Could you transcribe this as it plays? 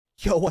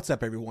Yo, what's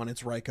up, everyone?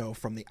 It's Ryko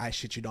from the I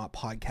Shit You Not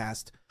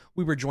podcast.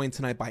 We were joined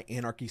tonight by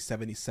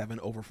Anarchy77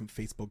 over from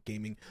Facebook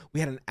Gaming.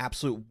 We had an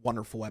absolute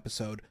wonderful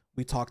episode.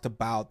 We talked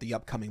about the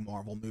upcoming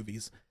Marvel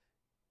movies,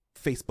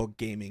 Facebook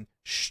Gaming,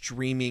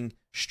 streaming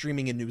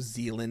in New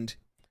Zealand.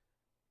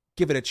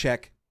 Give it a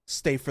check.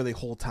 Stay for the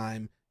whole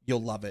time.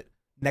 You'll love it.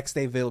 Next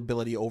day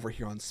availability over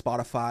here on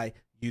Spotify,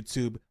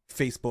 YouTube,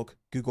 Facebook,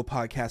 Google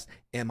Podcasts,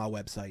 and my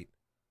website.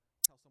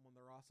 Tell someone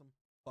they're awesome.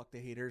 Fuck the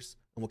haters,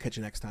 and we'll catch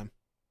you next time.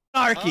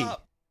 Anarchy,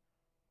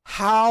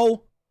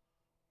 how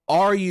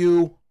are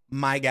you,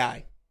 my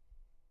guy?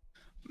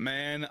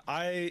 Man,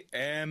 I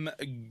am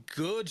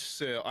good,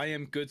 sir. I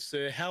am good,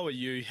 sir. How are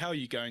you? How are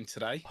you going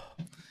today?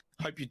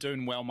 Hope you're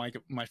doing well,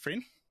 my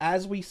friend.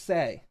 As we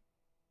say,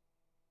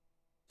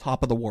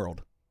 top of the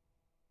world.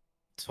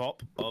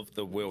 Top of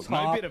the world.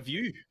 Top no better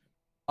view.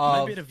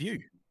 No better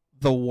view.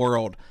 The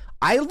world.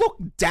 I look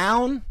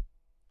down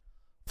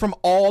from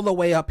all the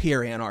way up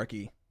here,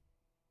 Anarchy.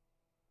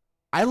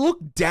 I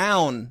look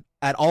down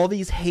at all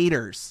these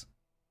haters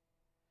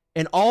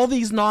and all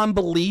these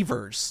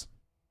non-believers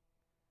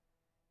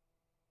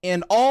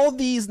and all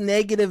these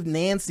negative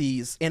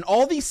Nancys and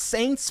all these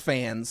Saints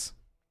fans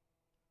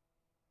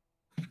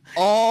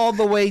all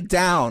the way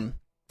down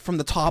from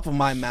the top of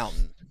my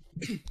mountain.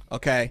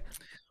 Okay?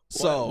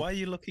 So why are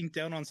you looking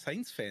down on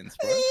Saints fans,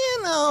 bro?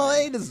 You know,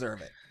 they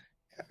deserve it.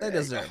 They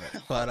deserve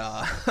it. But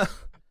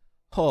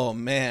oh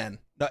man.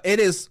 No, it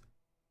is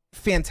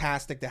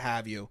fantastic to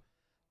have you.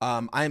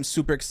 I am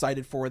super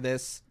excited for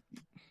this.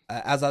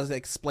 As I was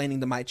explaining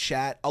to my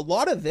chat, a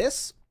lot of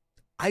this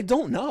I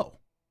don't know.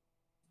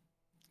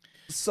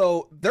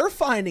 So they're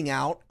finding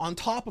out on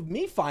top of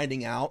me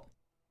finding out.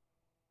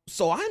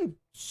 So I'm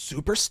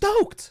super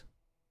stoked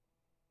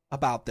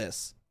about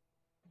this.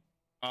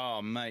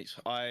 Oh, mate,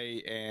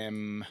 I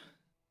am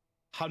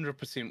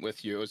 100%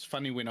 with you. It was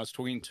funny when I was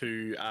talking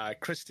to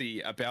Christy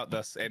about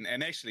this, and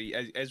actually,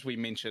 as we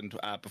mentioned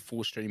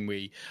before stream,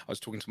 I was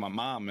talking to my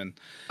mom, and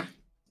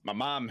my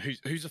mom,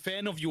 who's a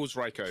fan of yours,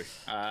 Ryko.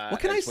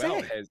 What can I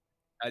say?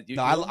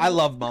 I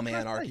love Mom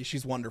Anarchy.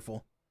 She's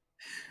wonderful.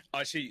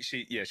 Oh,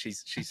 she's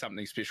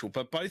something special.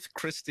 But both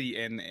Christy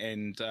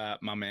and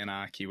Mum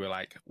Anarchy were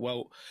like,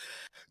 well,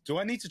 do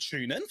I need to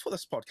tune in for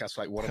this podcast?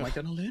 Like, what am I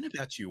going to learn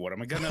about you? What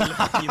am I going to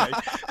learn? You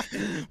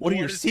know, what are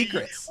your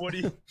secrets? What are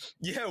you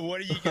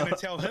going to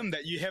tell him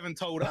that you haven't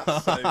told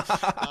us? So,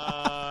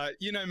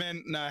 you know,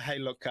 man, no, hey,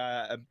 look,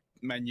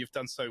 man, you've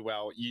done so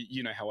well.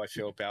 You know how I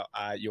feel about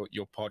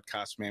your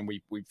podcast, man.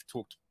 We've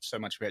talked so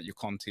much about your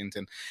content,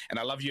 and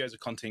I love you as a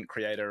content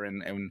creator,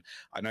 and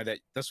I know that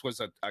this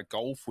was a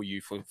goal for you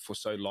for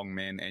so long,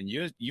 man. And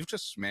you've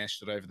just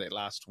smashed it over that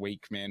last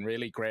week, man.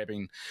 Really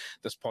grabbing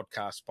this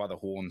podcast by the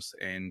horns,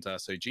 and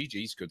so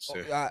GG's good,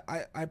 sir.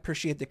 I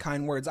appreciate the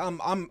kind words.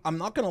 I'm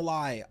not gonna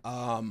lie.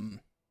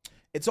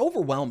 It's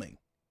overwhelming.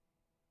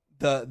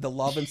 The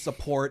love and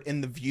support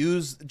and the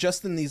views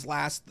just in these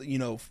last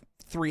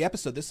 3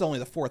 episodes. This is only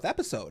the 4th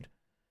episode,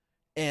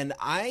 and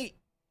I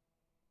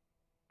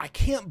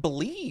can't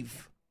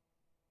believe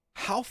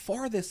how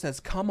far this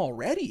has come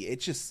already.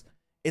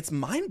 It's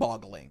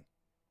mind-boggling.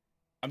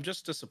 I'm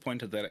just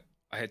disappointed that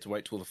I had to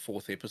wait till the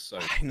 4th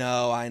episode. I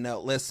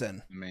know.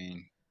 Listen, I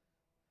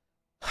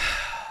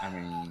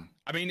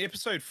mean,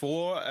 episode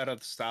 4 out of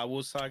the Star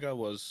Wars saga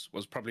was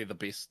probably the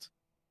best,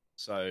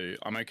 so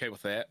I'm okay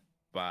with that.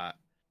 But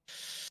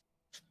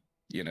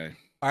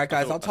all right,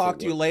 guys, I'll talk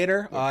to you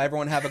later.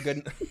 Everyone have a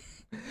good.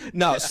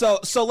 No, so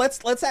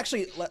let's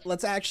actually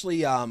let's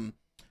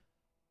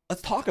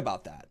talk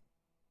about that.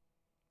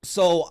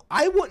 So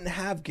I wouldn't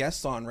have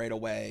guests on right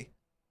away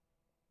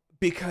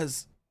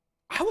because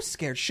I was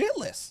scared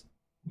shitless.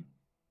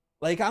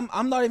 Like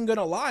I'm not even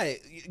gonna lie.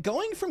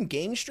 Going from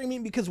game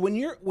streaming, because when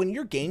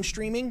you're game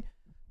streaming,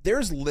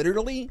 there's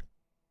literally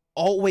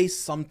always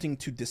something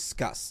to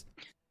discuss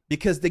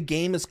because the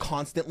game is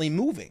constantly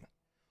moving.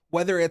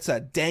 Whether it's a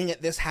dang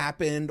it, this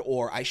happened,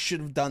 or I should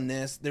have done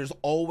this, there's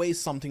always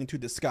something to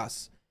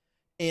discuss.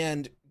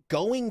 And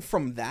going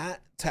from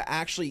that to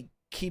actually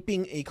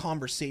keeping a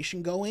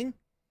conversation going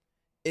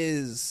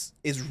is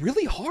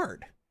really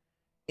hard.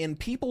 And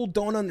people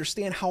don't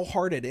understand how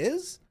hard it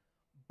is.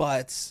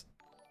 But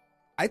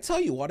I tell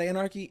you what,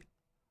 Anarchy,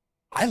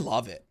 I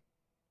love it.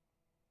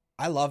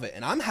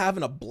 And I'm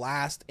having a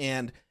blast.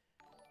 And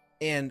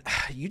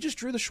you just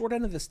drew the short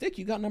end of the stick.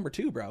 You got number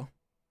 2, bro.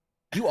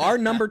 You are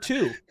number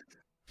 2.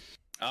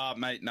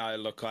 Mate, no,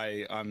 look,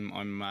 I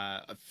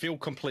feel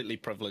completely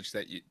privileged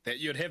that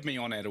you'd have me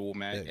on at all,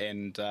 man. Yeah.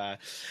 And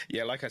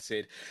yeah, like I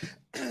said,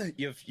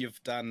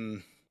 you've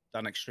done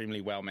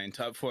extremely well, man.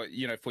 For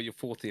your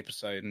 4th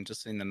episode, and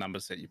just seeing the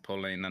numbers that you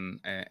pull in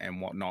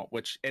and whatnot.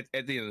 Which at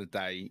the end of the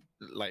day,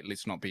 like,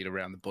 let's not beat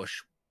around the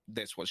bush.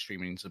 That's what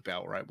streaming's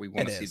about, right? We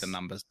want to see the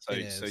numbers. So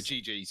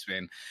GG's,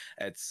 man.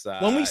 It's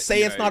when we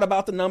say it's not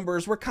about the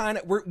numbers,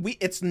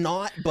 it's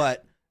not,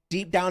 but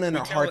deep down in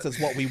our hearts is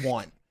what we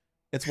want.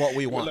 It's what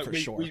we want. For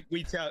sure.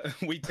 We tell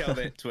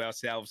that to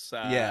ourselves,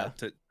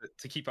 to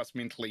keep us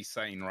mentally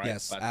sane, right?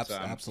 Yes,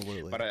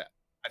 absolutely. But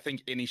I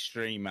think any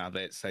streamer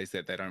that says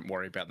that they don't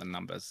worry about the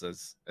numbers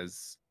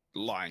is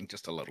lying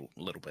just a little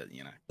bit,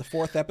 you know. The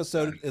 4th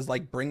episode is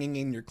like bringing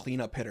in your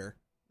cleanup hitter.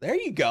 There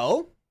you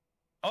go.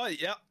 Oh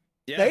yeah,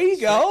 yeah. There you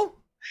go.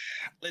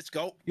 Let's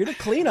go. You're the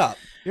cleanup.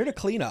 You're the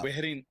cleanup. We're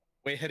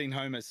hitting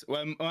homers.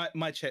 Well,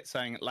 my chat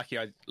saying lucky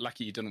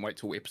you didn't wait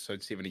till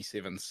episode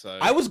 77. So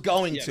I was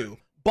going to,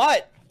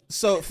 but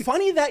so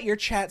funny that your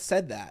chat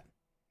said that.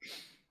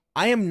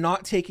 I am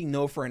not taking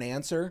no for an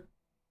answer.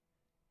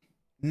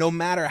 No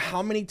matter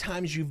how many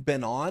times you've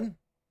been on,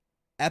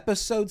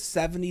 episode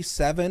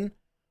 77,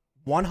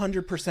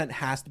 100%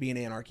 has to be an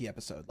Anarchy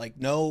episode. Like,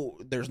 no,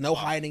 there's no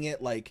hiding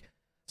it. Like,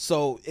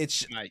 so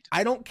it's,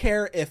 I don't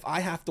care if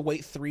I have to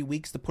wait 3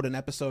 weeks to put an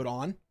episode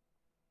on.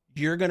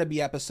 You're going to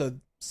be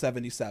episode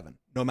 77,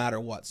 no matter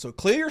what. So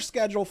clear your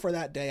schedule for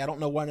that day. I don't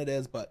know when it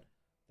is, but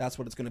that's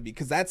what it's going to be.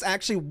 Because that's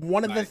actually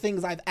one of the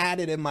things I've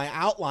added in my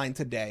outline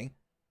today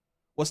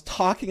was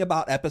talking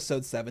about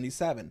episode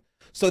 77.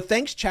 So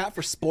thanks, chat,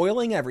 for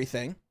spoiling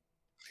everything.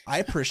 I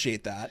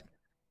appreciate that.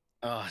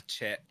 Oh,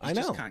 chat. I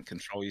know. Just can't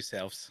control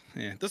yourselves.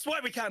 Yeah. That's why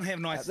we can't have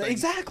nice things.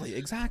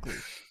 Exactly.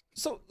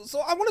 So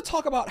I want to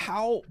talk about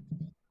how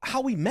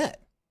we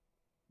met.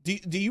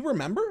 Do you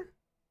remember?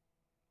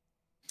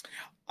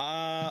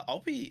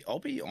 I'll be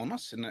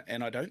honest,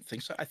 and I don't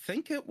think so. I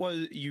think it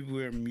was you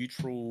were a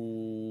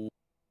mutual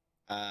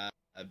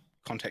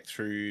contact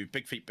through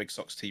Big Feet Big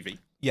Socks TV.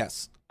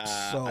 Yes.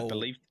 So I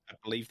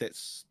believe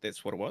that's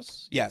what it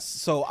was. Yes.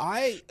 So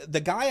the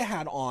guy I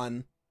had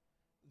on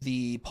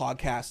the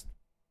podcast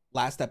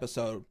last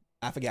episode,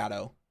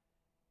 Affogato,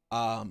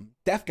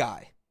 Deaf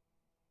Guy,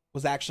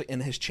 was actually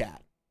in his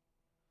chat.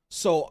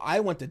 So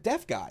I went to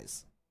Deaf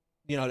Guys,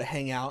 to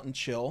hang out and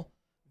chill.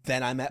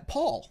 Then I met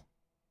Paul,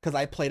 because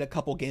I played a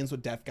couple games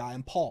with Deaf Guy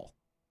and Paul.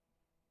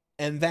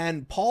 And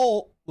then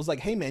Paul was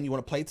like, hey man, you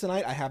want to play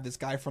tonight? I have this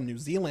guy from New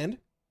Zealand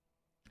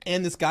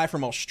and this guy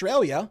from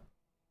Australia,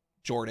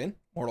 Jordan,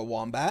 Mortal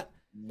Wombat.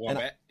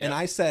 And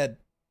I said,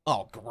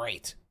 oh,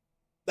 great.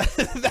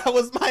 That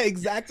was my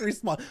exact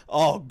response.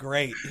 Oh,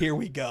 great. Here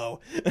we go.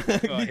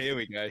 Here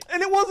we go.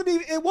 And it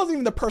wasn't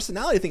even the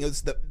personality thing. It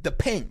was the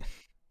ping,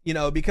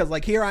 because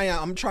like here I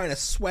am, I'm trying to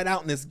sweat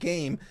out in this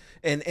game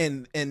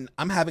and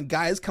I'm having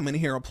guys come in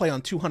here and play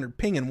on 200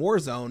 ping in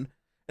Warzone.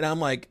 And I'm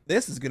like,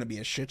 this is going to be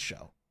a shit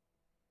show.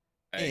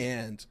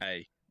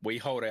 Hey, we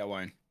hold our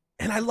own.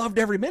 And I loved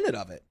every minute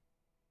of it.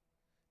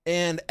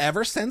 And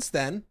ever since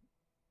then,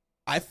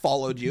 I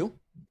followed you.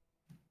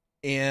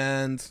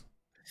 And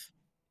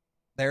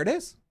there it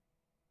is.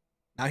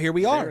 Now here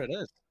we are. There it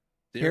is.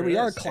 Here we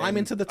are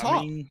climbing to the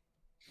top. I mean,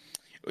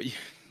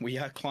 we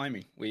are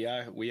climbing. We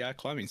are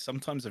climbing.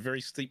 Sometimes a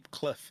very steep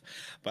cliff,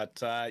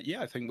 but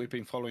I think we've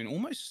been following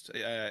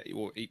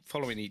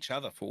following each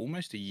other for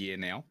almost a year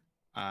now,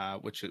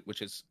 which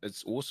is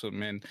it's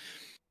awesome. And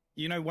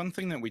one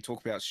thing that we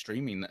talk about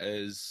streaming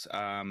is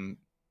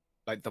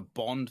like the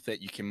bond that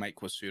you can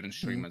make with certain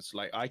streamers. Mm-hmm.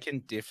 Like I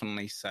can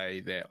definitely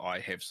say that I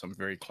have some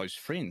very close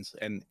friends,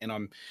 and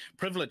I'm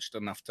privileged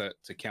enough to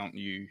count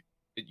you,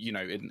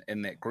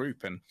 in that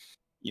group. And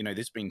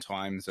there's been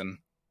times, and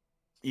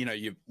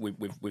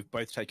we've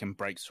both taken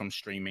breaks from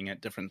streaming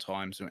at different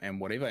times and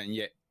whatever, and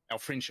yet our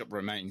friendship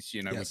remains.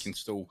 Yes. We can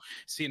still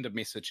send a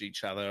message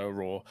each other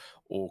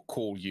or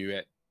call you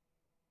at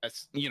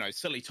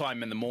silly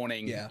time in the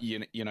morning,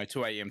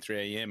 2 a.m.,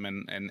 3 a.m.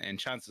 and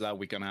chances are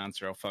we're going to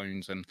answer our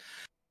phones. And,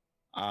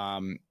 I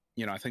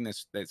think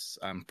that's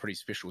pretty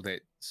special,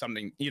 that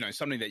something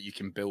that you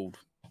can build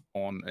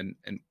on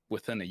and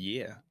within a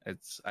year.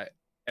 It's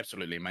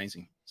absolutely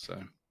amazing.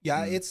 So,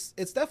 it's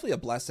definitely a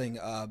blessing,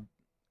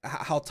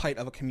 how tight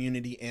of a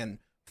community and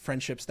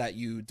friendships that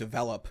you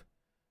develop.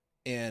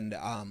 And,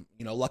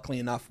 luckily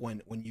enough,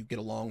 when you get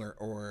along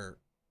or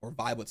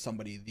vibe with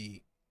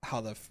somebody, how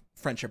the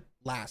friendship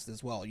lasts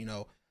as well.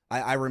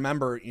 I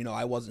remember,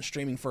 I wasn't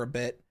streaming for a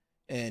bit,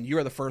 and you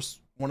were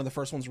one of the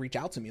first ones to reach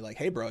out to me like,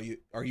 hey bro,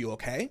 are you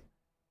okay?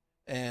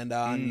 And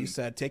you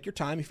said, take your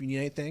time. If you need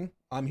anything,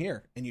 I'm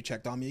here. And you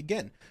checked on me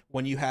again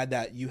when you had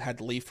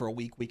to leave for a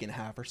week and a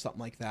half or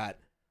something like that.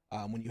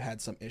 When you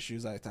had some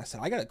issues, I said,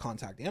 I got to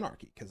contact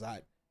Anarchy, because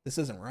this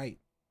isn't right.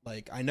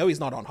 Like, I know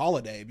he's not on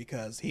holiday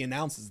because he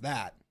announces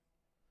that,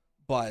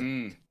 but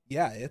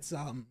it's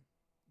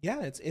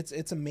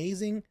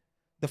amazing.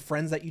 The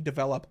friends that you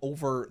develop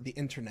over the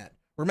internet.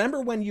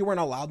 Remember when you weren't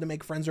allowed to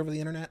make friends over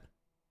the internet?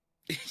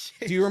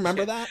 Do you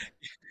remember that?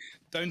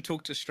 Don't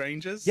talk to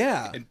strangers.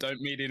 Yeah. And don't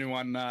meet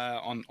anyone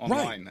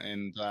online. Right.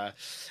 And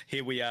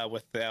here we are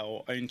with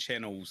our own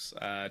channels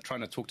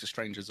trying to talk to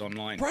strangers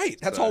online. Right.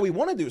 That's all we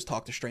want to do is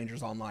talk to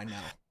strangers online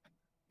now.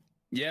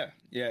 Yeah.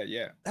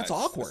 That's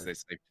awkward.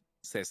 It's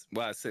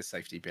their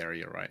safety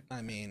barrier, right?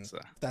 I mean,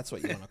 that's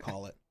what you want to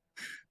call it.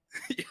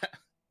 Yeah.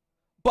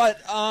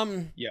 But,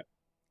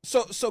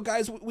 So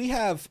guys, we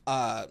have,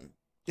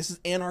 this is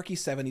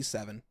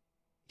Anarchy77.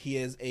 He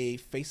is a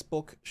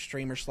Facebook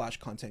streamer /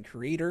 content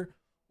creator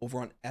over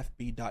on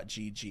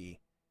fb.gg.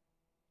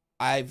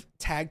 I've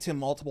tagged him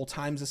multiple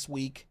times this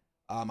week.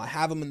 I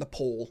have him in the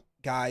poll.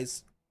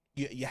 Guys,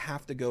 you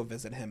have to go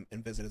visit him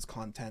and visit his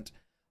content.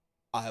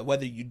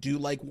 Whether you do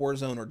like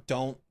Warzone or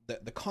don't,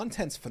 the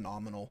content's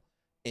phenomenal,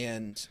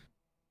 and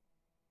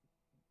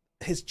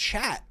his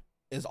chat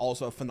is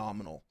also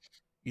phenomenal.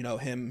 You know,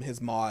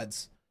 his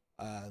mods.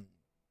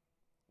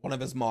 One of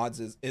his mods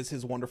is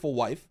his wonderful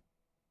wife,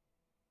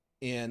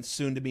 and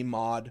soon to be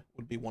mod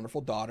would be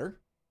wonderful daughter.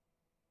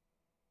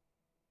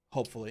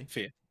 Hopefully,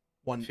 Fair.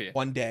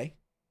 one day,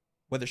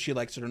 whether she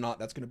likes it or not,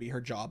 that's going to be her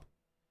job,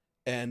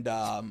 and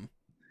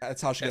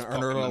that's how she's going to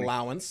earn her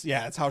allowance.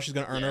 Yeah, that's how she's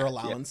going to earn her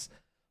allowance. Yeah.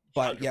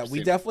 But 100%. Yeah,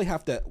 we definitely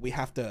have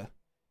to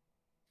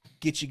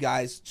get you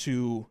guys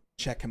to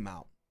check him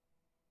out.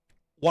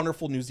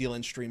 Wonderful New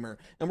Zealand streamer,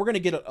 and we're going to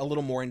get a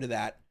little more into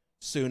that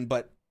soon,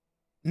 but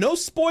no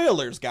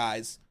spoilers,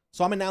 guys.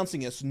 So I'm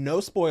announcing this, no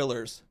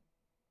spoilers.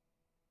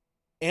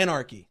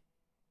 Anarchy.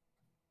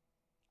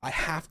 I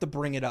have to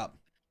bring it up.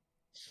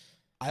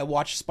 I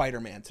watched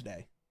Spider-Man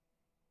today.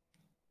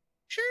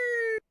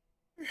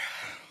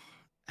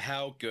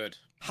 How good?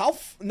 I'm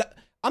not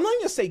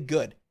going to say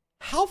good.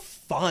 How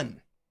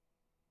fun.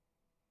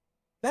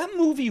 That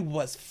movie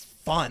was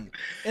fun.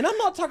 And I'm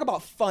not talking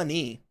about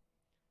funny.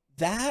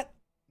 That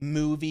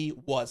movie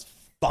was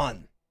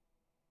fun.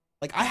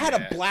 Like, I had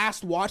a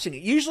blast watching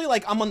it. Usually,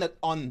 like, I'm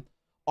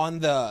on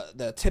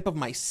the tip of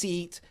my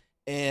seat,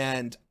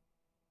 and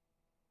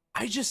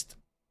I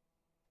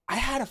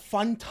had a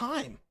fun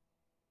time.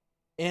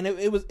 And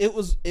it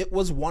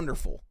was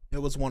wonderful.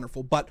 It was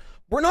wonderful. But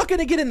we're not going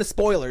to get into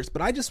spoilers,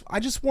 but I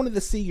just wanted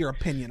to see your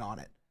opinion on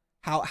it.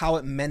 How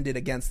it mended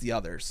against the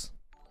others.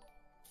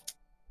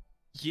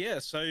 Yeah,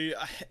 so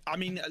I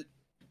mean,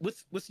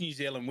 with New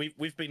Zealand,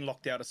 we've been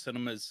locked out of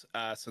cinemas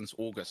since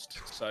August.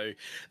 So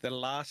the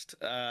last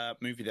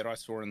movie that I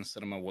saw in the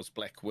cinema was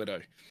Black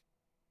Widow,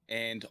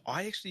 and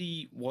I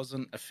actually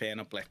wasn't a fan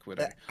of Black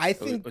Widow. I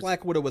think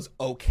Black Widow was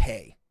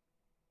okay.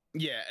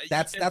 Yeah,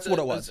 that's what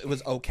it was. It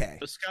was okay.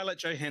 The Scarlett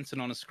Johansson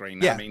on a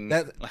screen. Yeah, I mean,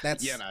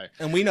 that's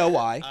and we know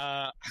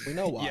why. We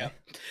know why. Yeah,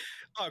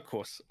 of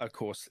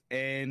course,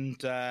 and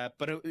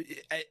but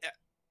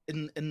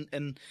in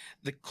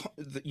the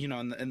you know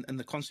in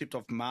the concept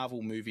of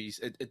Marvel movies,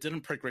 it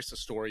didn't progress the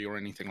story or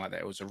anything like that.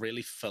 It was a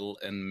really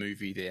fill-in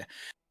movie there.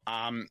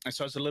 And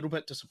so I was a little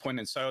bit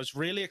disappointed. So I was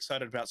really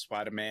excited about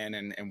Spider-Man,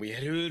 and we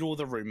had heard all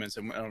the rumors.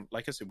 And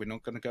like I said, we're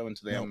not going to go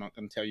into that. Nope. I'm not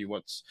going to tell you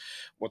what's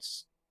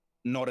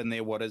not in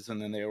there, what isn't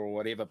in there, or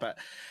whatever. But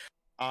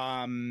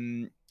I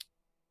mean,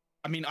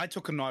 I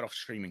took a night off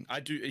streaming. I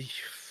do.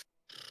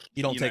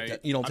 You don't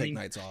take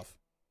nights off.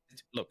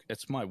 Look,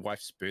 it's my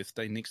wife's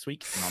birthday next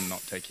week, and I'm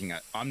not taking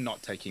a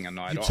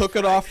night off. You took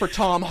it off for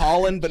Tom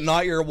Holland, but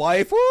not your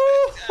wife. Woo!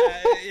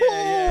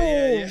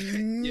 Yeah.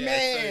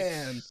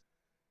 Man.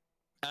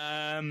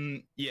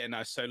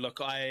 So look,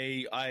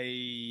 I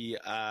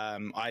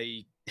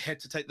had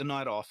to take the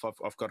night off.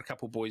 I've got a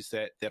couple boys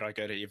that I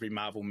go to every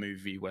Marvel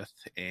movie with,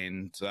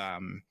 and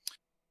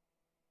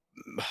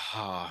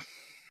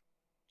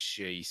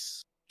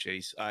jeez.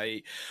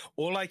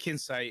 All I can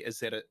say is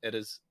that it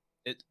is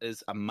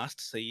a must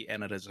see,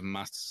 and it is a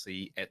must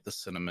see at the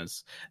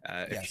cinemas.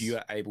 Yes. If you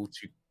are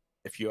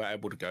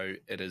able to go,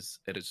 it is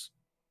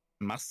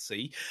must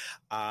see.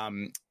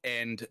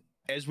 And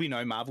as we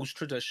know, Marvel's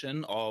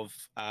tradition of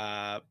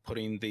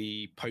putting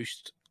the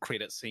post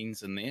credit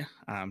scenes in there.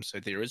 So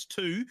there is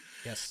 2.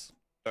 Yes.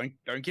 Don't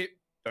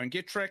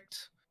get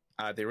tricked.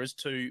 There is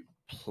 2.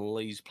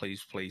 Please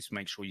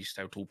make sure you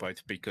stay till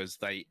both, because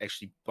they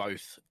actually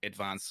both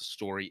advance the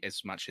story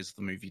as much as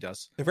the movie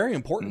does. They're very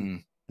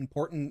important.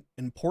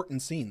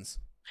 Important scenes.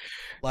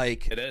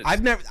 Like, it is.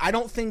 I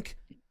don't think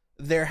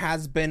there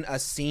has been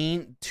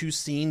 2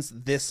 scenes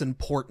this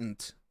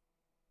important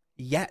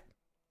yet,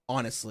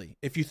 honestly,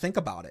 if you think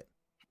about it.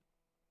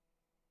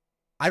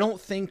 I don't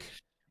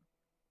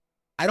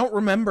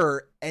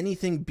remember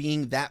anything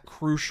being that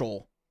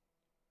crucial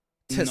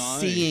to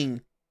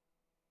seeing.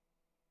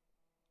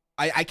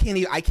 I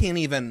can't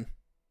even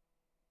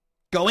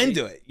go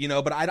into it,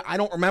 but I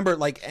don't remember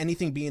like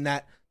anything being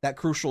that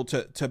crucial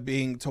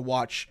to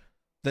watch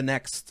the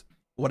next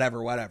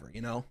whatever.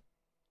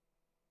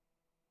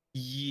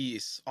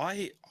 Yes,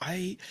 I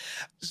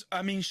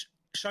mean,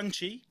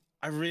 Shang-Chi,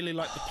 I really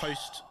like the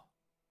post.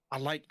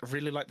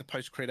 Really like the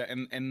post credit,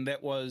 and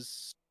that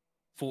was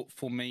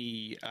for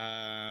me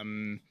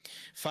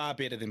far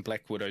better than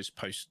Black Widow's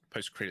post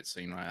credit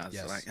scene. Right, I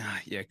was like,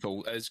 yeah,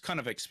 cool. It's kind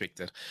of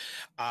expected.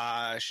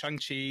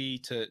 Shang-Chi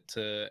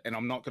and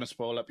I'm not going to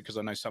spoil it because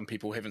I know some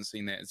people haven't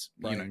seen that. It's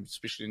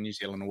especially in New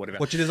Zealand or whatever.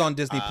 Which it is on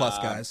Disney Plus,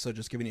 guys. So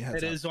just giving you a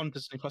heads up. It is on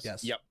Disney Plus.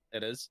 Yes. Yep,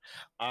 it is.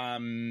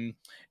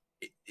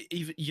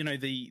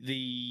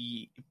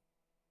 Even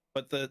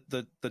But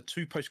the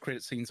 2 post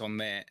credit scenes on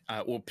that,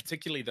 or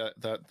particularly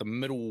the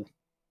middle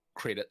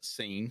credit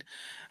scene,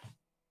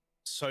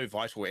 so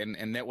vital,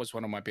 and that was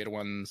one of my better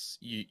ones.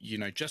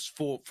 Just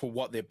for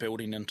what they're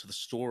building into the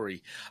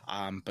story,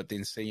 but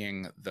then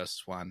seeing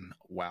this one,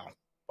 wow,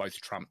 both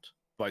trumped.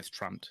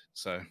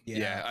 So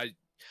yeah, I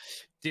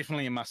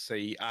definitely a must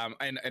see.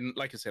 And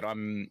like I said,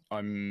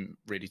 I'm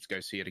ready to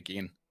go see it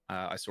again.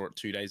 I saw it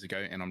 2 days ago,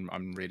 and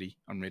I'm ready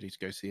to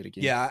go see it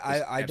again.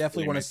 Yeah, I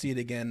definitely want to see it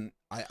again.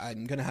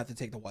 I'm gonna have to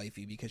take the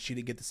wifey because she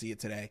didn't get to see it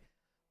today.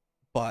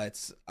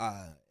 But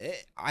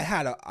I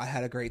had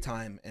a great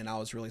time, and I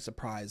was really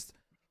surprised.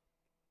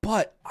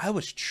 But I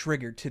was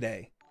triggered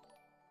today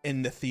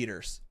in the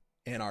theaters,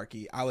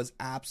 Anarchy. I was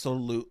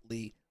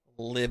absolutely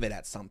livid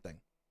at something.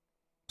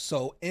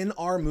 So in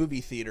our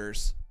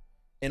theaters,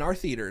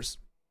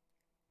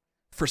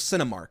 for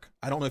Cinemark,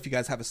 I don't know if you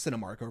guys have a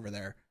Cinemark over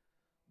there,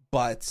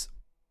 but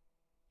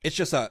it's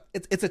just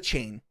it's a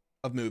chain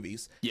of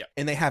movies. Yeah.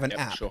 And they have an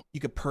app. Sure.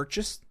 You could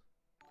purchase.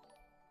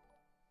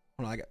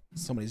 Hold on,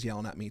 somebody's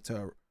yelling at me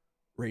to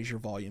raise your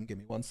volume. Give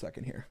me 1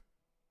 second here.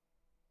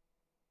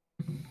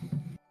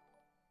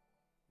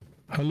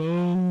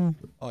 Hello.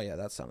 Oh yeah,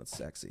 that sounded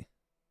sexy.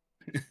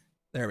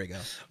 There we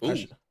go.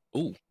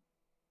 Ooh.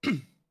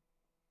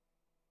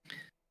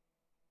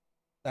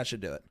 That should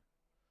do it.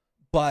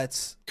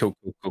 But Cool.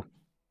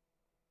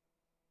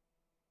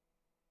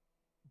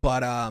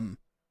 But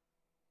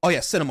oh yeah,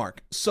 Cinemark.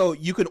 So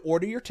you can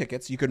order your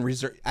tickets. You can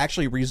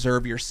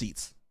reserve your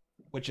seats,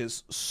 which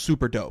is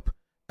super dope.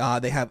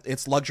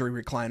 It's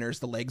luxury recliners.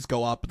 The legs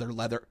go up. They're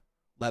leather,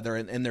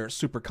 and they're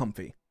super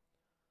comfy.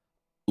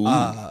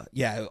 Yeah,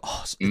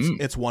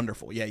 it's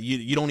wonderful. Yeah,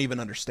 you don't even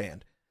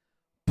understand.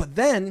 But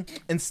then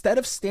instead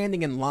of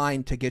standing in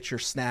line to get your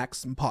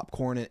snacks and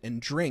popcorn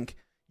and drink,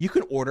 you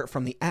can order it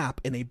from the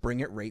app, and they bring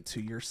it right to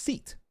your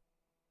seat.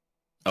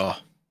 Oh,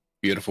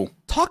 beautiful.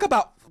 Talk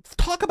about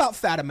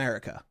fat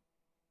America.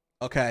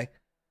 Okay.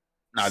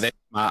 No, that's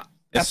smart.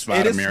 That's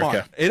smart, America.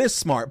 Smart. It is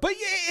smart, but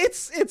yeah,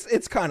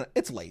 it's kind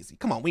of lazy.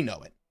 Come on, we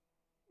know it.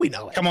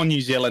 Come on,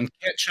 New Zealand,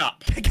 catch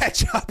up.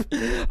 Catch up.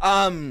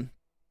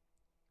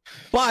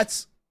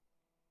 But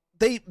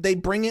they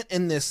bring it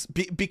in this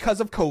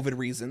because of COVID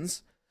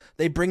reasons.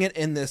 They bring it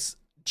in this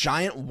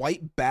giant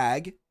white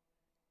bag,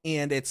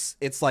 and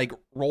it's like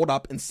rolled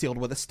up and sealed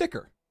with a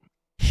sticker.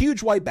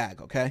 Huge white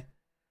bag, okay?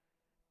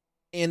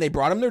 And they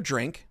brought them their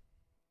drink.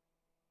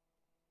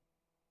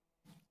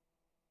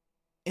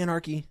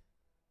 Anarchy,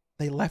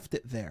 they left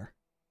it there.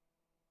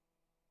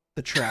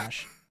 The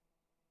trash.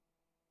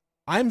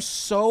 I'm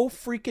so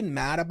freaking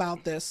mad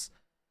about this.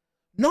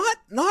 Not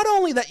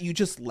only that you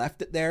just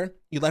left it there,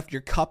 you left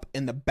your cup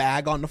and the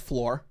bag on the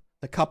floor,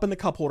 the cup and the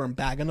cup holder and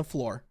bag on the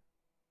floor.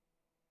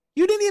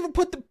 You didn't even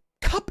put the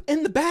cup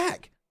in the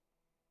bag.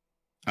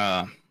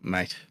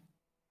 Mate.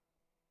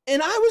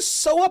 And I was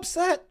so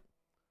upset.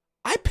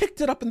 I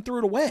picked it up and threw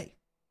it away.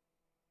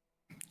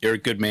 You're a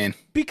good man.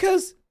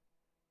 Because,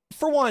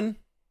 for one,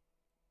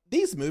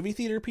 these movie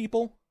theater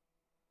people,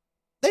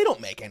 they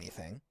don't make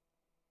anything.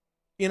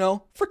 You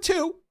know? For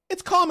two,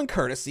 it's common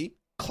courtesy.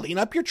 Clean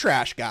up your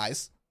trash,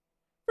 guys.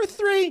 For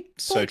three,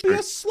 don't be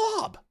a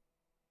slob.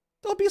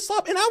 Don't be a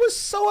slob. And I was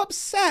so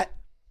upset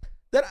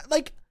that,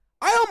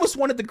 I almost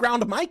wanted to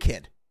ground my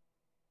kid.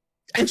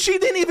 And she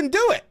didn't even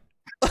do it.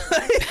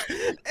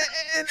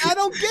 And I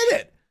don't get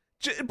it.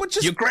 But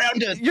just you're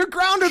grounded. You're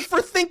grounded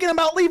for thinking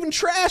about leaving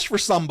trash for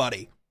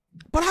somebody.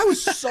 But I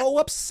was so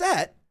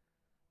upset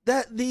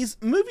that these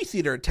movie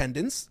theater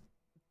attendants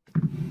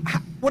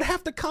would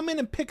have to come in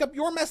and pick up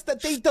your mess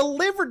that they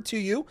delivered to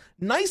you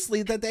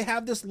nicely, that they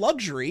have this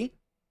luxury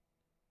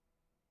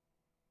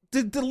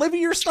to deliver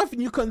your stuff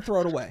and you couldn't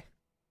throw it away.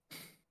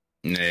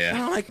 Yeah. And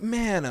I'm like,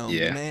 man,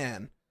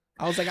 man.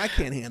 I was like, I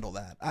can't handle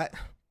that.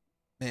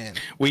 Man.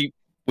 We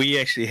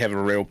actually have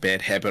a real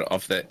bad habit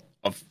of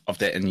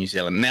that in New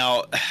Zealand.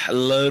 Now, a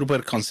little bit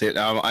of concept.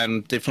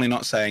 I'm definitely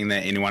not saying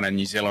that anyone in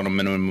New Zealand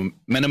on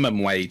minimum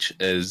wage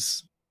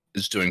is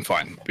doing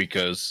fine,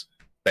 because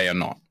they are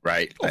not,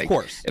 right? Of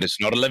course. It is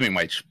not a living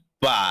wage,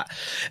 but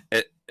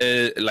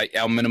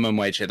our minimum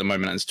wage at the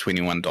moment is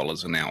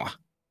 $21 an hour.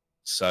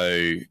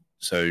 So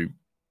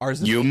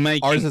ours is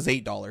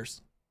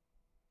 $8.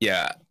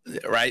 Yeah,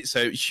 right.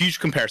 So huge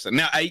comparison.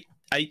 Now,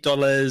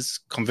 $8,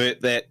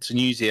 convert that to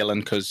New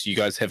Zealand because you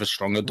guys have a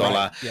stronger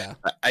dollar. Right, yeah.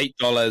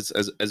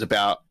 $8 is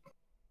about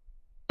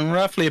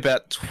roughly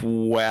about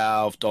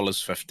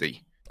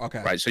 $12.50.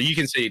 Okay. Right. So you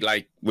can see,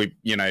 we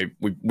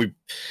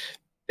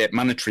that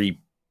monetary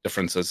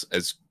difference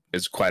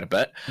is quite a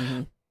bit.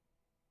 Mm-hmm.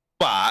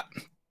 But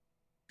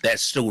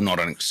that's still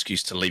not an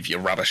excuse to leave your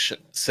rubbish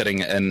sitting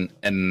in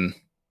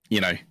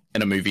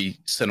a movie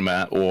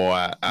cinema,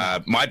 or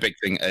my big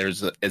thing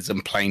is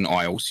in plane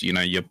aisles.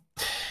 You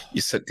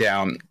sit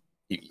down,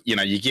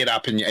 you get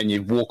up and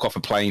you walk off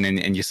a plane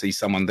and you see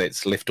someone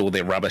that's left all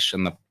their rubbish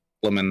in the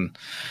blimmin'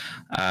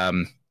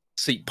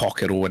 seat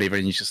pocket or whatever,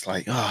 and you're just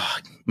like, oh,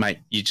 mate,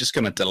 you're just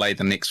going to delay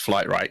the next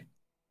flight, right?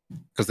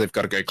 Because they've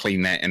got to go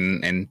clean that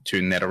and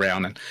turn that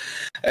around, and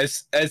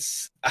it's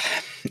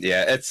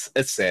sad.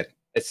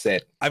 It's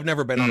sad. I've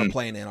never been on a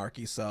plane,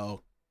 Anarchy,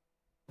 so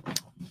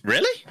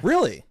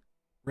really.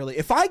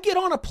 If I get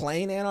on a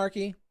plane,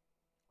 Anarchy,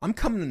 I'm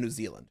coming to New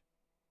Zealand.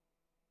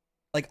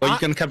 Well, you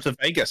can come to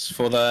Vegas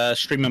for the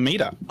streamer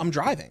meetup. I'm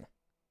driving.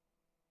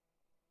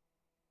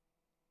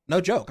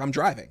 No joke, I'm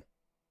driving.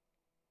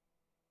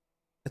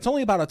 It's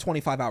only about a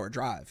 25-hour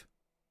drive.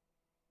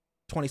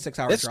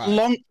 26-hour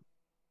drive.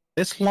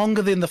 That's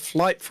longer than the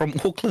flight from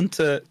Auckland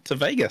to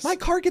Vegas. My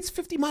car gets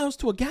 50 miles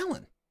to a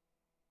gallon.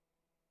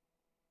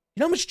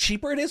 You know how much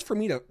cheaper it is for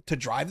me to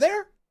drive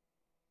there?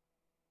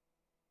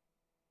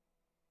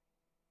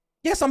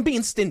 Yes, I'm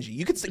being stingy.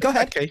 You could go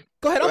ahead. Okay.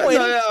 Go ahead. I'm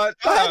waiting. Go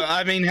ahead.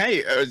 I mean,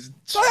 hey. Go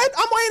ahead.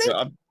 I'm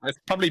waiting. It's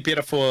probably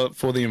better for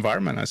the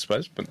environment, I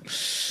suppose. But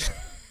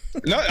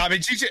no, I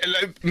mean,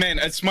 man,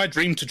 it's my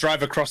dream to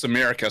drive across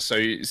America. So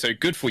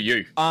good for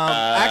you.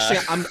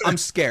 Actually, I'm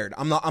scared.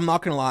 I'm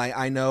not gonna lie.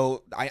 I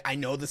know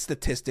the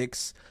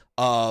statistics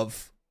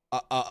of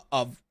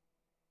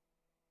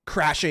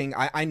crashing.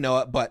 I know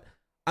it, but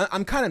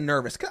I'm kind of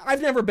nervous because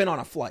I've never been on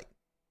a flight.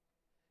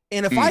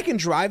 And if I can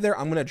drive there,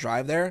 I'm going to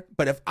drive there.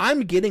 But if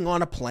I'm getting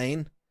on a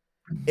plane,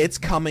 it's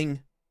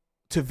coming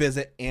to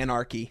visit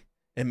Anarchy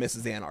and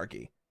Mrs.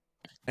 Anarchy.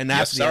 And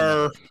that's the end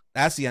of it.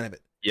 That's the end of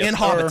it. Yes, in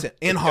Hobbiton.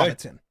 In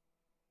Hobbiton.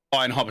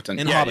 Oh, in Hobbiton.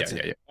 In yeah,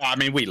 Hobbiton. Yeah. I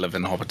mean, we live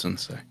in Hobbiton,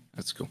 so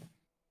that's cool.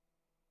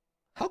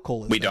 How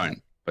cool is that? We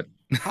don't, but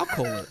how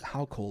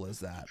cool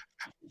is that?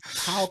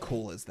 How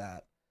cool is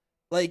that?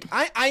 Like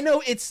I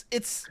know it's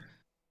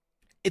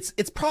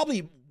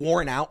probably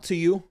worn out to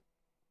you.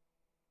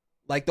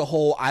 Like the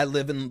whole I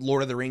live in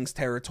Lord of the Rings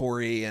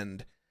territory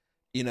and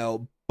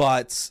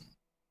but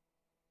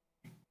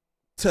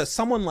to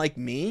someone like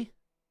me,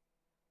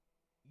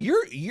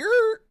 you're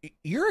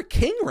a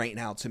king right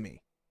now to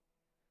me.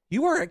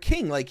 You are a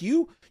king. Like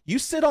you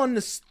sit on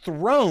this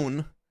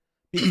throne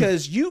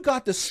because you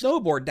got the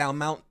snowboard down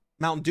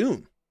Mount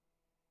Doom.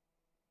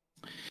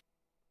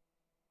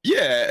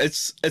 Yeah,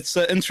 it's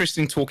an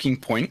interesting talking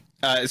point,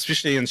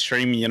 especially in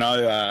stream.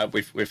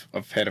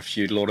 I've had a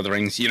few Lord of the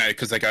Rings,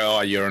 because they go,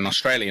 "Oh, you're an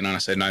Australian," and I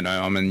say, "No,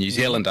 I'm a New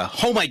Zealander."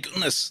 Oh my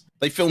goodness,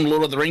 they filmed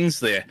Lord of the Rings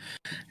there,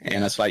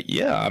 and it's like,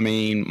 yeah, I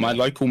mean, my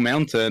local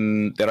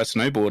mountain that I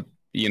snowboard,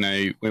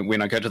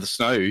 when I go to the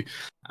snow,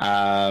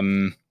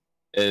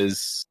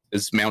 is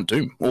Mount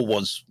Doom, or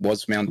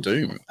was Mount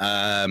Doom.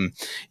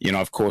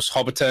 Of course,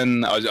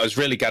 Hobbiton. I was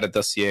really gutted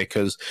this year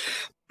because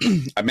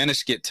I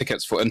managed to get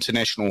tickets for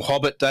International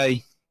Hobbit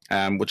Day,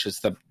 which is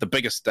the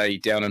biggest day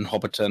down in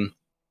Hobbiton.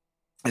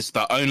 It's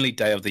the only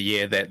day of the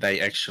year that they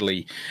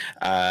actually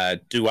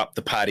do up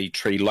the party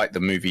tree, like the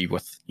movie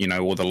with,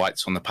 all the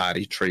lights on the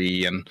party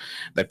tree, and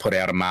they put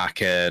out a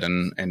market,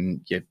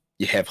 and you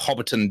have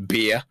Hobbiton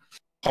beer,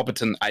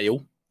 Hobbiton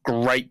ale,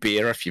 great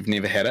beer if you've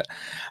never had it.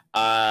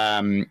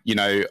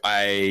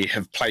 I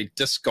have played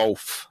disc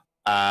golf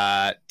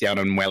down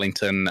in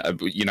Wellington,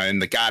 in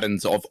the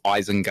gardens of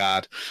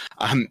Isengard,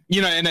 and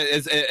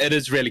it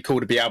is really cool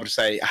to be able to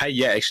say, hey,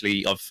 yeah,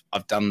 actually,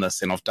 I've done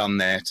this and I've done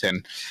that,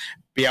 and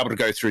be able to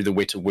go through the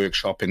Weta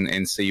workshop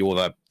and see all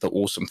the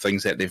awesome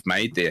things that they've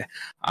made there.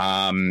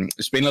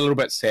 It's been a little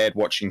bit sad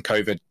watching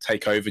COVID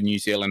take over New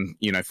Zealand,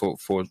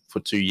 for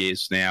 2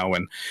 years now,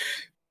 and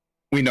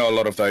we know a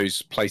lot of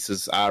those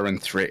places are in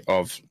threat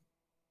of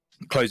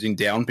closing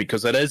down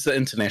because it is the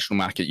international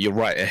market. You're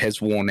right, it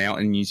has worn out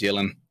in New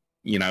Zealand.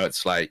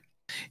 It's like,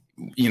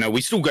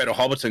 we still go to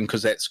Hobbiton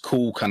because that's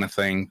cool kind of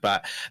thing,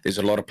 but there's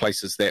a lot of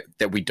places that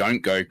we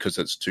don't go because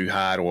it's too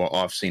hard, or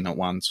I've seen it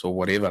once or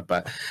whatever.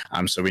 But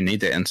so we need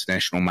that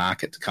international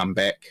market to come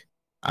back,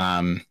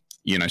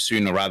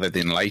 sooner rather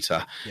than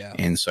later. Yeah.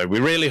 And so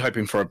we're really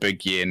hoping for a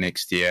big year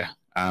next year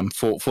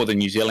for the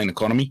New Zealand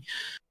economy,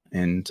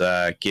 and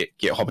get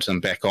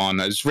Hobbiton back on.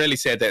 It's really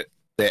sad that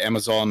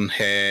Amazon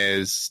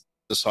has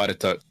decided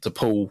to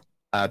pull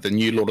the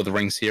new Lord of the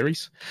Rings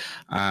series,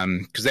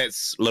 because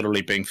that's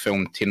literally being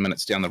filmed 10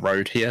 minutes down the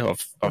road here.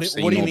 I've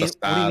seen all the stars.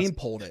 What do you mean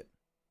pulled it?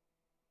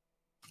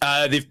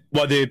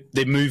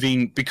 They're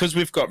moving because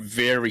we've got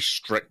very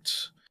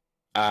strict,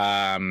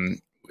 a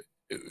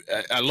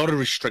lot of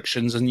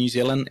restrictions in New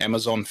Zealand.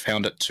 Amazon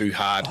found it too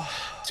hard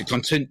to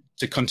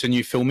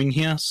continue filming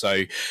here,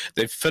 so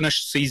they've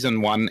finished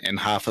season 1 and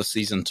half of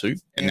season 2,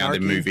 and now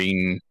they're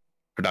moving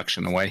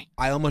production away.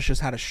 I almost just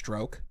had a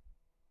stroke.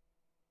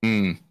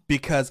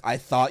 Because I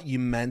thought you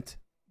meant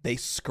they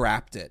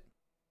scrapped it.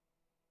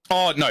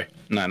 Oh, no.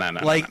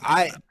 Like,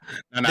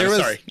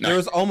 Sorry. There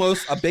was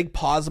almost a big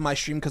pause in my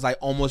stream because I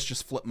almost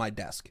just flipped my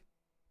desk.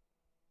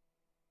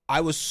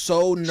 I was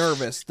so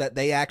nervous that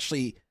they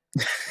actually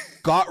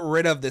got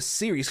rid of this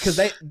series because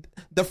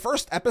the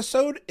first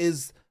episode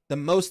is the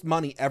most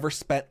money ever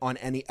spent on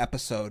any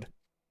episode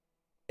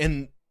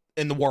in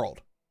the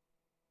world.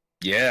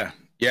 Yeah.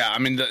 I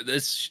mean,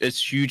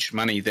 it's huge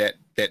money that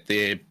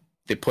they're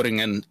putting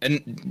in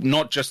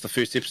not just the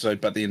first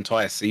episode, but the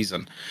entire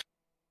season.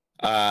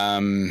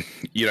 To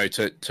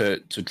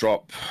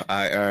drop,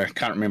 I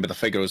can't remember the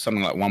figure, it was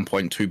something like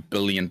 $1.2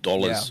 billion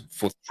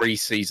for 3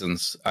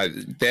 seasons.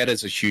 That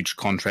is a huge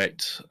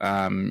contract.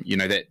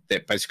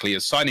 That basically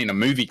is signing a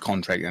movie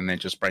contract, and they're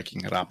just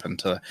breaking it up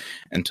into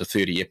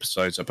 30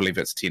 episodes. I believe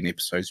it's 10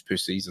 episodes per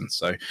season.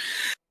 So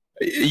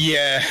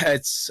yeah,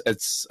 it's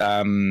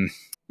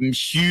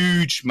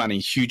huge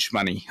money.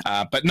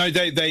 But no,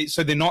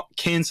 they're not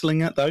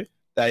canceling it though.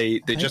 They're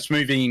just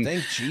moving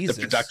the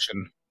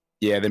production.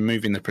 they're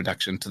moving the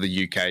production to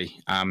the UK,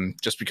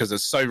 just because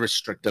it's so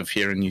restrictive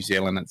here in New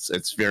Zealand.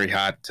 It's very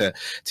hard to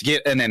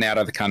get in and out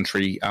of the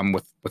country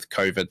with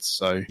COVID.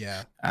 So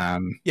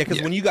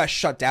because when you guys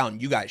shut down,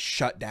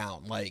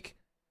 like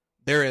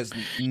there is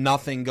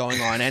nothing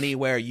going on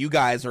anywhere. You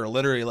guys are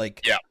literally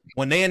like,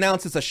 when they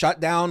announce it's a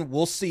shutdown,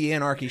 we'll see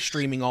Anarchy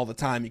streaming all the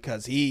time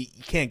because he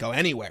can't go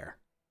anywhere.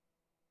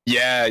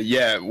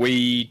 Yeah,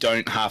 we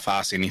don't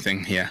half-ass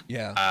anything here.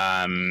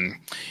 Yeah.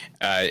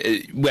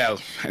 Well,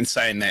 in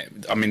saying that,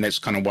 I mean, that's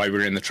kind of why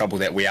we're in the trouble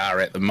that we are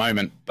at the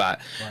moment.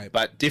 But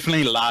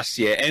definitely last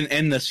year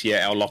and this year,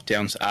 our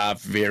lockdowns are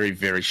very,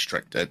 very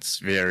strict. It's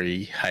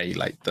very, hey,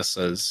 like this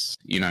is,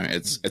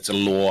 it's a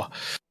law,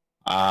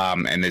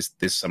 and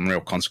there's some real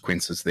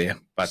consequences there.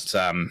 But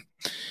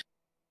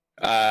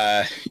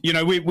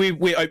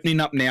we're opening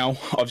up now.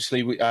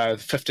 Obviously,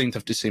 15th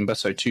of December,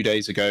 so 3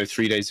 days ago,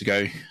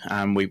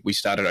 we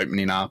started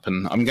opening up,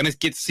 and I'm going to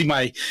get to see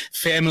my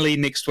family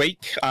next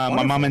week,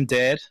 my mum and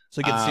dad. So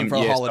you get to see them for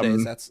the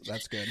holidays.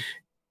 That's good.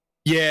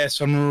 Yeah,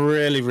 so I'm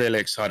really, really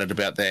excited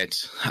about that.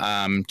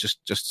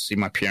 Just to see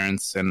my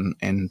parents and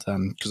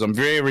because I'm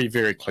very,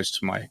 very close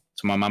to my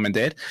mum and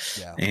dad,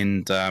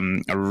 and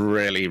I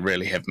really,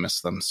 really have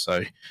missed them.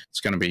 So it's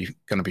going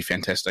to be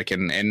fantastic,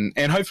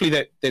 and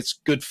hopefully that's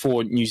good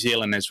for New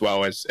Zealand as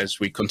well as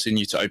we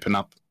continue to open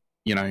up,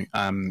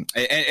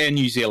 and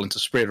New Zealand to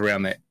spread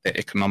around that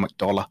economic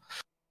dollar.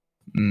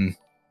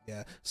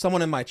 Yeah,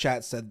 someone in my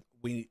chat said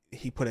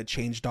he put a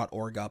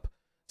change.org up,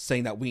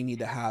 saying that we need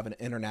to have an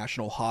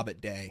International Hobbit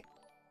Day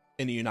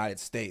in the United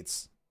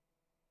States.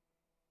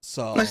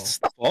 So let's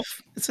stop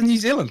off. It's in New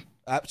Zealand.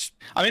 I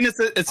mean,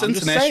 it's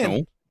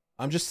international.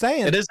 I'm just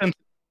saying. It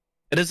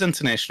is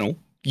international.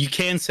 You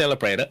can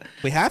celebrate it.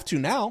 We have to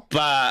now.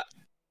 But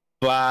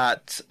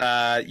like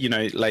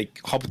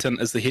Hobbiton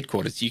is the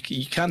headquarters.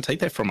 You can't take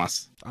that from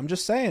us. I'm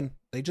just saying.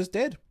 They just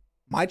did.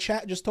 My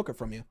chat just took it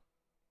from you.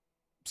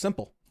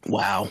 Simple.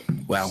 Wow.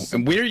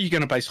 And where are you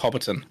going to base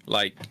Hobbiton?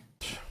 Like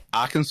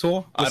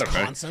Arkansas? Wisconsin? I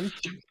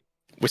don't know.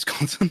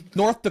 Wisconsin?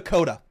 North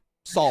Dakota.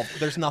 Solved.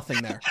 There's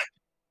nothing there.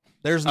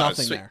 There's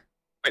nothing there.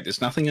 Wait,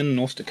 there's nothing in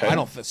North Dakota? I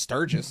don't think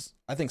Sturgis.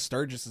 I think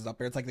Sturgis is up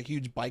there. It's like the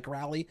huge bike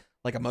rally,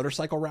 like a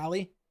motorcycle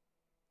rally.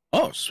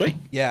 Oh, sweet.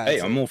 Yeah. Hey,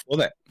 I'm all for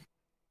that.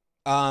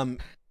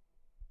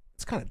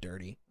 It's kind of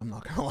dirty. I'm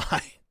not going to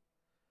lie.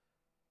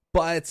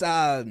 But,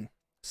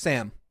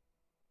 Sam,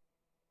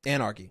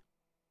 Anarchy,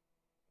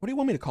 what do you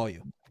want me to call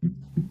you?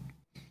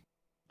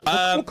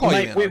 We'll call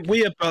you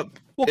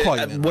we'll call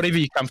you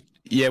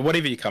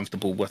whatever you're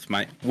comfortable with,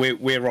 mate.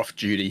 We're off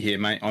duty here,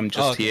 mate. I'm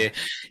just here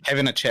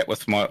having a chat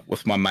with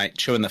my mate,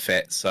 chewing the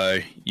fat. So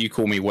you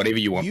call me whatever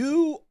you want.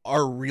 You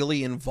are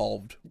really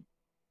involved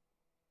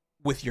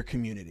with your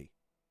community.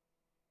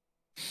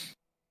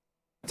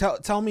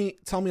 Tell me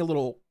a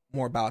little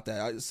more about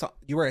that.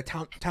 You were a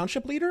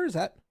township leader, is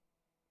that?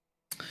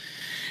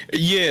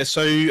 Yeah,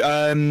 so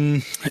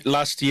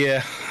last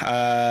year,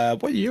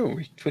 what year were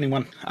we?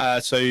 21.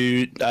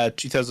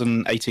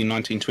 2018,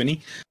 19,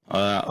 20,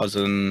 I was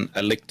an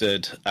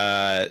elected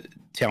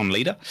town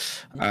leader.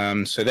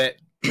 So that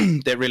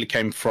really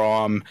came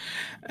from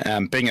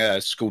being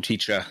a school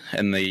teacher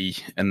in the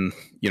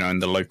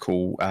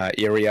local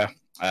area,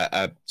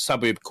 a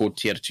suburb called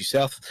Te Aratu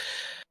South.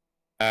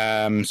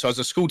 So I was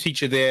a school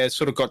teacher there,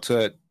 sort of got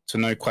to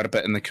know quite a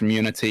bit in the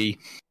community.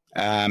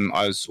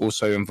 I was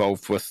also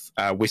involved with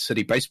West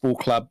City Baseball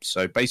Club.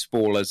 So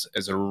baseball is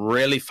a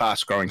really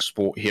fast-growing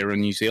sport here in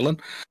New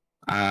Zealand.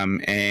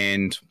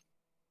 And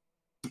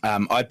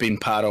I'd been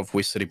part of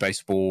West City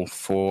Baseball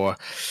for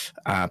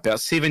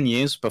about 7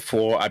 years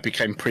before I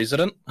became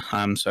president.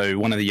 So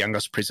one of the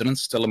youngest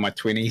presidents, still in my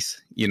 20s,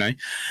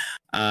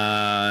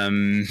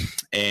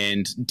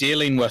 and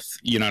dealing with,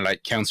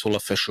 like council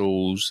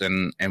officials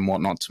and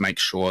whatnot to make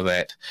sure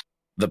that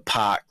the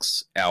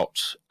parks out,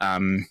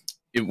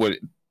 it would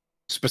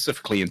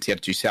specifically in Te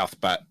Aratu South,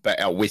 but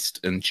out west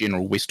in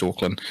general, West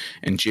Auckland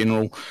in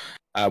general,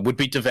 would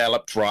be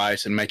developed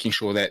right, and making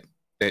sure that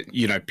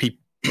people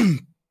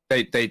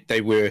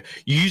they were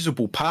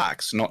usable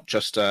parks, not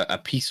just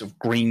a piece of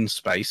green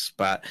space,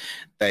 but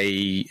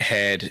they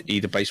had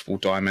either baseball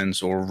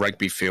diamonds or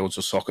rugby fields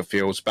or soccer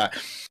fields, but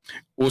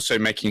also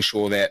making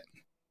sure that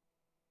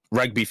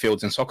rugby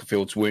fields and soccer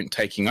fields weren't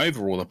taking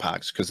over all the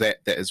parks, because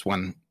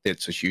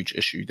that's a huge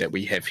issue that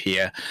we have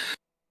here.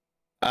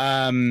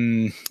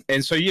 And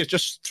so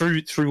just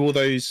through all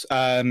those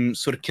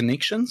sort of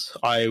connections,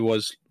 I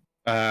was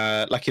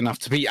lucky enough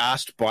to be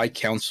asked by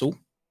council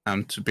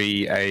to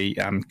be a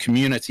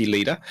community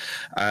leader,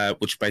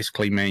 which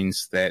basically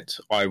means that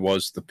I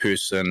was the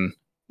person.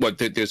 Well,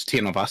 there's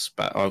 10 of us,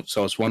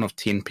 so I was one of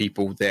 10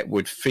 people that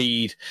would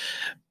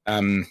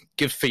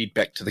give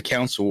feedback to the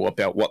council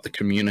about what the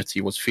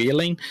community was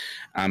feeling,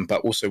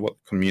 but also what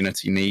the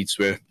community needs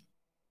were.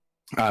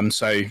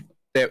 So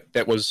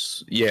that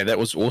was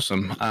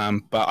awesome.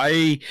 But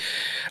I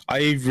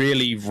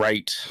really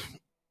rate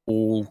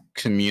all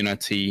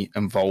community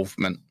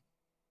involvement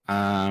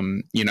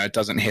It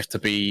doesn't have to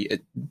be.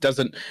 It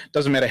doesn't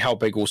matter how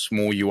big or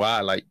small you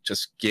are. Like,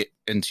 just get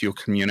into your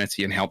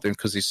community and help them,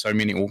 because there's so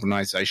many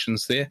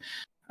organizations there.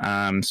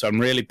 So I'm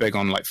really big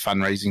on like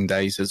fundraising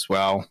days as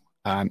well.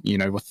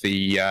 With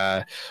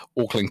the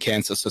Auckland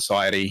Cancer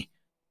Society,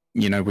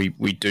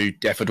 we do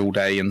Daffodil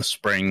Day in the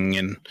spring,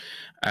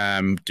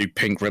 and do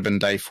Pink Ribbon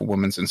Day for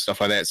women's and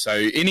stuff like that. So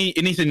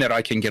anything that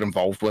I can get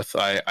involved with,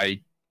 I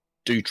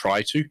do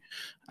try to.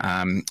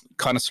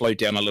 Kind of slowed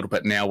down a little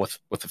bit now with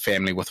the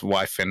family, with the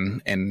wife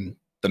and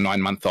the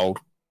 9-month-old.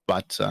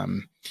 But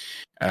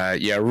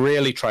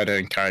really try to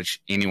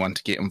encourage anyone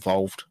to get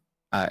involved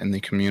in the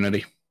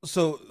community.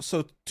 So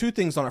two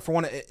things on it. For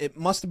one, it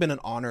must have been an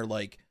honor,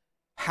 like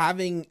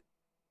having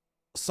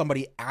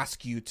somebody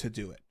ask you to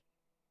do it.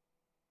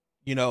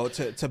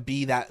 To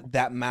be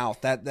that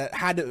mouth that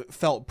had to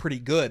felt pretty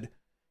good,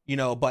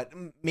 but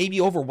maybe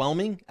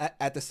overwhelming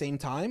at the same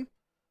time,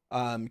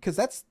 because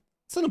it's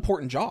an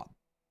important job.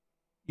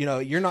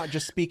 You're not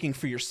just speaking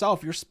for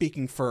yourself; you're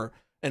speaking for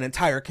an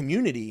entire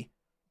community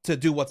to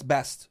do what's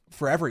best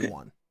for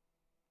everyone.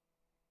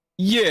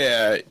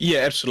 Yeah,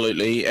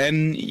 absolutely.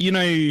 And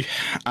you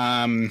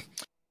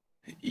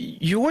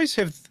always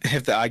have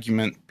the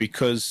argument,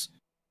 because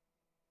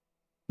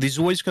there's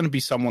always going to be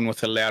someone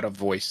with a louder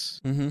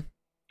voice. Mm-hmm.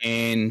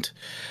 And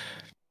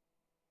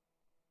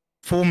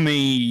for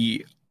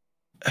me,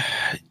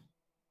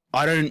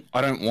 I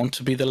don't want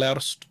to be the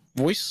loudest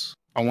voice.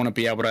 I want to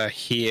be able to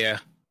hear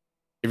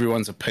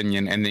everyone's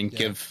opinion and then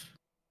give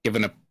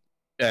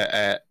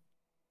a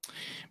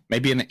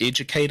maybe an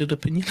educated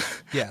opinion.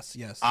 Yes.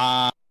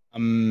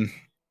 And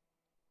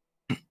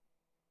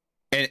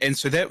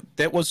so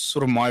that was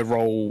sort of my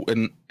role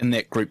in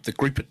that group, the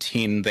group of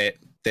 10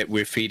 that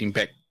we're feeding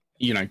back,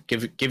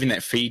 giving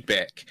that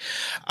feedback.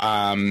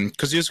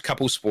 Because there's a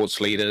couple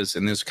sports leaders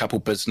and there's a couple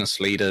business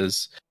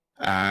leaders.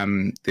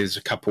 There's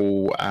a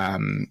couple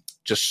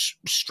just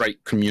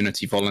straight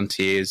community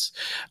volunteers,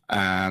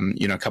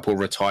 a couple of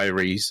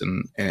retirees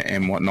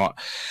and whatnot.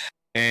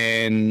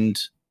 And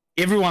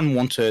everyone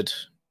wanted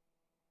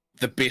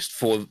the best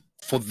for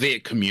their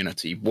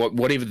community,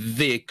 whatever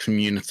their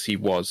community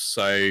was.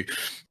 So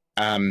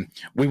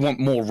we want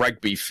more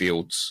rugby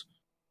fields,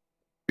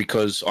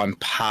 because I'm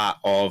part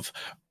of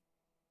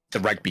the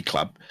rugby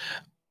club.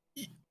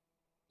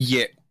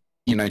 Yet,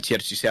 Te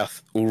Atitu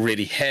South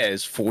already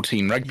has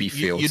 14 rugby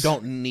fields. You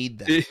don't need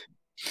that.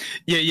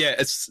 Yeah.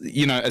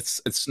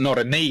 It's not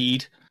a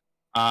need.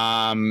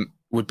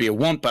 Would be a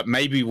want, but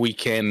maybe we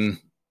can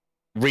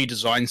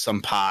redesign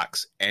some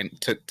parks and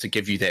to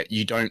give you that.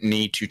 You don't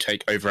need to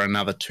take over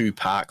another 2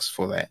 parks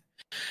for that.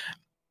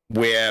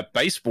 Where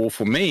baseball,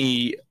 for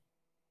me,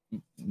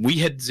 we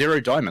had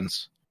 0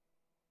 diamonds.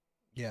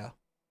 Yeah.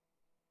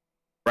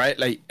 Right,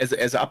 like as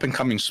an up and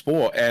coming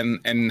sport,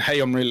 and hey,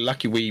 I'm really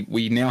lucky.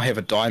 We now have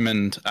a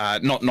diamond,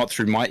 not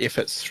through my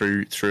efforts,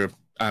 through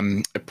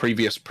a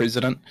previous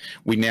president.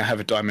 We now have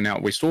a diamond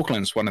out West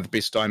Auckland. It's one of the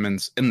best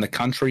diamonds in the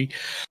country.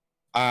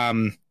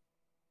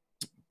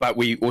 But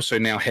we also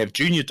now have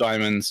junior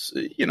diamonds.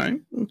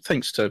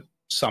 Thanks to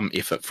some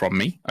effort from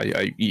me.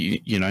 I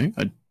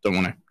don't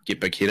want to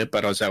get big headed,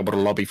 but I was able to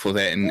lobby for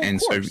that,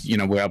 and so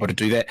we're able to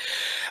do that.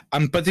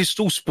 But there's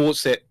still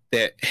sports that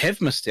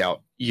have missed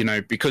out.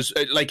 Because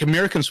like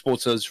American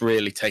sports is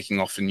really taking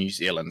off in New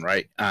Zealand,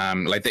 right?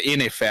 Like the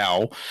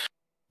NFL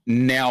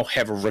now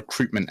have a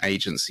recruitment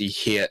agency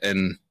here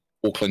in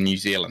Auckland, New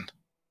Zealand.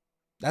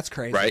 That's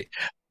crazy, right?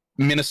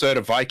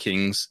 Minnesota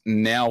Vikings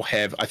now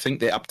have, I think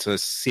they're up to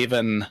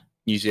 7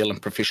 New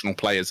Zealand professional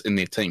players in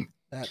their team.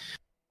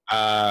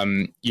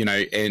 And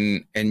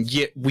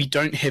yet we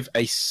don't have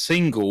a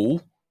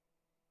single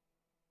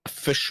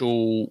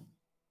official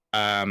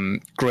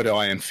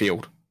gridiron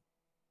field.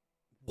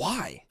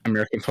 Why?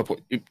 American football.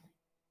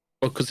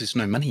 Well, because there's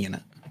no money in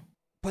it.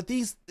 But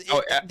these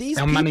our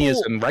people, money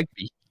is in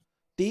rugby.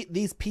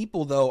 These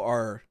people, though,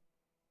 are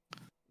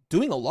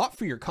doing a lot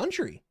for your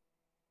country.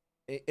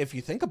 If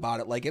you think about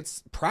it, like,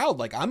 it's proud.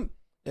 Like,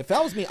 if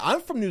that was me, I'm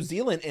from New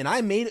Zealand and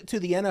I made it to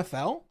the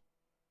NFL.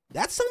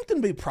 That's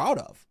something to be proud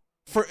of,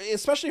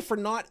 especially for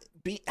not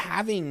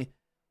having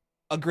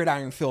a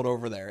gridiron field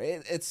over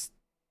there.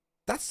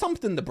 That's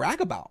something to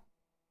brag about,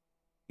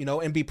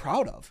 and be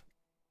proud of.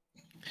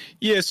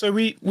 Yeah, so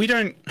we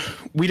don't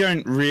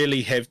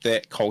really have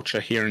that culture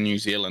here in New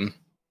Zealand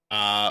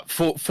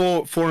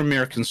for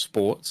American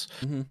sports.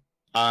 Mm-hmm.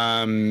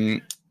 I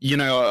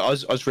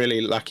was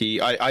really lucky.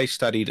 I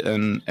studied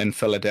in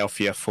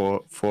Philadelphia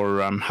for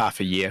half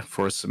a year,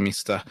 for a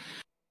semester,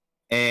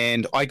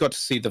 and I got to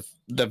see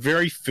the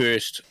very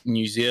first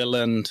New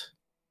Zealand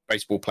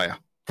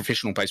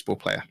professional baseball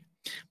player.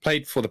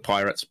 Played for the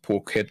Pirates,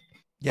 poor kid.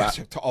 Yes.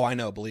 I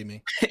know. Believe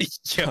me.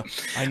 Yeah,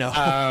 I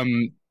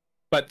know.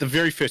 But the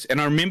very first, and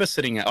I remember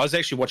I was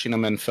actually watching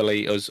them in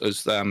Philly. It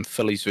was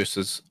Phillies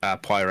versus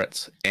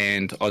Pirates,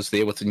 and I was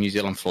there with the New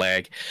Zealand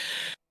flag.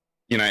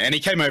 And he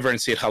came over and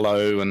said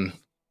hello and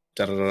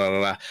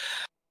da-da-da-da-da.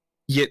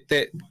 Yet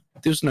there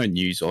was no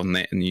news on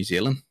that in New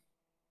Zealand.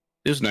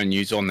 There was no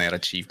news on that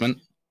achievement.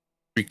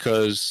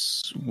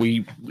 because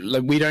we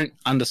don't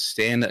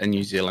understand it in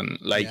New Zealand.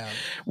 Like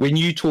when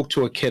you talk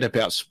to a kid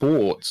about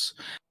sports,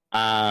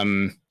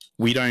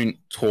 we don't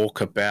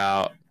talk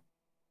about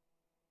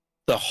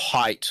the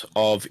height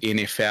of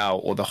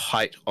NFL or the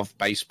height of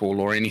baseball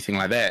or anything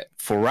like that.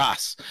 For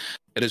us,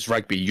 it is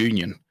rugby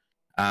union.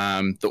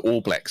 The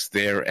All Blacks,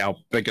 they're our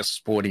biggest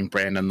sporting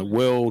brand in the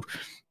world.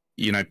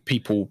 You know,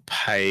 people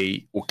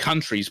pay, or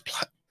countries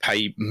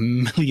pay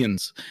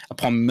millions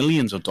upon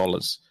millions of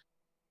dollars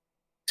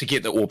to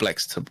get the All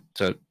Blacks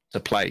to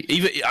play.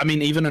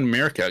 Even in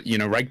America, you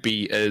know,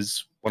 rugby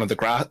is one of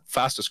the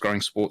fastest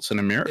growing sports in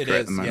America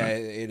at the moment. Yeah,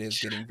 it is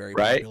getting very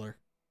popular.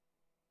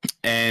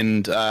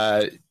 And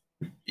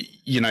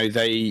you know,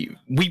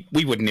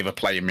 we would never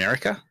play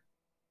America.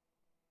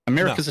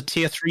 America's a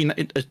tier 3.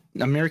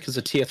 America's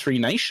a tier 3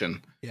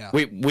 nation. Yeah,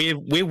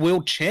 we're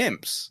world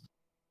champs,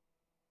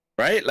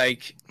 right?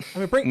 Like, I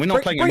mean, we're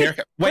not playing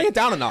America. Bring it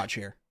down a notch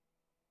here.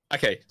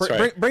 Okay,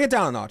 bring it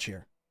down a notch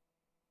here.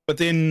 But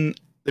then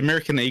the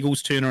American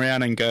Eagles turn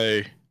around and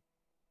go,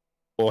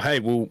 "Well,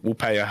 hey, we'll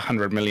pay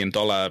 $100 million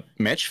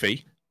match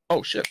fee."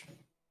 Oh shit!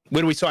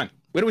 Where do we sign?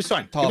 Give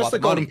us the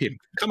golden pen.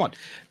 Come on,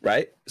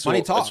 right?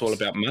 Money talks. It's all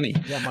about money.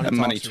 Yeah,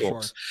 money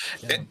talks.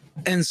 Sure. Yeah.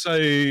 And so,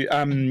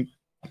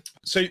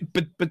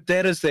 but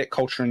that is that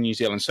culture in New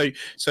Zealand. So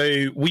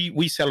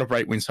we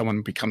celebrate when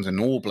someone becomes an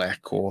All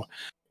Black or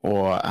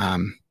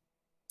an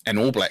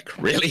All Black,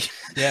 really.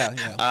 Yeah.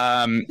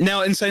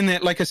 Now, in saying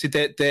that, like I said,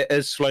 that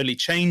is slowly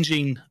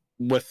changing.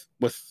 With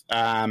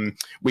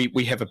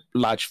we have a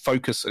large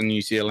focus in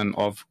New Zealand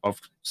of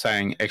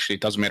saying, actually,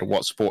 it doesn't matter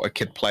what sport a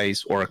kid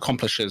plays or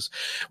accomplishes,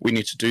 we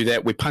need to do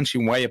that. We're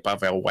punching way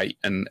above our weight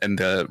in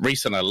the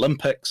recent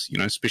Olympics, you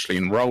know, especially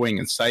in rowing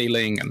and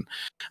sailing, and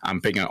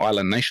being an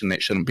island nation,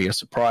 that shouldn't be a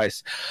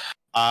surprise.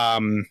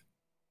 And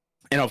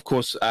of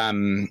course,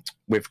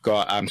 we've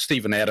got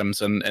Stephen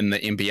Adams in the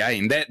NBA,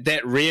 and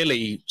that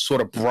really sort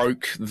of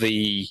broke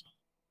the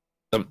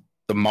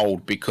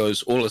mold,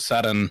 because all of a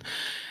sudden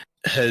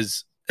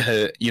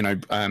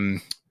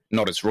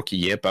not his rookie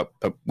year, but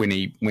when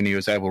he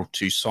was able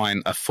to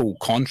sign a full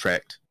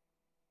contract,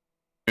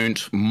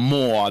 earned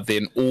more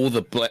than all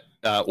the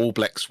All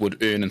Blacks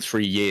would earn in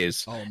 3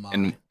 years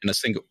in a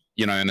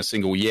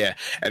single year.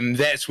 And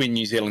that's when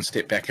New Zealand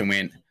stepped back and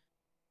went,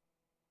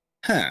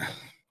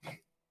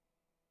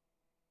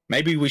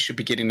 maybe we should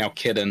be getting our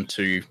kid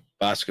into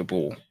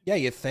basketball. Yeah,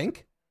 you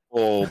think?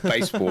 Or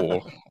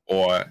baseball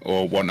or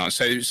whatnot.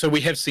 So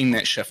we have seen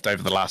that shift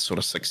over the last sort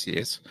of 6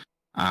 years.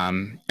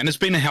 And it's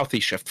been a healthy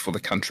shift for the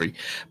country,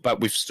 but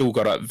we've still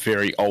got a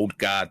very old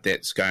guard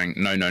that's going,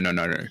 no,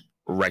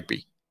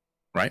 rugby,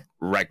 right?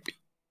 Rugby.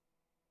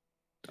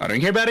 I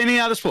don't care about any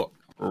other sport.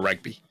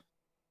 Rugby.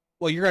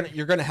 Well,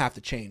 you're gonna have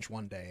to change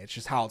one day. It's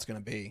just how it's gonna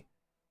be.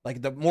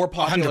 Like, the more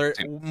popular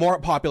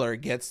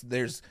it gets,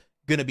 there's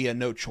gonna be a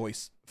no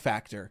choice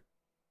factor.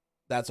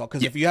 That's all.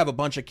 Because if you have a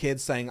bunch of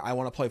kids saying, I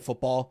want to play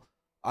football,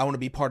 I want to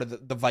be part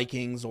of the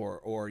Vikings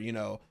or you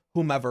know,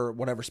 whomever,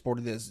 whatever sport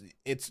it is,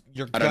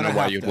 you're gonna have to. I don't know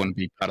why you'd want to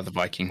be part of the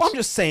Vikings. Well, I'm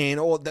just saying,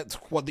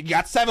 you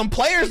got 7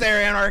 players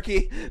there,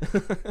 Anarchy.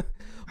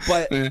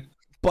 but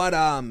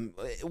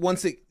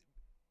once it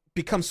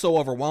becomes so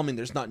overwhelming,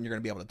 there's nothing you're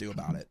gonna be able to do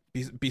about it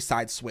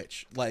besides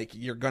switch. Like,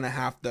 you're gonna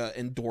have to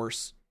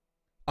endorse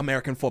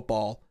American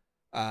football,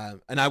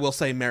 and I will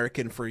say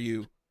American for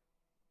you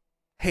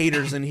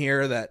haters in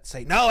here that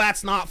say, no,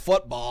 that's not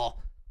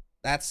football,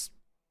 that's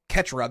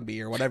catch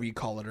rugby or whatever you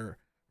call it, or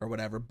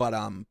whatever. But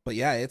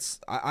yeah,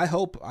 I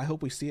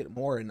hope we see it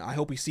more, and I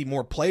hope we see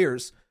more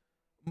players,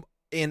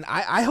 and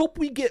I hope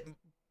we get,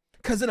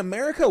 because in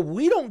America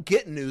we don't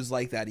get news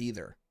like that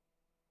either.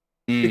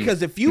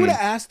 Because if you would have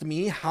asked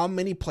me how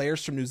many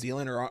players from New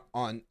Zealand are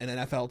on an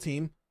NFL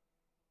team,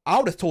 I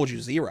would have told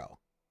you 0.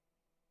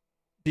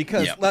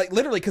 Because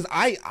because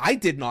I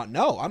did not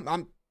know.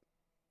 I'm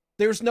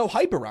there's no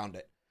hype around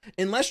it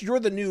unless you're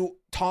the new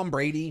Tom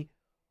Brady,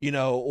 you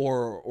know,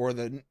 or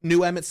the new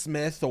Emmitt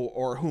Smith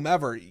or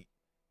whomever.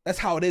 That's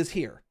how it is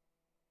here.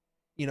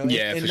 You know, and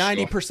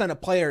 90%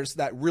 of players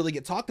that really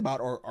get talked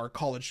about are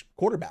college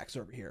quarterbacks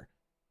over here,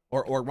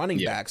 or running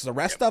backs. The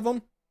rest of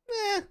them,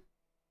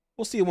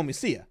 we'll see you when we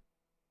see you.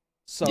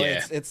 So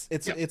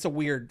it's a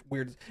weird.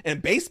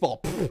 And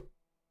baseball,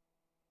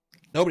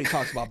 nobody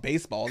talks about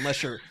baseball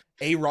unless you're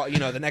A-Rod, you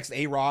know, the next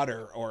A-Rod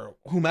or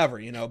whomever,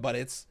 you know. But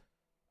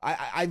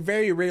I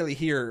very rarely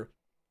hear,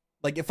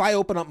 like, if I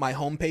open up my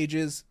home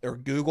pages or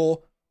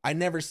Google, I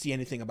never see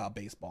anything about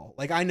baseball.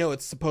 Like, I know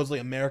it's supposedly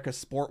America's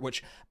sport,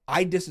 which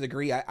I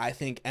disagree. I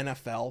think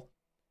NFL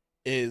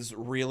is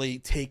really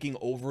taking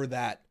over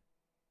that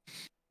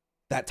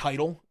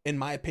title, in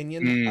my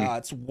opinion.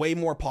 It's way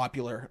more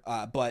popular,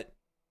 but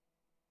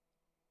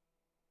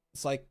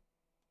it's like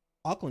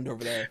Auckland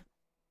over there.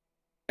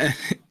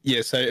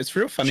 Yeah, so it's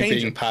real funny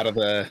being part of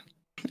the.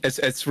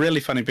 It's really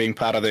funny being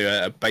part of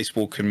the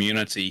baseball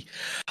community,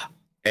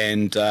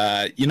 and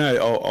you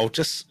know, I'll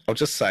just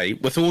say,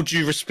 with all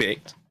due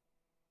respect,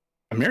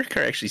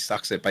 America actually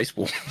sucks at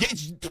baseball.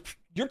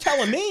 You're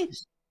telling me?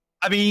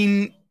 I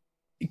mean,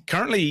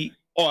 currently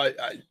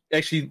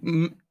Actually,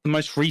 the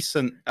most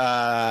recent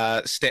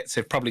stats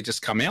have probably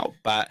just come out,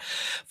 but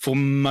for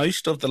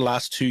most of the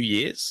last 2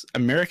 years,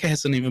 America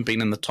hasn't even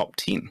been in the top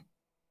 10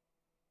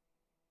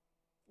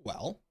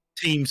 Well,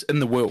 teams in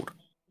the world,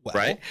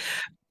 right?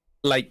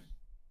 Like,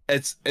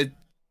 it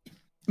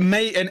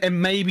may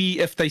and maybe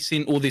if they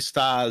sent all their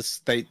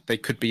stars, they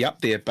could be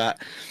up there.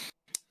 But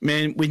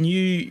man, when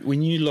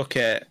you look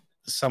at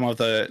some of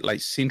the like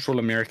Central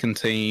American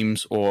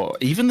teams or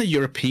even the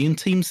European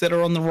teams that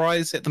are on the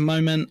rise at the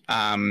moment,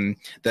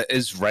 the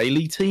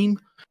Israeli team,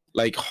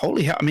 like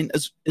holy hell! I mean,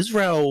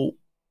 Israel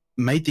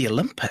made the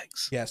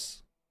Olympics.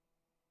 Yes,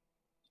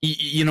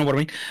 You know what I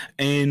mean?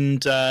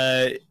 And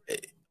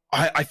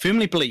I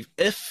firmly believe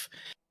if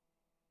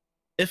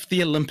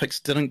the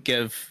Olympics didn't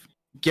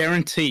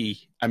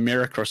guarantee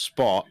America a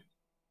spot,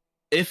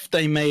 if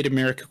they made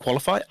America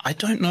qualify, I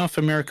don't know if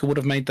America would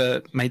have made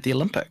the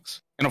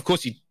Olympics. And of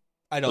course,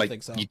 I don't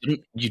think so.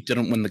 You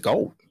didn't win the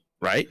gold,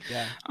 right?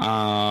 Yeah.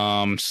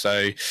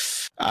 So,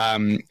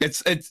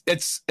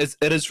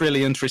 it is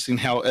really interesting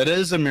how it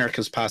is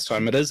America's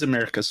pastime. It is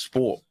America's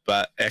sport,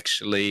 but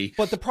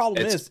the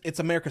problem is it's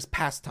America's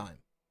pastime,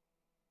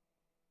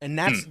 and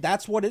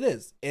that's what it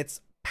is.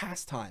 It's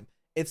pastime.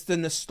 It's the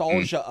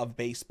nostalgia of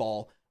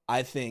baseball.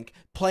 I think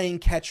playing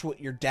catch with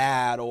your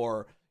dad,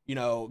 or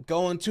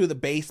going to the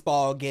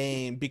baseball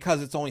game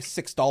because it's only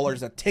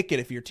 $6 a ticket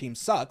if your team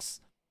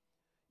sucks.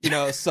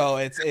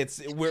 So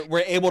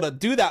we're able to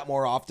do that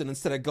more often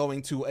instead of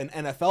going to an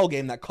NFL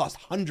game that costs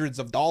hundreds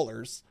of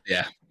dollars.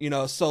 Yeah.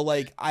 So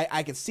like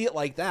I can see it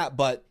like that,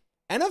 but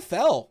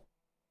NFL,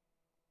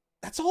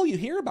 that's all you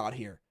hear about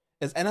here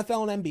is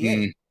NFL and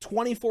NBA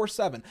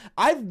 24/7.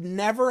 I've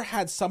never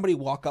had somebody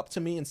walk up to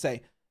me and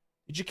say,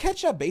 "Did you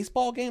catch that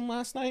baseball game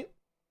last night?"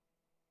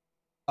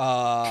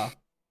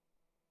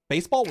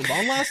 Baseball was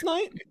on last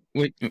night?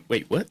 Wait,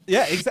 what?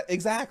 Yeah,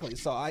 exactly.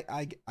 So I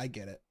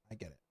get it.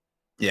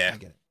 Yeah. I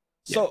get it.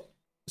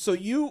 So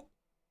you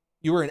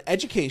were in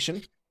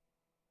education,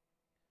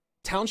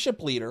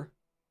 township leader,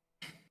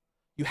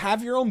 you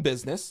have your own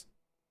business,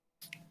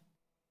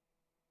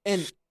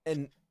 and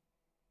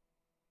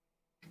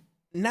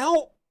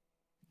now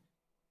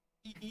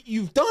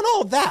you've done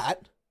all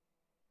that.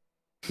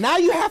 Now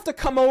you have to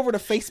come over to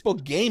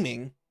Facebook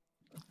gaming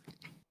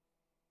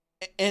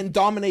and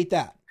dominate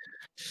that.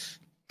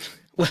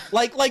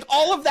 Like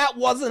all of that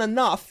wasn't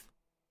enough.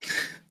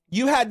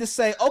 You had to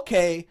say,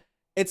 okay,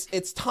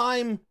 it's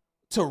time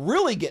to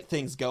really get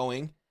things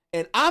going,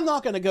 and I'm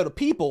not going to go to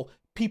people.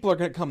 People are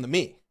going to come to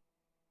me.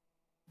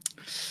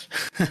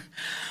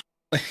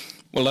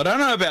 Well, I don't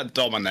know about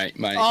dominate,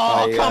 mate.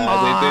 Oh, come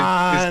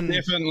on.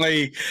 There's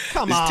definitely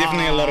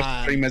a lot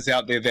of streamers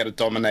out there that are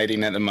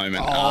dominating at the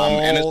moment.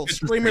 And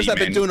streamers have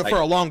been doing it for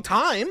a long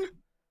time.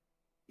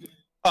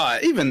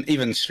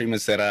 Even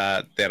streamers that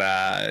are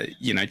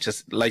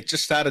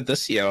just started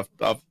this year.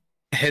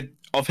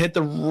 I've had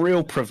the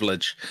real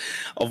privilege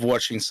of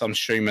watching some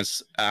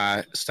streamers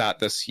start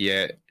this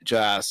year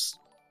just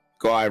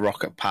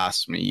skyrocket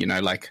past me.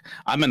 Like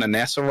I'm in a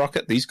NASA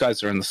rocket. These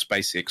guys are in the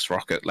SpaceX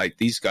rocket. Like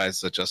these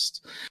guys are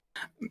just,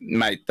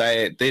 mate.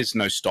 There's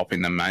no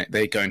stopping them, mate.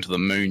 They're going to the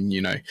moon.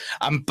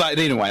 But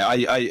anyway,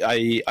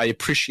 I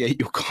appreciate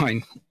your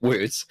kind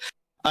words.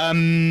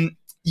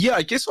 Yeah,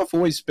 I guess I've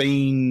always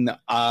been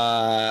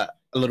a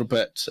little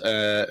bit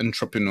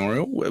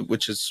entrepreneurial,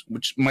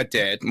 which my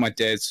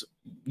dad's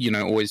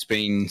always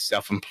been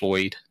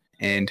self-employed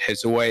and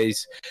has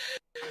always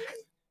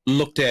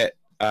looked at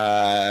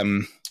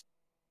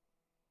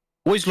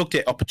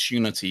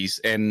opportunities,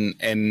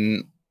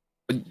 and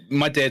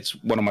my dad's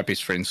one of my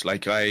best friends.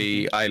 Like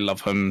I love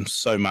him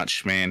so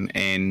much, man.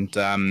 And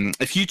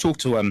if you talk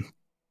to him,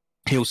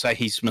 he'll say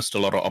he's missed a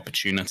lot of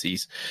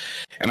opportunities,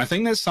 and I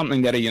think that's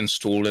something that he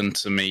installed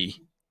into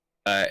me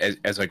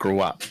as I grew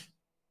up,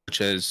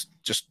 which is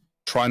just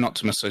try not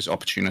to miss those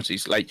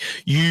opportunities. Like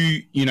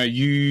you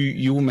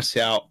will miss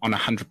out on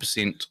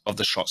 100% of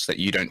the shots that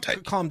you don't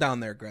take. Calm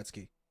down there,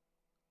 Gretzky.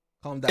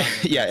 Calm down.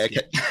 Yeah,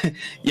 okay.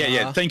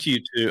 Yeah. Thank you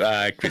to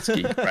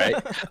Gretzky, right?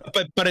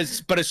 but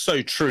it's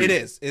so true. It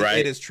is. Right?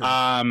 It is true.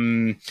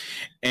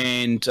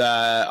 And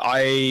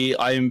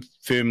I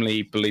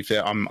firmly believe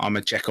that I'm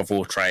a jack of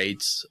all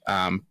trades,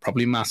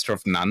 probably master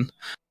of none.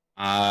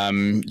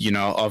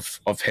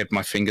 I've had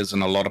my fingers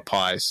in a lot of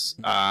pies.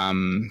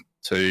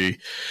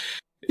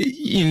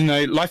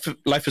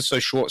 Life is so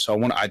short,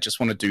 so I just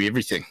want to do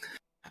everything.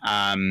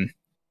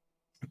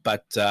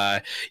 But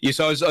yes,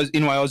 I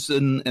was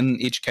in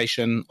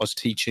education. I was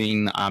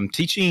teaching.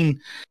 Teaching,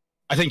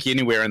 I think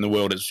anywhere in the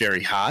world is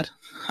very hard,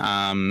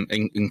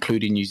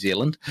 including New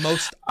Zealand.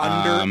 Most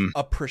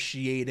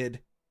underappreciated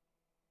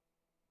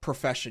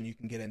profession you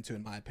can get into,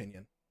 in my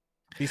opinion,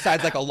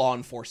 besides like a law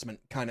enforcement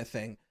kind of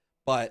thing.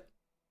 But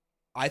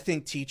I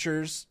think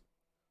teachers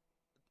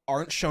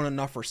aren't shown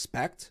enough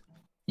respect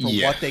for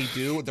what they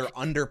do. They're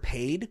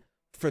underpaid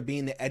for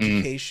being the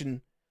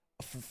education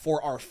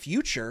for our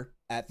future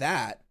at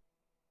that,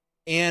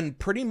 and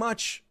pretty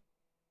much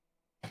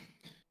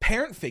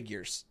parent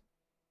figures,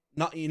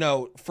 not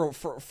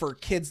for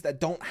kids that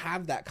don't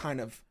have that kind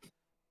of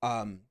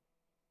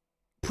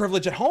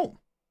privilege at home.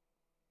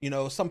 You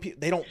know, some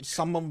people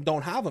some of them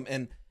don't have them,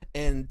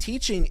 and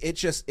teaching,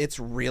 it's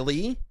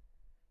really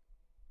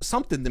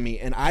something to me,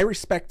 and I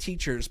respect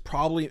teachers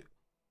probably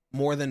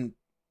more than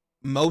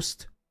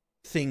most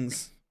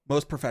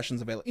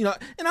professions available. You know,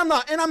 and I'm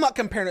not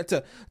comparing it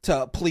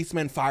to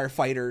policemen,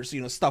 firefighters,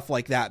 you know, stuff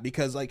like that,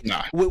 because like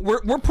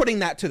we're putting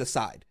that to the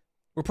side.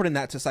 We're putting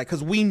that to the side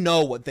because we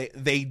know what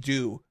they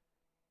do,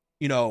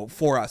 you know,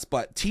 for us.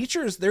 But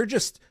teachers, they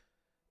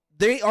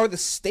are the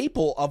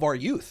staple of our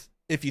youth,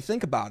 if you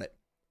think about it.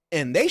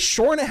 And they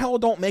sure in the hell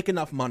don't make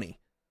enough money.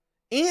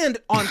 And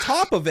on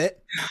top of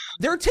it,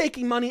 they're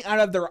taking money out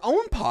of their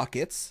own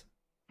pockets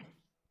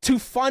to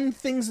fund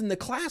things in the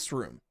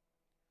classroom.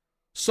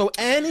 So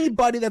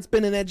anybody that's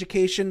been in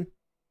education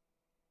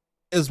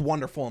is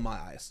wonderful in my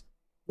eyes.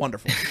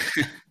 Wonderful.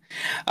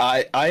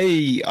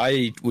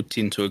 I would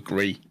tend to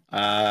agree.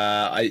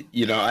 I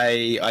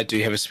do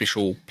have a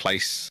special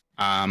place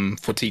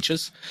for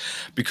teachers,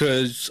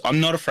 because I'm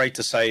not afraid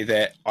to say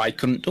that I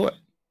couldn't do it.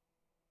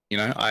 You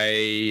know,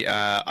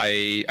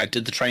 I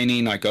did the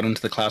training. I got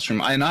into the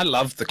classroom, and I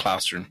loved the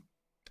classroom.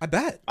 I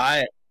bet.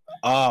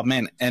 Oh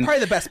man, and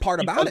probably the best part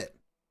about it.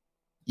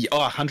 Yeah,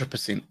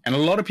 100%. And a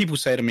lot of people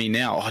say to me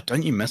now, "Oh,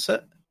 don't you miss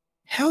it?"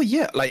 Hell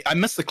yeah! Like, I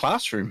miss the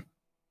classroom.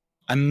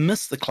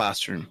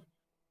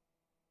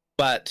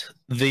 But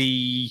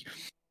I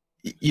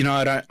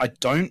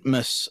don't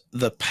miss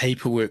the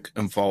paperwork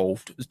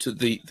involved, to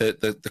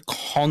the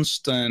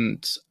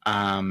constant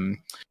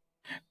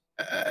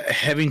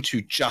having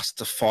to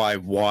justify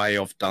why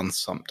I've done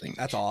something.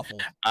 That's awful.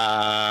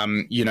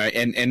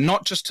 And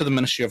not just to the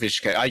Ministry of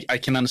Education. I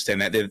can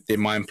understand that they're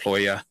my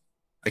employer.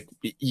 Like,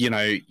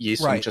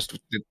 yes, right.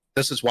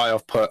 This is why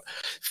I've put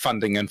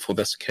funding in for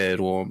this kid,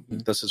 or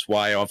this is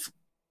why I've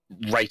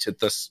rated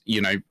this,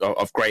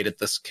 I've graded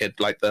this kid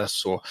like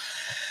this, or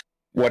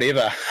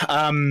whatever.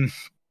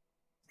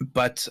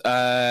 But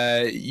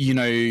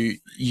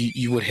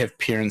you would have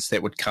parents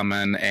that would come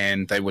in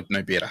and they would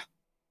know better.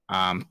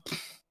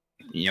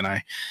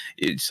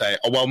 You'd say,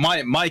 "Oh, well,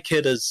 my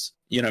kid is,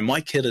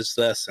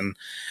 this, and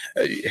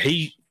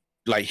he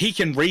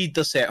can read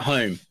this at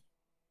home.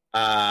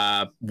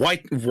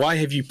 Why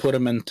have you put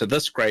him into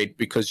this grade?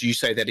 Because you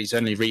say that he's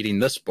only reading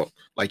this book.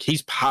 Like,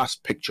 he's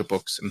past picture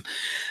books and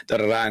da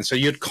da da." And so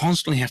you'd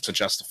constantly have to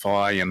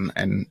justify, and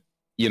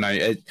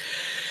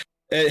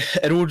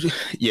it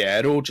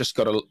all just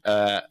got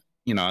a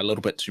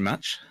little bit too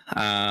much.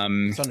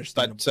 It's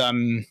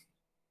understandable.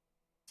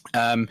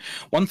 But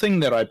one thing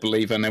that I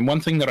believe in, and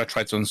one thing that I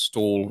try to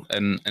install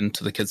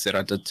into the kids that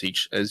I did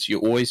teach, is you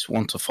always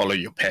want to follow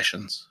your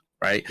passions.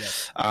 Right.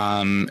 Yes.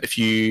 If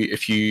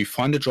you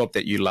find a job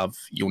that you love,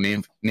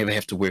 you'll never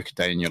have to work a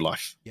day in your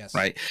life. Yes.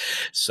 Right.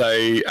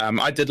 So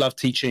I did love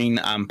teaching,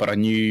 but I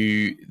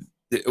knew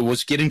it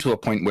was getting to a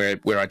point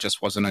where I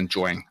just wasn't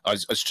enjoying. I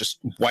was just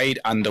weighed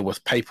under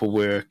with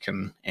paperwork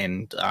and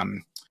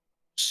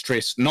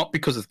stress. Not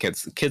because of the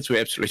kids. The kids were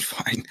absolutely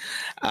fine.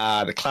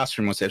 The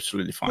classroom was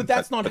absolutely fine. But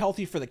that's not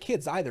healthy for the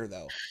kids either,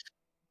 though.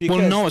 Because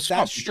it's that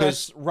not.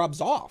 Stress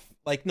rubs off.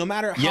 Like, no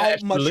matter how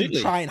much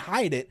you try and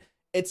hide it,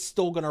 it's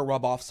still going to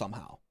rub off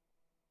somehow.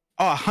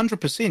 Oh,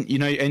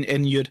 100%,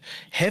 and you'd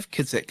have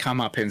kids that come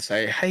up and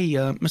say, "Hey,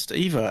 Mr.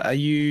 Eva, are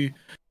you,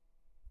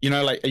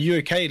 are you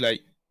okay?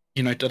 Like,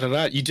 da da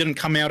da. You didn't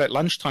come out at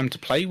lunchtime to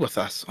play with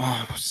us.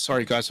 Oh,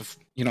 sorry guys,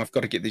 I've got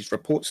to get these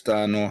reports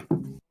done or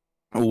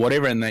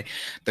whatever." And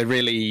they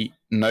really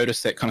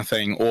notice that kind of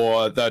thing,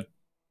 or they'll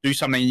do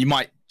something. You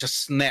might just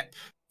snap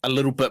a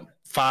little bit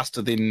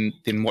faster than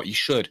what you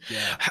should.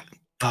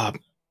 Yeah.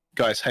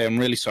 Guys, hey, I'm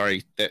really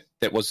sorry.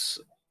 That was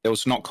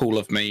not cool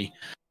of me.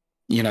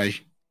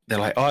 They're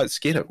like, "Oh,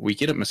 we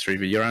get it, Mr.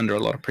 Eva. You're under a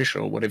lot of pressure,"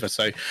 or whatever.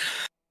 So,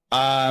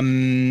 I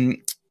knew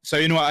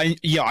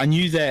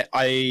that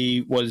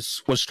I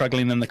was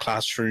struggling in the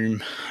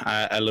classroom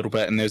a little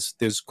bit, and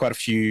there's quite a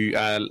few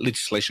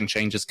legislation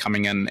changes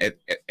coming in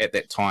at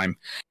that time.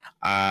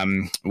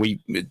 I'm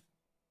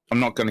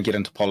not going to get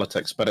into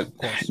politics, but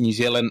New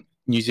Zealand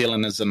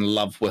is in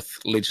love with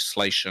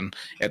legislation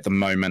at the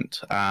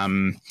moment.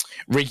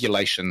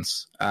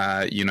 Regulations,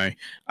 I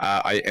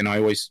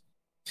always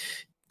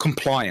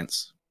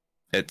compliance.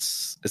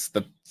 It's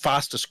the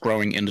fastest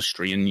growing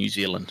industry in New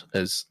Zealand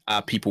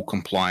are people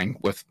complying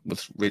with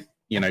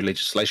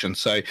legislation.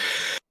 So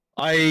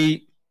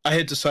I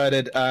had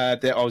decided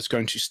that I was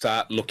going to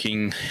start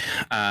looking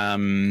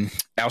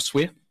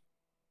elsewhere.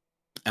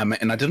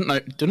 And I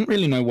didn't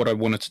really know what I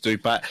wanted to do,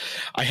 but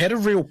I had a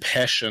real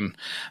passion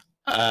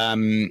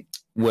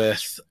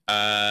with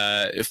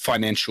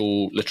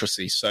financial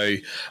literacy. So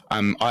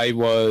I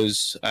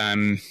was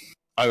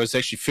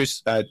actually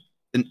first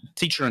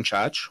teacher in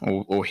charge,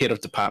 or head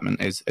of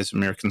department, as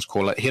Americans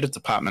call it, head of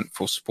department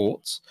for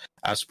sports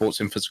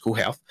and physical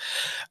health.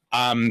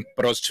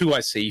 But I was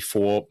 2IC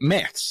for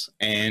maths,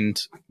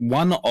 and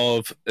one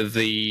of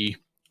the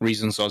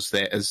reasons is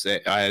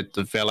that I had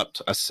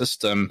developed a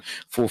system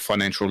for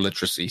financial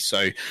literacy.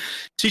 So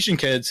teaching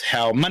kids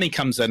how money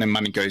comes in and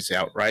money goes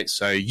out, right?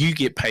 So you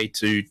get paid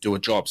to do a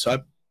job. So I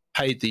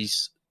paid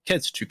these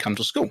kids to come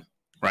to school,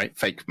 right?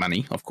 Fake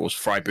money, of course,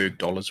 Freiburg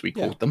dollars, we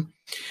called them.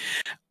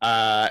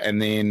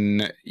 And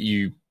then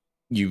you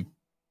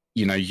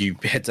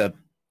had to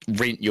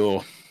rent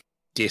your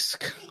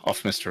desk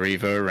off Mr.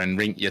 Eva and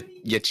rent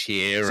your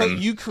chair. So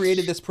you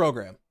created this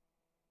program?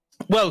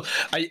 Well,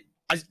 I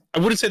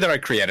wouldn't say that I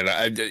created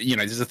it.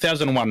 There's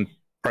 1,001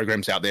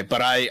 programs out there,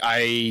 but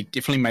I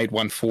definitely made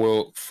one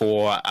for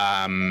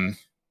the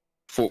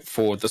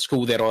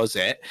school that I was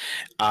at,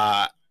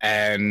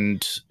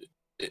 and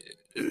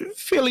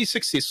fairly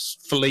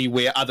successfully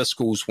where other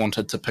schools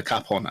wanted to pick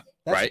up on it.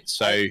 Right.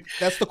 So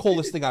that's the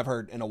coolest thing I've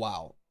heard in a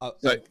while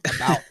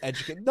about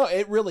education. No,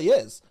 it really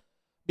is.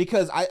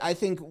 Because I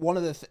think one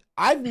of the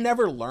I've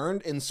never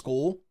learned in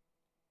school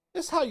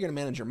this is how you're going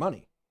to manage your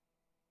money.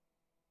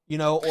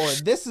 Or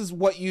this is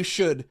what you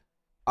should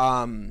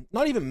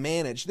not even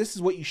manage. This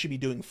is what you should be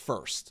doing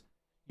first.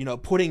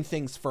 Putting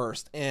things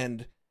first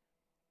and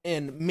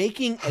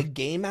making a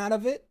game out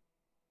of it.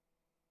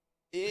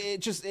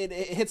 It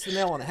hits the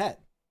nail on the head.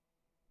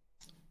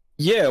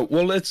 Yeah,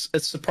 well, it's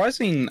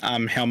surprising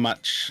how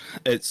much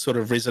it sort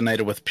of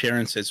resonated with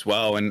parents as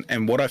well.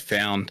 And what I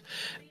found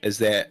is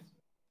that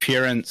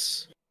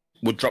parents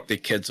would drop their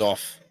kids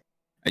off,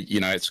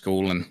 at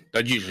school, and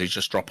they'd usually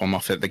just drop them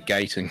off at the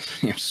gate and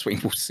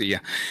sweet, we'll see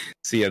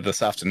you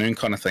this afternoon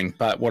kind of thing.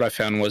 But what I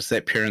found was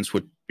that parents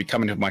would be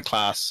coming to my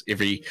class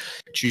every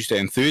Tuesday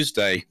and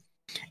Thursday,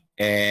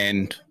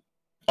 and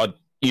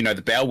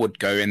the bell would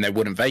go and they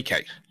wouldn't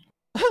vacate.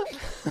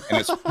 And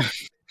it's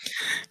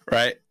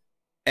right.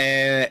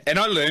 And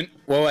I learned,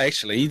 well,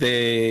 actually,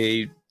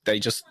 they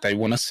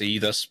want to see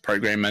this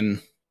program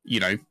and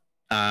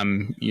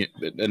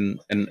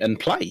and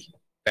play.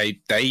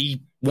 They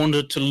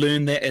wanted to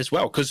learn that as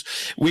well, because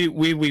where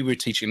we were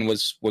teaching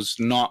was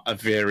not a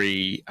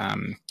very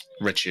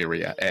rich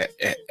area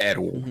at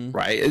all, mm-hmm.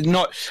 right?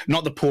 Not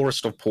the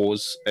poorest of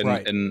poors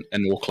in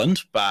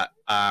Auckland, but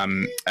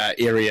an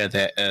area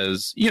that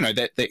is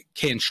that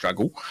can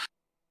struggle.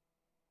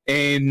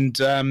 And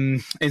so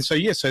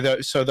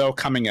they were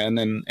coming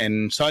in,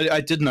 and so I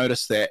did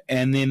notice that.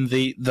 And then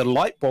the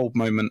light bulb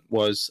moment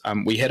was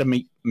we had a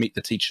meet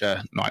the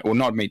teacher night, or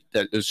not meet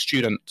the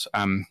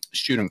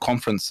student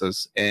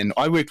conferences, and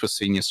I worked with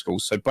senior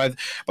schools. So by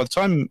the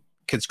time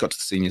kids got to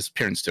the seniors,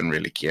 parents didn't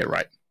really care,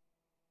 right?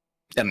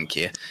 They didn't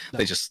care. No.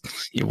 They just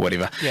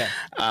whatever.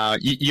 Yeah.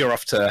 You're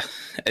off to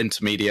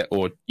intermediate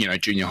or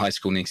junior high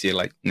school next year,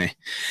 like nah.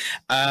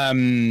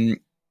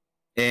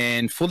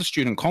 And for the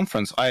student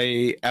conference,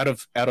 out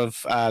of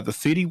the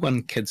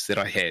 31 kids that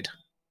I had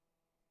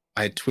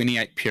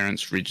 28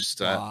 parents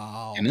register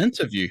an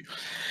interview.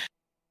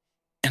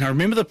 And I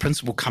remember the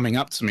principal coming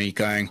up to me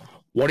going,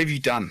 "What have you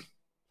done?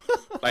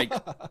 like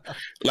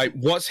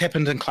what's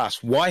happened in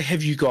class? Why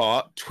have you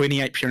got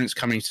 28 parents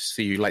coming to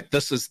see you? Like,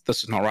 this is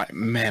not right."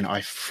 Man, I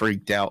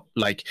freaked out.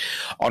 Like,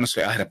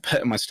 honestly, I had a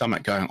pit in my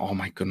stomach going, "Oh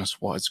my goodness,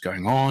 what is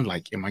going on?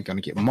 Like, am I going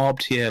to get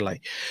mobbed here?"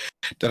 Like,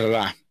 da da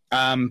da.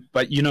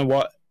 But you know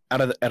what?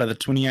 Out of the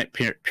 28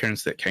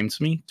 parents that came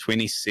to me,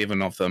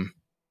 27 of them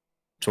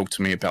talked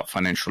to me about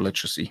financial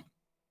literacy.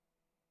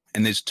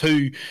 And there's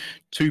two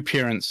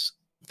parents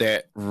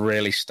that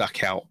really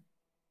stuck out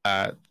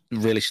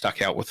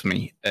with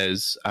me.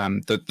 Is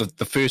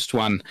the first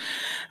one?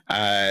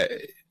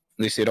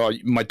 They said, "Oh,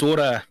 my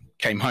daughter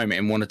came home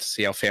and wanted to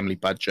see our family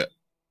budget.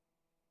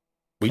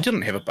 We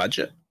didn't have a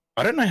budget.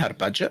 I don't know how to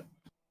budget."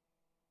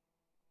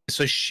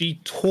 So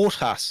she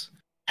taught us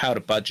how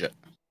to budget.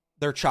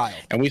 Their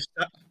child. And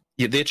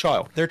their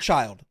child. Their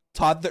child.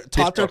 Taught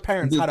their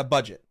parents how to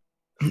budget.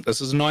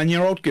 This is a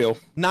 9-year-old girl.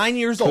 9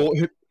 years old.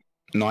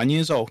 9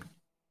 years old.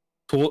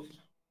 Taught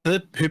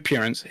her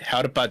parents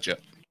how to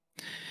budget.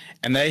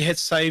 And they had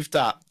saved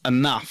up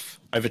enough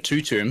over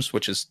 2 terms,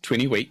 which is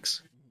 20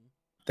 weeks.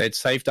 They'd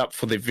saved up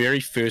for their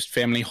very first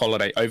family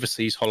holiday,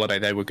 overseas holiday.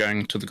 They were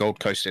going to the Gold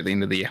Coast at the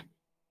end of the year.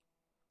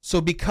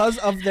 So because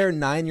of their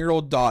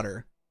 9-year-old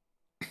daughter,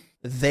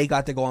 they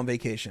got to go on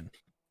vacation.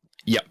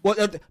 Yeah.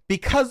 Well,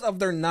 because of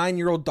their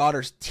 9-year-old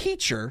daughter's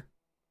teacher,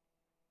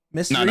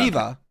 Mr.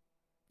 Eva,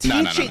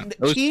 teaching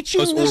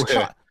this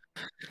child.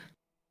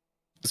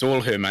 It's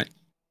all her, mate.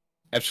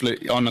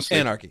 Absolutely, honestly.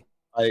 Anarchy.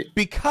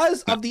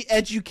 Because of the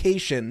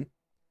education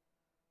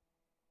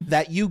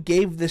that you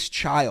gave this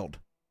child,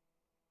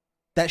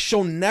 that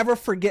she'll never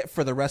forget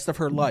for the rest of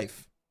her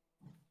life,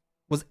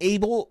 was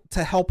able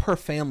to help her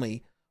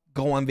family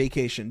go on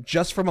vacation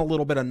just from a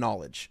little bit of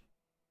knowledge.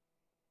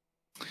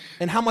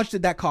 And how much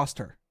did that cost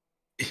her?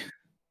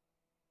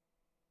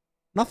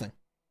 Nothing.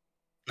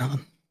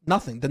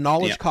 Nothing. The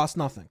knowledge cost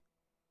nothing.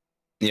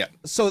 Yeah.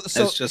 So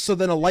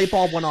then a light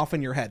bulb went off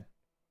in your head.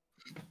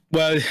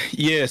 Well,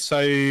 yeah.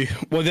 So,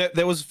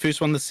 that was the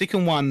first one. The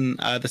second one,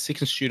 the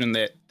second student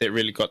that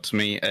really got to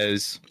me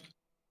is,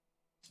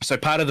 so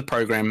part of the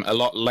program, a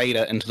lot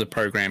later into the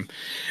program,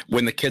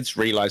 when the kids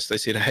realized, they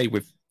said, "Hey,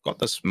 we've got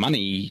this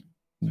money.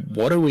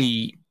 What do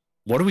we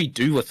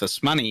do with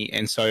this money?"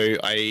 And so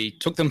I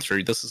took them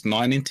through, this is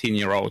 9 and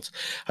 10-year-olds,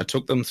 I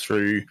took them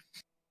through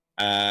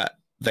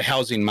the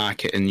housing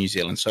market in New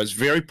Zealand. So it's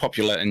very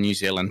popular in New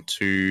Zealand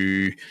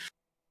to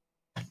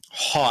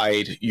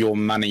hide your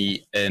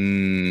money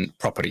in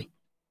property.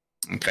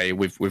 Okay,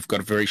 we've got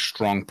a very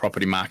strong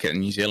property market in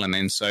New Zealand,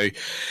 and so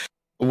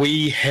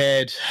we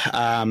had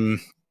so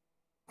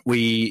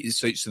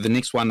the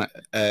next one,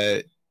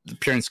 the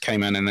parents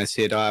came in and they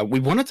said, we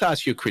wanted to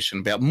ask you a question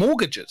about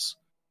mortgages.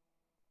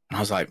 And I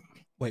was like,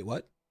 wait,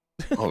 what?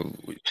 Oh,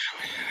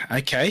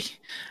 okay.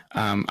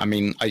 I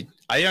mean,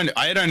 I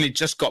had only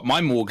just got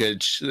my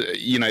mortgage,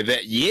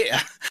 that year,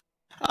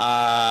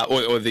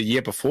 or the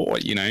year before,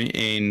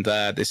 and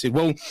they said,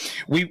 well,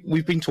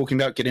 we've been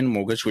talking about getting a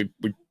mortgage. We're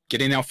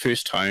getting our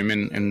first home,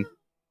 and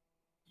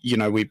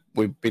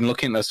we've been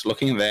looking at this,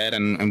 looking at that,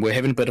 and we're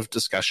having a bit of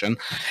discussion.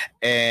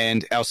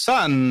 And our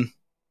son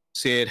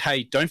said,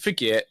 hey, don't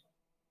forget,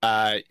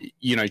 when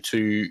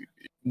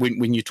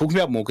you're talking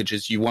about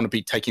mortgages, you want to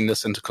be taking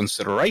this into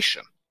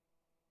consideration.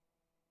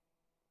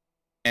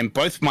 And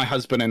both my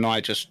husband and I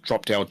just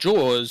dropped our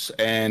jaws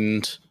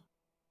and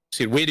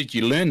said, "Where did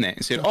you learn that?"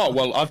 And said, "Oh,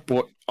 well, I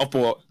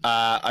bought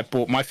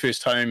my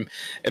first home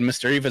in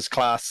Mr. Eva's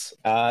class,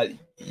 at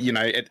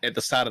the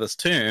start of this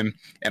term,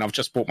 and I've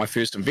just bought my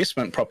first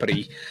investment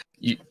property,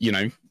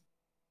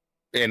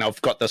 and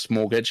I've got this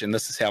mortgage, and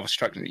this is how I've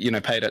structured,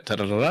 paid it, da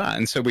da da da."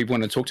 And so we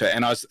want to talk to her,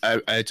 and I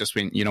just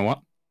went, you know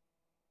what?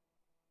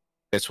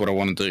 That's what I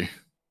want to do.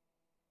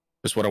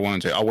 That's what I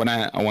want to do. I want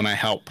to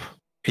help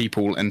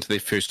people into their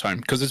first home,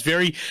 because it's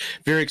very,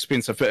 very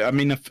expensive. I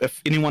mean,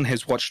 if anyone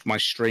has watched my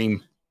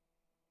stream,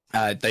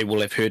 they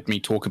will have heard me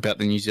talk about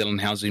the New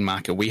Zealand housing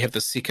market. We have the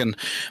second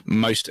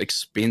most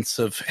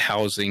expensive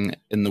housing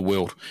in the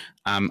world,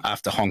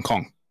 after Hong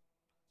Kong.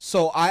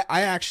 So I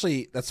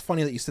actually, that's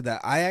funny that you said that.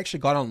 I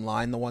actually got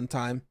online the one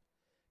time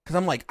because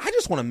I'm like, I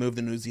just want to move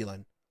to New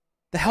Zealand.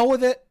 The hell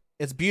with it.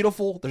 It's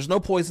beautiful. There's no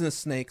poisonous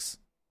snakes.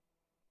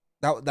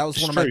 That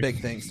was one of my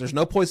big things. There's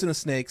no poisonous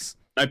snakes.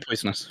 No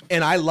poisonous.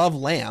 And I love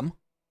lamb.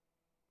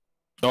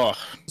 Oh,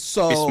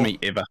 best meat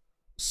ever.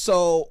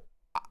 So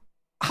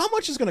how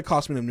much is it going to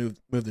cost me to move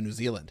to New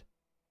Zealand?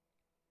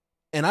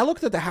 And I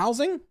looked at the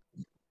housing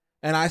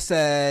and I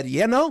said,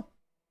 no,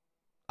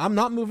 I'm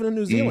not moving to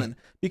New Zealand,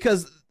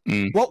 because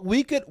what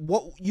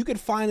you could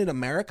find in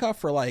America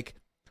for like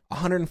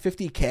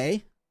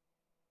 $150K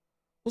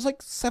was like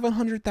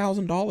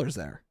 $700,000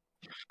 there.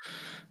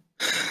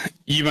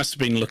 You must have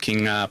been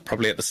looking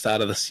probably at the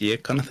start of this year,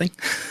 kind of thing.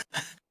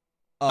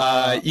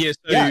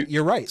 Yeah,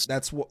 you're right.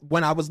 That's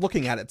when I was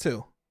looking at it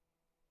too.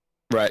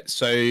 Right.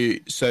 So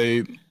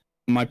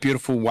my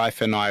beautiful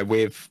wife and I,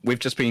 we've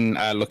just been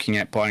looking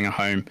at buying a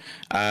home.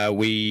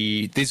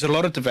 There's a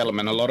lot of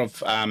development, a lot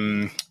of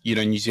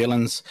New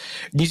Zealand's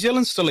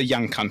still a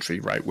young country,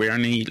 right? We're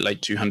only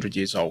like 200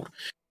 years old,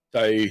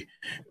 so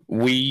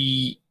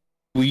we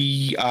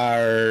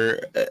are.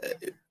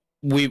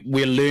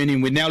 We're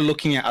learning. We're now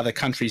looking at other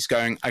countries,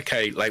 going,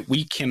 okay, like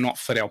we cannot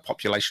fit our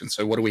population.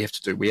 So what do we have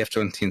to do? We have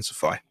to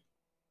intensify.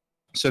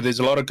 So there's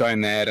a lot of going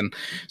there, and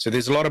so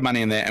there's a lot of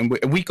money in there, and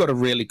we got a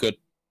really good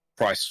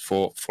price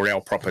for our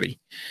property.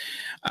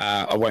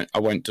 I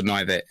won't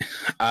deny that.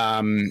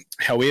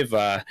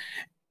 However,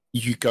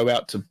 you go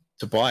out to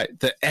buy it.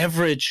 The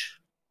average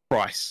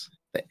price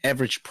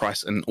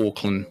in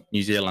Auckland,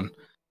 New Zealand,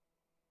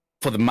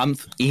 for the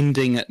month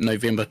ending at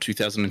November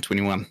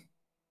 2021.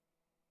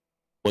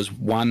 Was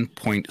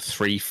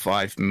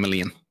 1.35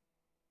 million,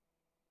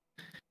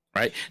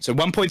 right? So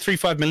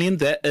 1.35 million,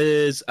 that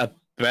is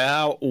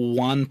about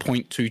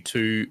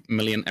 1.22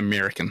 million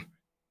American.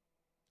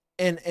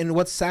 And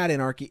what's sad,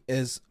 Anarchy,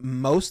 is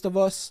most of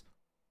us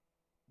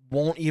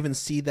won't even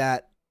see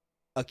that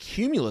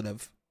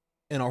accumulative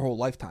in our whole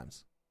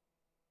lifetimes.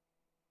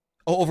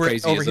 Over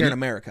here in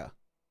America.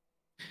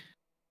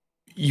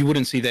 You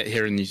wouldn't see that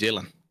here in New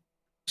Zealand.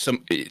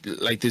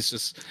 There's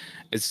just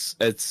it's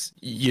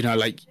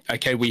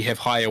okay, we have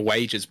higher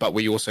wages, but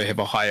we also have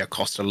a higher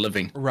cost of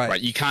living,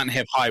 right? You can't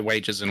have high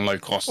wages and low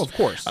cost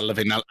of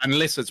living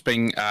unless it's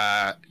being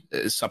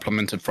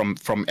supplemented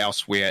from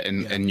elsewhere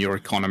in your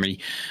economy,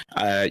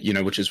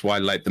 which is why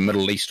like the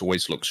Middle East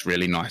always looks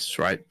really nice,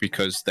 right?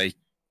 Because they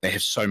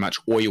have so much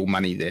oil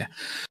money there.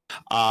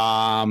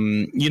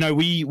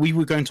 We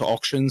were going to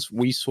auctions.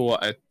 We saw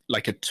a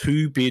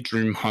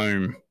 2-bedroom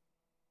home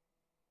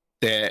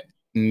that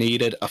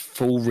needed a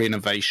full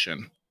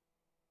renovation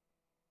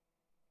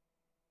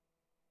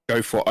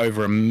go for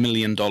over $1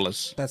 million.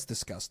 That's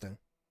disgusting.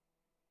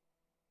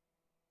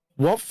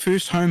 What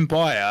first home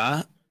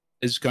buyer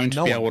is going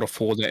to be able to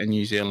afford that in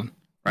New Zealand,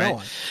 right? No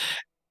one.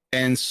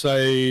 And so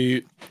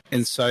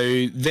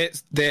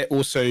that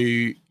also,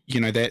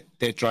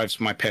 that drives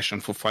my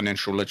passion for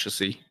financial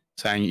literacy,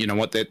 saying, you know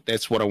what,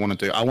 that's what I want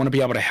to do. I want to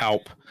be able to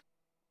help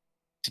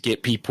to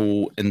get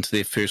people into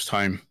their first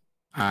home.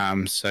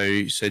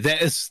 So that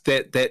is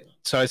that.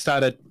 So I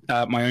started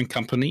my own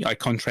company. I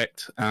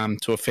contract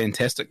to a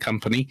fantastic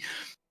company.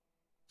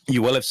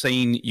 You will have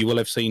seen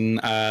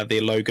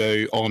their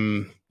logo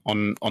on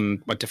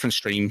my different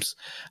streams,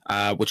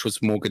 which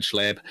was Mortgage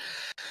Lab.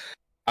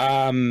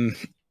 And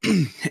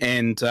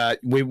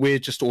we're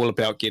just all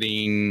about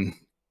getting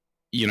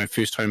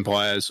first home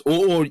buyers,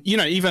 or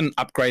even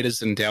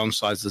upgraders and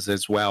downsizers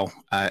as well,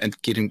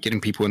 and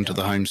getting people into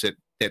the homes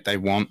that they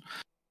want.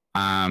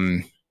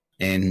 So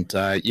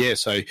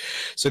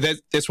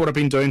that's what I've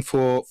been doing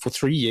for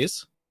 3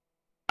 years,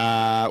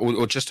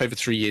 or just over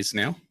 3 years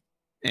now.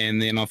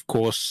 And then, of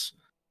course,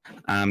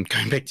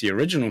 going back to your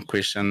original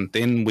question,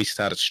 then we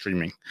started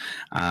streaming,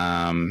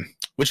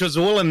 which was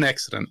all an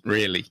accident,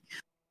 really.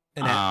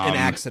 An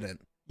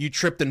accident. You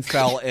tripped and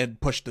fell and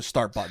pushed the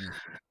start button.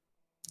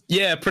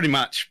 Yeah, pretty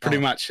much.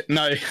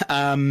 No.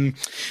 I've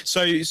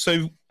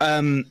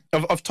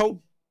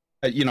told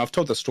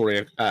the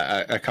story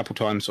a couple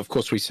times. Of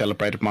course, we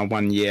celebrated my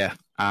 1 year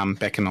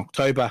back in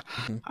October,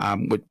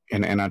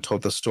 and I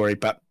told the story.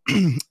 But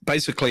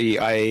basically,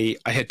 I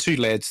had two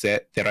lads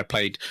that I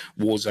played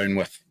Warzone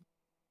with,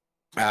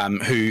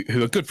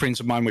 who are good friends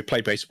of mine. We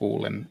play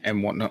baseball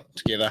and whatnot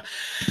together.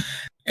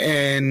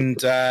 And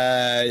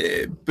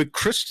but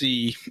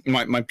Christy,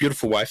 my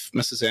beautiful wife,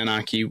 Mrs.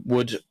 Anarchy,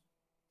 would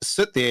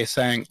sit there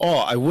saying, "Oh,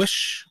 I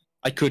wish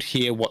I could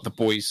hear what the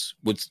boys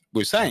were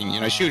saying."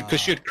 Because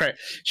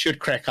she'd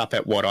crack up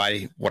at what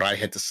I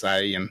had to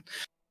say, and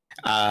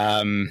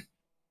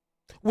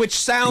which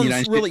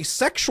sounds really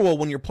sexual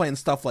when you're playing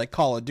stuff like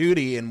Call of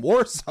Duty and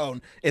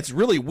Warzone. It's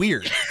really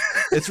weird.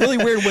 It's really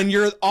weird when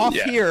you're off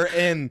here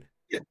and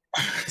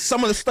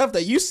some of the stuff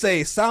that you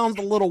say sounds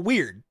a little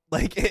weird.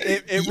 Like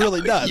it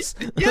really does.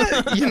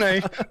 Yeah, I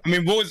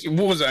mean,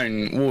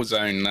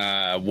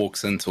 Warzone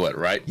walks into it,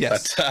 right?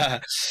 Yes.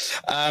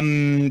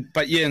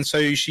 But yeah, and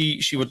so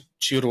she would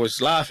always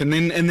laugh, and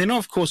then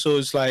of course I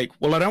was like,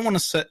 well, I don't want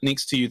to sit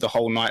next to you the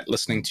whole night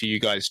listening to you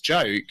guys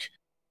joke,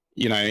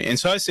 And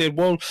so I said,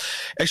 well,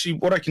 actually,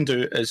 what I can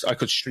do is I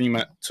could stream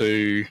it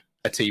to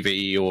a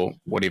TV or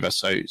whatever.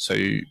 So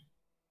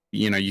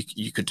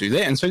you could do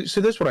that, and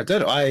so that's what I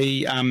did.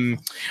 I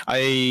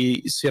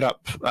set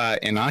up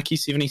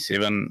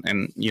Anarchy77,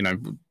 and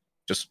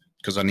just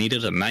because I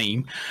needed a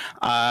name,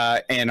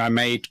 and I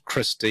made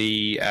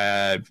Christy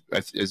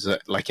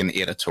like an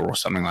editor or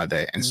something like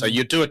that. And so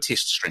you do a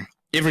test stream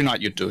every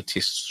night. You do a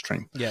test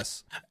stream,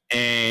 yes,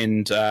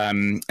 and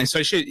so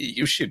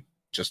you should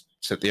just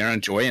sit there and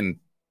enjoy and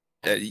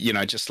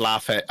just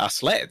laugh at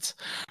us lads,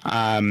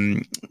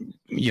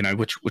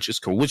 which is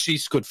cool, which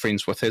she's good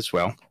friends with as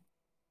well.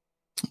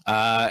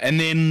 And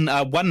then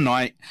one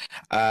night,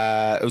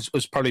 it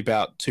was probably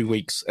about 2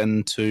 weeks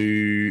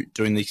into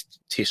doing these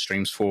test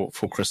streams for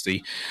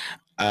Christy,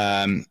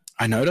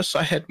 I noticed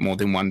I had more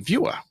than one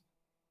viewer.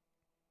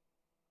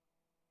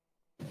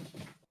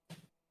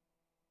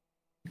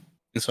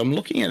 And so I'm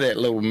looking at that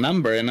little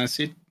number, and I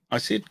said,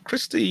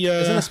 Christy,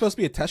 isn't it supposed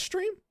to be a test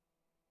stream?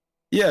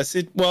 Yeah, I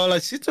said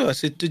to her,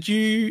 did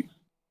you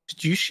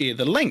share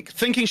the link?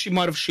 Thinking she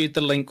might have shared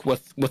the link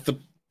with the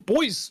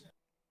boys'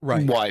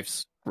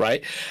 wives.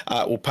 Right,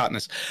 or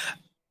partners.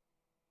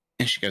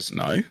 And she goes,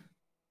 no. And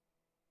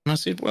I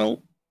said,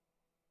 well,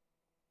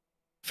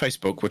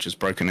 Facebook, which is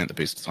broken at the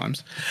best of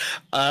times,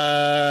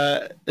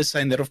 is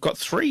saying that I've got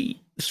three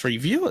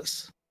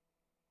viewers.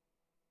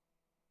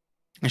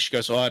 And she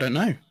goes, oh, I don't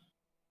know.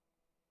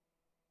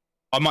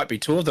 I might be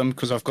two of them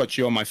because I've got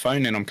you on my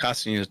phone and I'm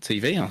casting you to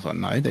TV. I thought,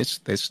 no,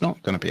 that's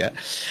not going to be it.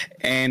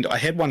 And I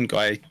had one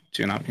guy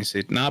turn up and he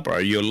said, nah, bro,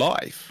 you're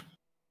live.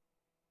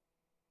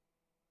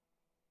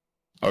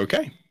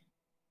 Okay.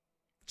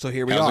 So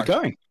here we are. How's it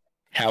going?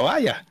 How are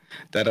you?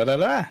 Da da da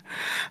da.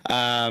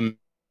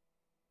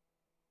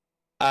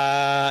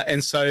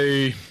 And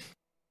so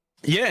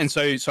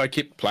I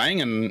kept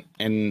playing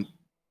and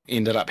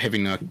ended up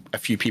having a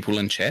few people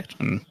in chat.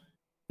 And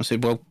I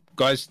said, well,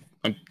 guys,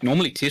 I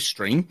normally test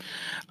stream.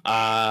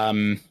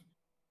 Do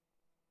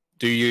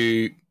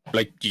you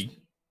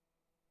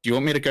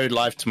want me to go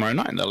live tomorrow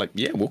night? And they're like,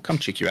 yeah, we'll come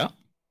check you out.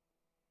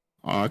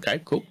 Oh, okay,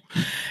 cool.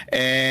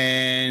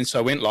 And so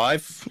I went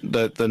live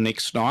the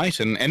next night,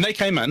 and they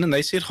came in and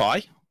they said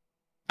hi.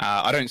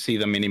 I don't see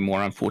them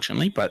anymore,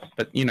 unfortunately, but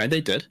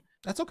they did.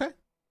 That's okay.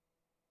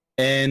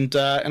 And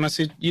I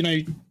said,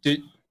 do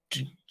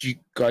you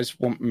guys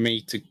want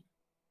me to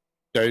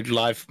go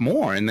live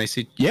more? And they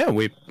said, yeah,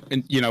 we're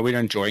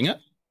enjoying it,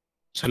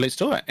 so let's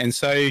do it. And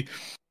so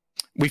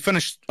I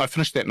finished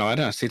that night,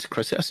 and I said to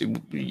Chris, I said,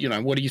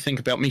 what do you think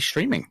about me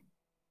streaming?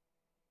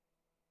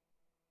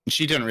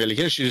 She didn't really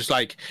care. She was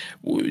like,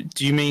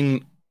 do you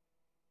mean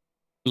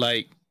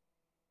like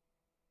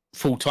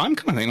full-time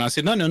kind of thing? And I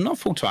said, no, not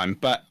full-time.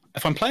 But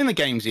if I'm playing the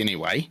games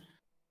anyway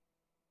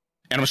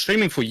and I'm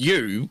streaming for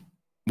you,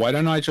 why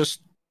don't I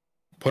just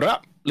put it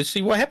up? Let's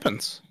see what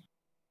happens.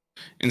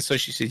 And so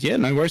she said, yeah,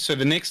 no worries. So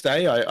the next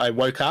day I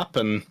woke up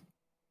and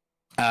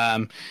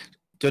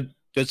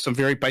did some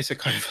very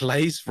basic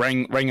overlays,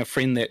 rang a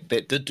friend that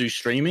did do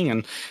streaming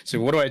and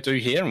said, what do I do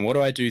here and what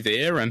do I do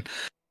there? And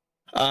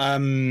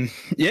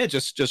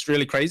just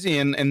really crazy,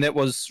 and that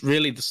was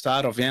really the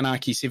start of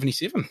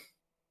Anarchy77.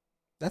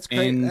 That's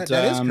crazy. That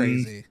is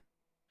crazy.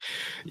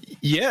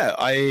 Yeah,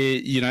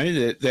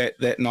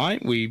 that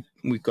night we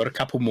got a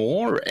couple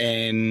more,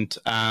 and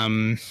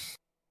a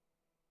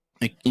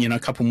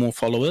couple more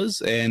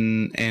followers,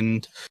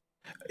 and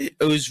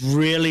it was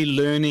really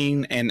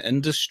learning an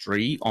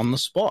industry on the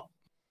spot.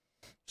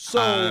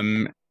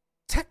 So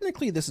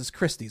technically, this is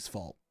Christy's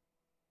fault.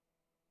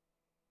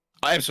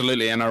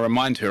 Absolutely, and I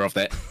remind her of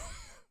that.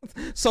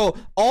 So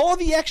all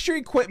the extra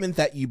equipment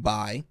that you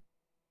buy,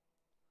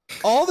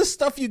 all the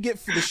stuff you get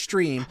for the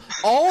stream,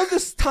 all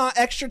this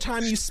extra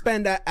time you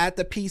spend at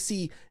the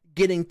PC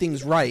getting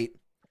things right,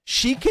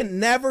 she can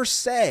never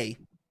say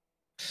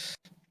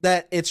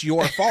that it's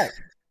your fault.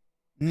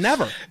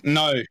 Never.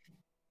 No,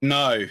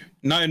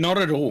 not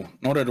at all.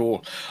 Not at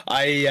all.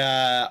 I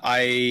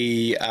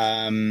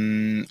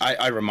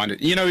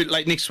reminded,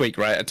 like next week,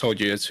 right? I told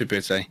you it's her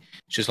birthday.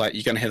 She's like,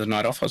 "You gonna have the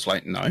night off?" I was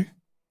like, "No."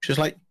 She's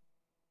like,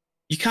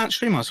 "You can't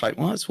stream." I was like,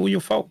 "Well, it's all your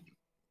fault."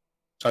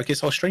 So I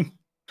guess I'll stream.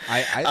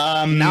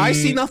 Now I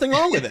see nothing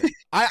wrong with it.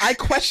 I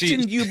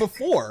questioned you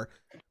before,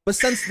 but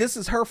since this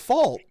is her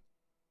fault,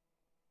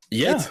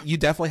 you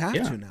definitely have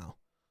to now.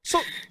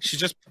 So she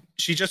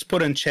just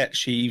put in chat.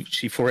 She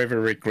forever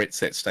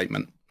regrets that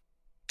statement.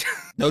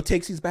 No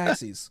takesies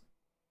backsies.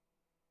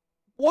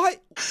 Why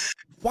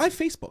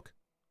Facebook?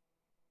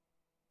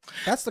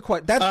 That's the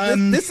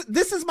question.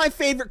 This is my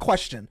favorite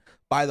question,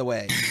 by the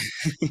way.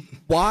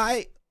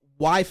 Why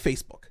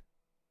Facebook?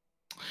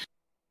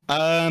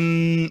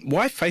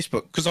 Why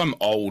Facebook? Because I'm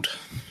old.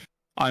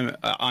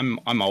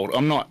 I'm old.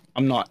 I'm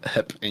not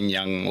hip and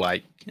young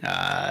like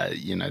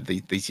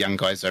these young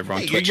guys over on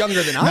Twitch. You're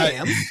younger than I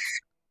am.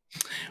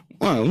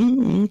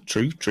 Well,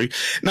 true.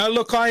 Now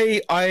look,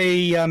 it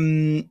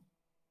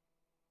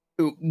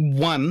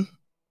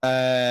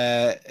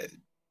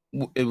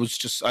was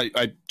just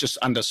I just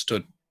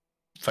understood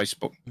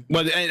Facebook.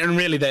 Well, and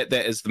really that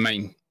is the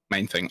main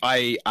thing.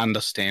 I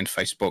understand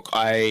Facebook.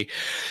 I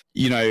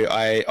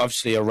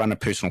obviously I run a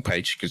personal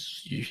page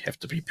because you have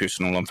to be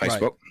personal on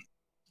Facebook.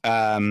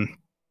 Right.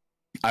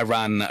 I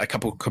run a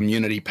couple of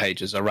community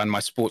pages. I run my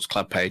sports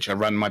club page. I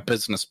run my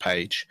business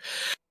page.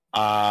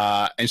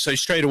 And so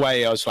straight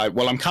away I was like,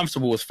 well, I'm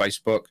comfortable with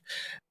Facebook.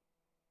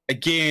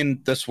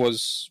 Again, this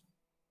was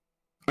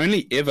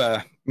only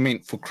ever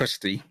meant for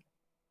Christy.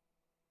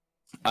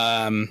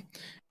 And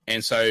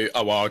so,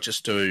 I'll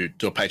just do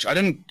a page. I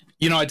didn't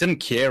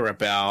care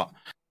about,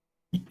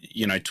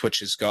 Twitch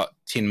has got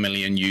 10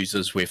 million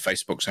users where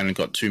Facebook's only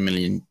got 2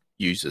 million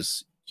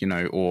users,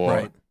 or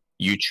right.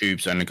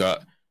 YouTube's only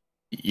got,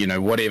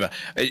 whatever.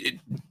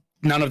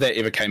 None of that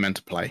ever came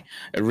into play.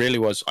 It really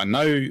was, I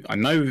know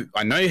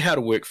how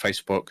to work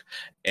Facebook,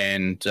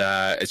 and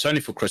it's only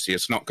for Chrissy.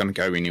 It's not going to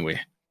go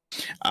anywhere.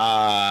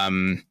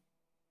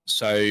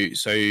 So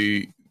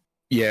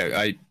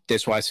yeah,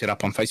 that's why I set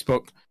up on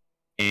Facebook,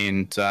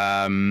 and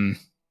I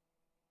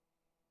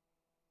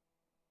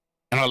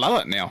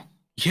love it now.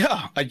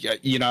 Yeah,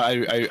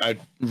 I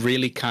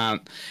really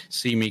can't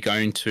see me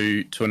going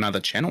to another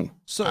channel.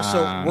 So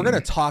we're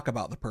gonna talk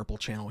about the purple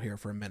channel here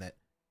for a minute,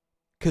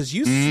 because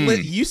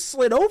you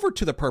slid over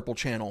to the purple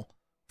channel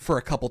for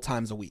a couple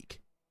times a week.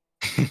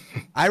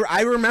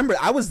 I remember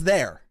I was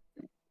there.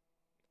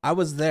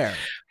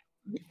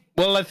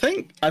 Well, I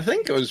think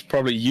it was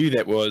probably you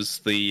that was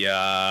the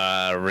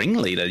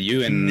ringleader.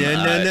 You and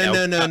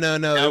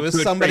no. It was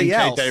somebody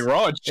else.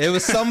 It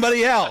was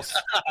somebody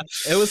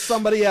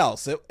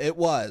else. It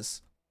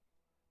was.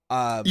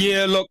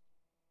 Yeah. Look,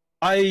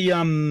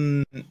 I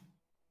mean,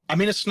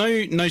 it's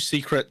no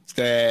secret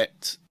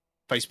that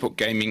Facebook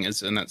gaming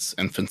is in its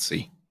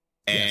infancy,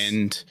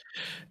 and yes.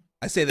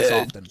 I say this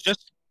often.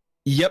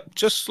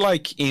 Just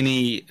like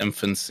any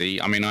infancy.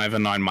 I mean, I have a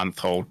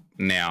 9-month-old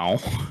now.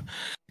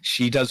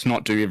 She does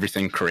not do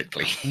everything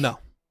correctly. No.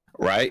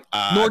 Right?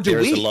 Nor do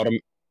we.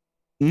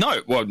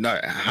 No,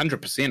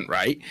 100%,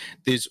 right?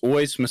 There's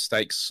always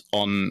mistakes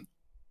on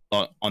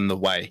the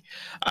way,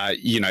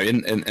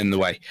 in the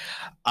way.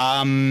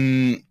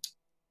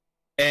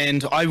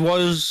 And I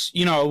was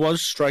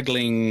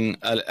struggling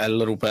a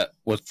little bit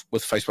with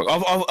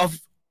Facebook.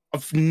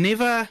 I've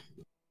never,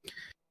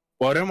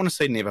 well, I don't want to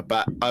say never,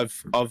 but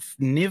I've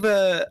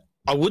never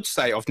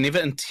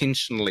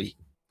intentionally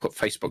put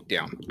Facebook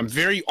down. I'm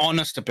very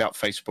honest about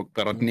Facebook,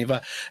 but I'd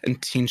never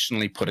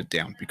intentionally put it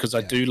down because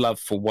I do love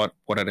for what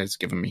it has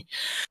given me.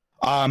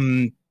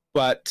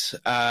 But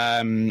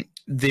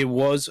there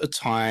was a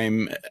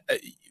time,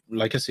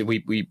 like I said,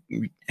 we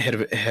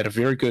had a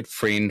very good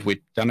friend.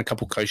 We'd done a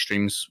couple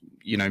co-streams,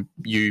 you,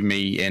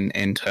 me,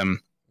 and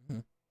him,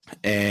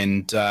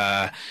 and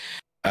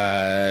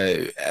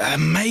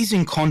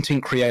amazing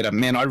content creator.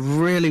 Man, I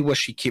really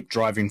wish he kept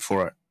driving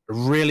for it.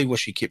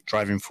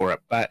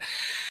 But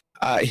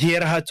he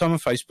had a hard time on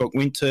Facebook,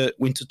 went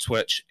to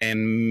Twitch,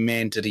 and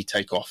man, did he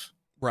take off.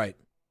 Right.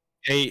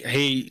 He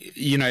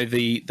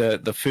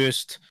the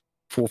first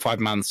 4 or 5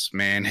 months,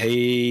 man,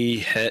 he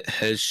hit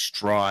his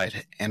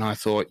stride. And I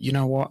thought, you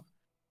know what?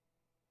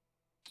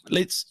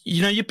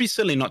 You'd be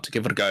silly not to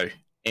give it a go.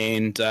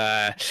 And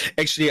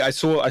actually, I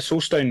saw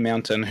Stone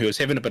Mountain, who was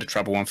having a bit of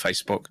trouble on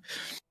Facebook,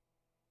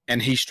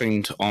 and he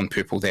streamed on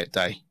Purple that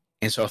day.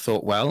 And so I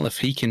thought, well, if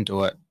he can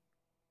do it,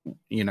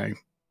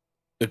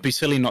 it'd be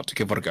silly not to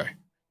give it a go.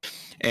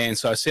 And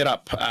so I set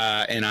up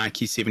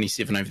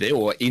Anarchy77 over there,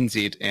 or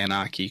NZ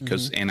Anarchy,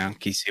 because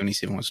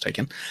Anarchy77 was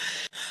taken.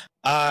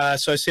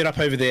 So I set up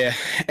over there,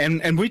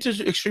 and we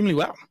did extremely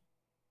well.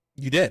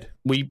 You did.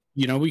 We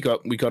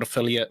got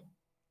affiliate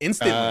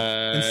instantly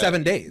in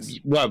 7 days.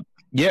 Well,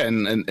 yeah,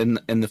 in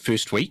the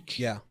first week.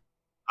 Yeah.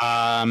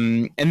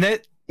 And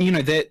that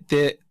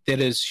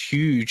is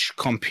huge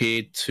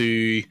compared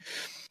to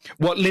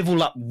what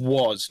Level Up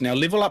was. Now,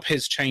 Level Up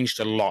has changed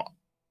a lot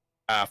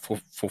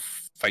for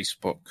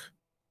Facebook.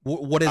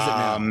 What is it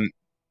now?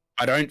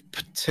 I don't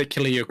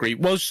particularly agree.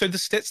 Well, so the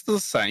stats are the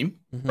same,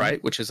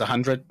 right? Which is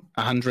 100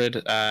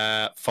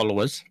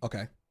 followers.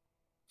 Okay.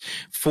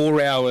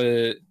 4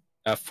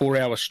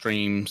 hour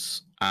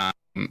streams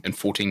in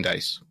 14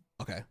 days.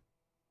 Okay.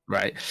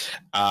 Right.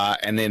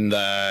 And then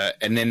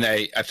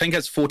they, I think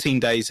it's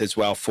 14 days as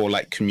well for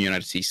like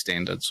community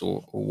standards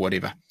or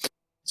whatever.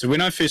 So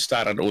when I first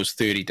started, it was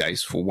 30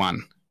 days for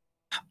one.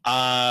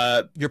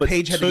 Your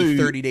page had to be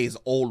 30 days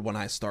old when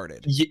I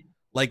started.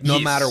 Like no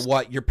matter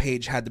what, your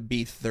page had to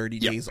be 30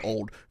 days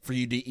old for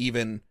you to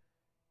even,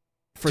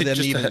 for them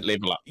to even hit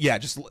level up. Yeah,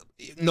 just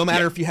no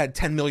matter if you had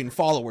 10 million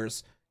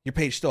followers, your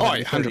page still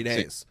had to be 30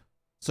 days.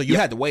 So you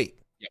had to wait.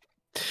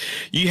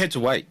 You had to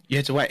wait.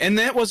 And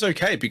that was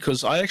okay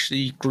because I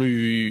actually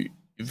grew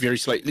very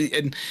slowly.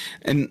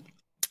 And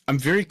I'm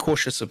very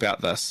cautious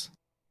about this.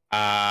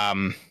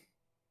 But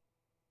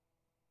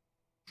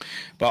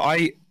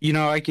I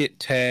get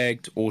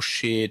tagged or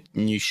shared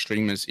new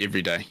streamers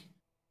every day.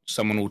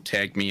 Someone will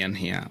tag me in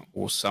here,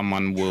 or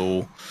someone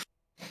will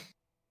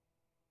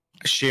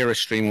share a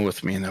streamer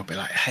with me, and they'll be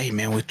like, "Hey,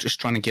 man, we're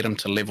just trying to get him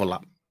to level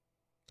up."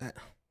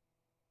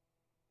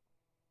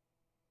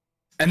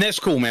 And that's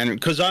cool, man,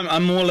 because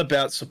I'm all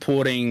about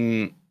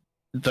supporting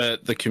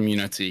the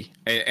community,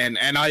 and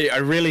I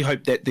really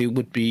hope that there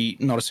would be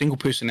not a single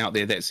person out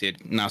there that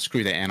said, "Nah,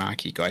 screw that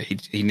Anarchy guy.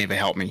 He never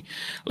helped me."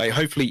 Like,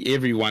 hopefully,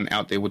 everyone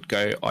out there would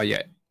go, "Oh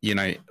yeah,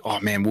 oh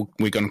man,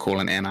 we're going to call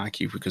an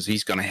Anarchy because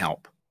he's going to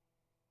help."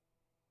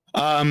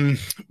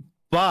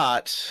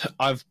 But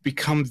I've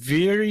become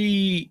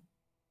very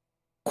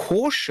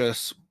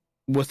cautious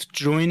with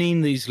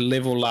joining these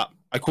level up.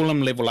 I call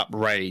them level up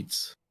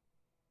raids.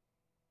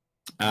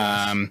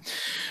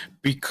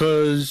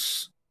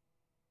 Because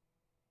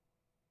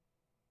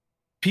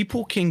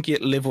people can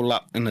get level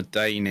up in a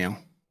day now.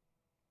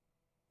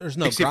 There's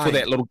no except grind. For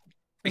that little,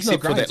 There's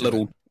except no for that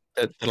little,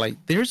 like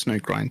there is no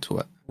grind to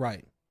it.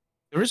 Right.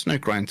 There is no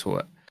grind to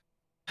it.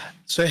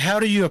 So how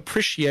do you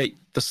appreciate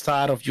the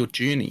start of your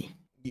journey?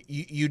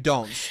 You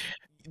don't.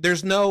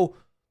 There's no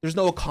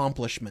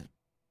accomplishment.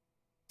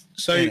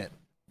 So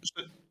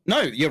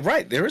no, you're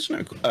right. There is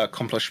no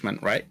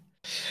accomplishment, right?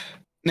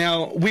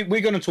 Now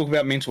we're going to talk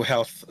about mental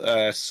health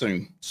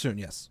soon. Soon,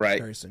 yes. Right.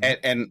 Very soon.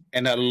 And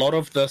a lot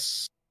of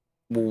this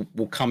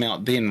will come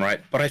out then,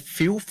 right? But I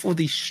feel for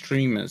these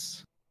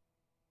streamers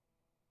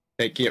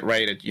that get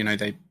rated.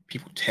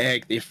 People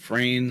tag their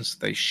friends,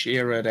 they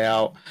share it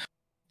out,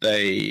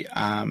 they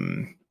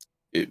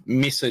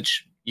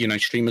message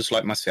streamers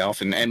like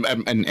myself, and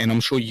I'm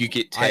sure you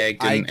get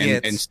tagged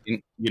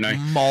and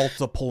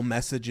multiple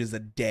messages a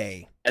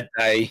day. A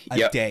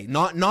day.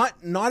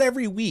 Not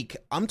every week.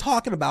 I'm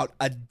talking about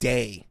a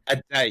day.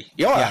 Yeah,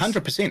 yes.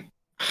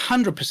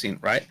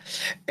 100%, right?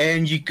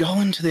 And you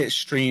go into that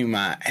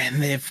streamer and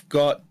they've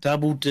got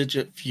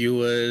double-digit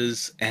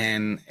viewers,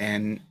 and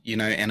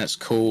it's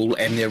cool,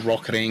 and they're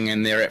rocketing,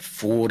 and they're at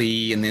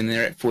 40, and then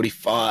they're at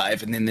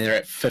 45, and then they're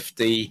at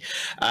 50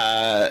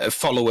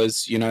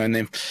 followers, and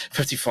then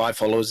 55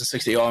 followers and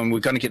 60. Oh, and we're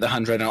going to get the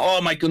 100, and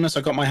oh my goodness,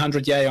 I got my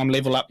 100. Yay, I'm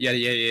level up.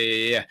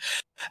 Yeah.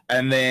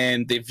 And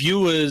then the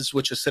viewers,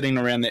 which are sitting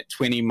around that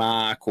 20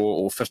 mark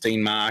or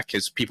 15 mark,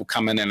 as people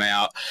come in and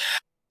out.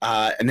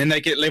 And then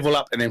they get level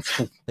up, and then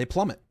they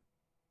plummet.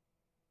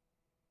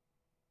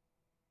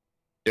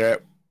 They're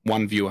at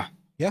one viewer.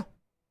 Yeah.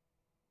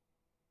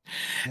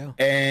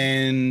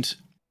 And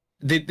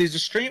there's a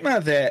streamer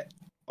that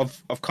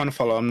I've kind of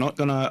followed. I'm not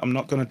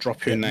gonna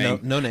drop her name.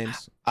 No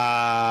names.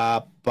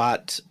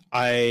 But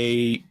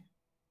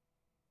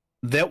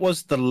that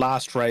was the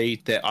last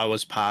raid that I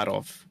was part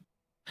of,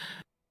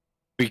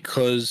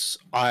 because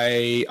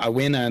I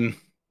went in.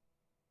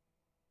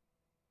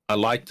 I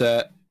liked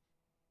it.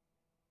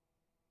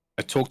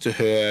 I talked to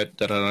her,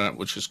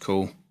 which was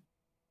cool.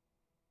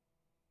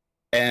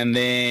 And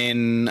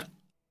then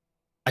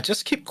I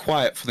just kept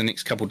quiet for the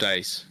next couple of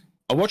days.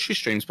 I watched your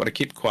streams, but I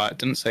kept quiet,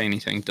 didn't say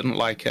anything, didn't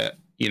like it,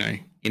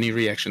 any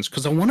reactions,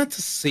 because I wanted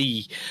to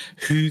see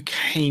who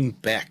came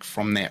back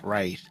from that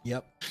raid.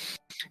 Yep.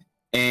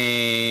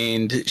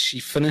 And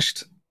she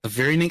finished the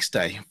very next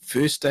day,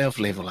 first day of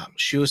level up.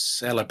 She was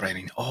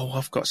celebrating. Oh,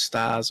 I've got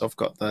stars. I've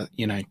got the,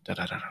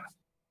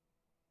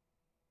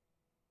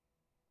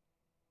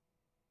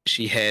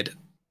 She had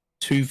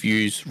 2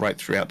 views right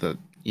throughout the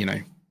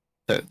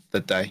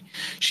day.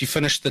 She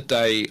finished the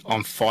day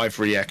on 5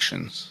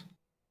 reactions,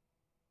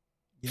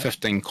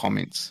 15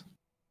 comments.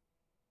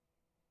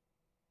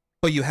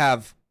 But you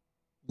have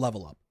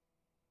level up.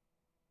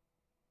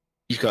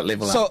 You've got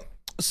level up.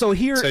 So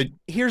here's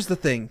the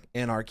thing,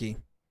 Anarchy.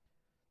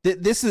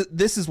 This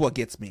is what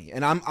gets me,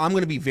 and I'm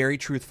going to be very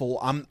truthful.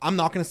 I'm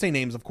not going to say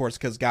names, of course,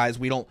 because guys,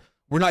 we're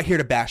not here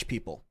to bash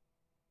people.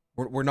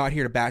 We're not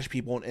here to bash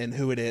people and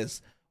who it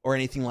is or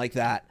anything like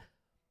that.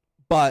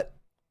 But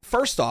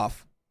first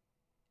off,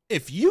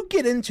 if you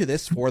get into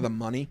this for the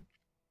money,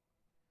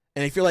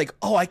 and if you're like,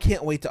 oh, I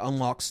can't wait to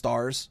unlock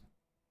stars,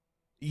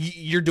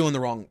 you're doing the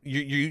wrong.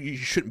 You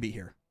shouldn't be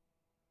here.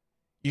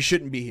 You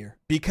shouldn't be here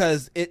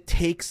because it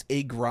takes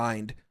a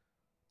grind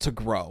to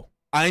grow.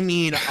 I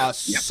mean, a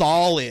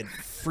solid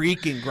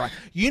freaking grind.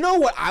 You know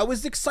what I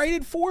was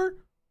excited for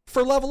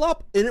Level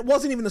Up? And it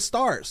wasn't even the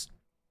stars.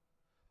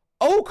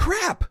 Oh,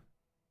 crap.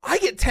 I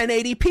get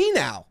 1080p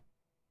now.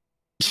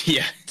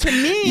 Yeah. To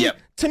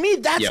me,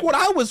 that's what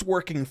I was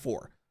working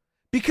for.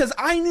 Because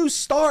I knew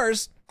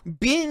stars,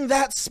 being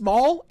that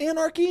small,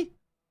 Anarchy,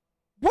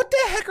 what the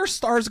heck are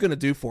stars going to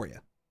do for you?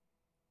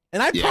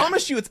 And I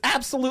promise you, it's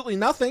absolutely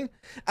nothing.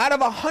 Out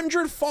of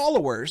 100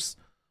 followers,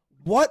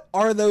 what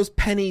are those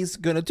pennies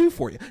going to do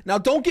for you? Now,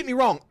 don't get me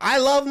wrong. I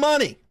love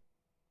money.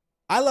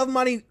 I love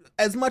money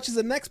as much as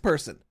the next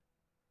person.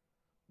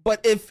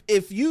 But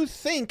if you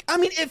think, I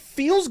mean, it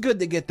feels good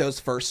to get those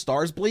first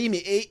stars. Believe me,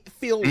 it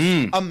feels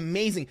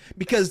amazing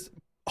because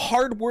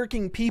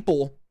hardworking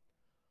people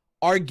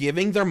are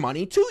giving their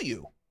money to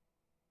you.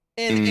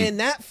 And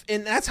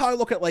that's how I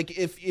look at, like,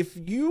 if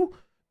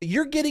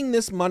you're getting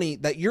this money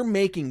that you're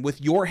making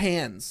with your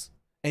hands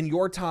and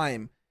your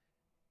time,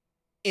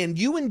 and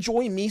you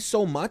enjoy me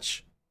so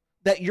much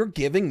that you're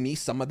giving me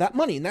some of that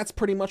money. And that's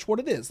pretty much what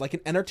it is, like an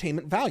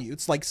entertainment value.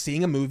 It's like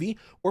seeing a movie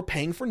or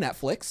paying for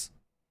Netflix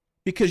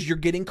because you're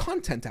getting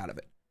content out of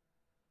it.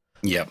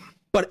 Yep.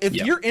 But if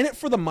you're in it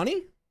for the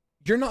money,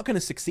 you're not going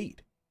to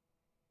succeed.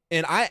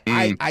 And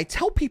I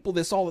tell people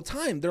this all the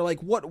time. They're like,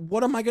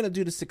 what am I going to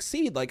do to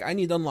succeed? Like, I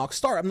need to unlock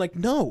star. I'm like,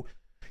 no,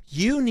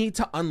 you need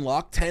to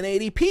unlock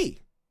 1080p.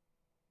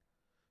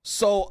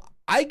 So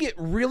I get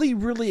really,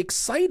 really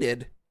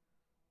excited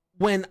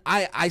when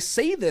I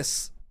say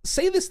this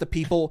to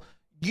people.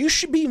 You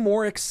should be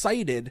more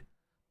excited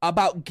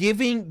about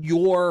giving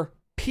your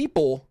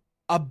people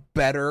a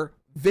better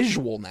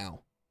visual now.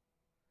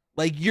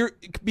 Like,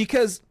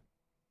 because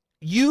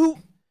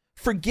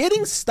for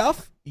getting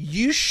stuff,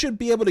 you should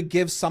be able to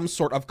give some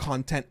sort of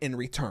content in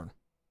return.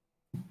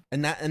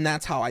 And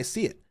that's how I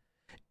see it.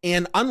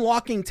 And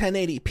unlocking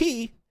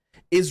 1080p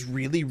is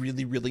really,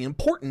 really, really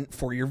important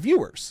for your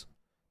viewers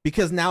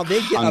because now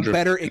they get 100%. A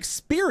better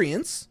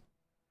experience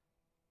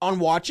on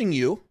watching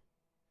you.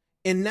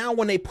 And now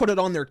when they put it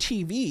on their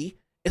TV,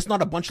 it's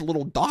not a bunch of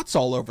little dots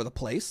all over the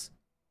place,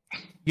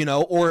 you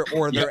know, or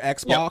their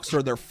Xbox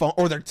or their phone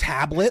or their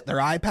tablet, their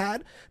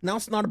iPad. Now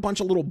it's not a bunch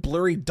of little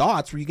blurry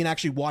dots where you can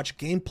actually watch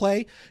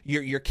gameplay.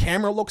 Your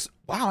camera looks,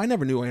 wow, I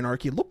never knew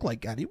Anarchy looked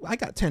like that. I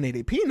got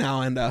 1080p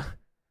now, and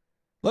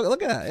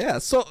look at that.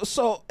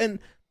 Yeah.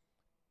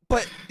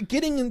 But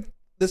getting in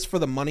this for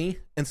the money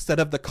instead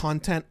of the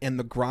content and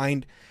the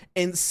grind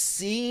and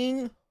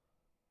seeing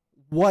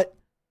what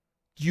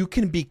you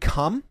can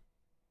become,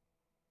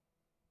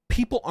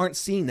 people aren't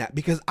seeing that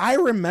because I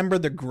remember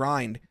the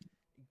grind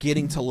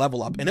getting to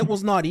level up and it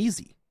was not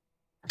easy.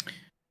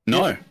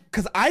 No.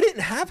 Because I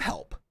didn't have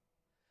help.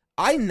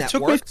 I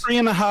networked. It took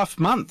me 3.5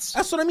 months.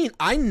 That's what I mean.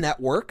 I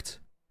networked.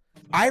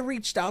 I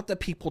reached out to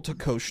people to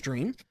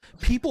co-stream.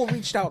 People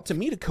reached out to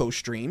me to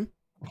co-stream.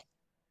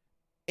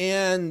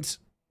 And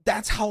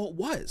that's how it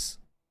was.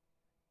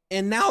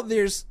 And now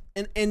there's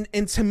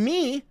and to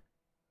me,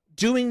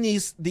 doing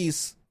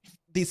these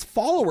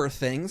follower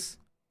things,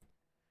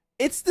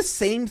 it's the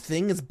same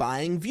thing as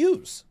buying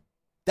views.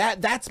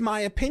 That's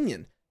my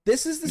opinion.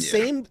 This is the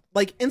same,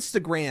 like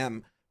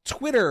Instagram,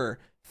 Twitter,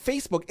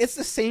 Facebook. It's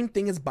the same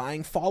thing as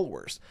buying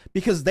followers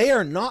because they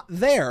are not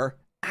there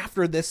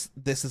after this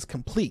is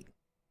complete.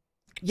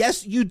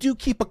 Yes, you do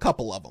keep a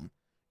couple of them.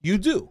 You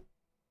do.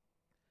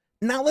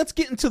 Now let's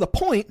get into the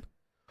point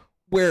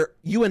where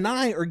you and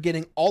I are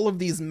getting all of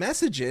these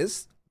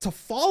messages to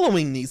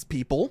following these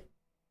people.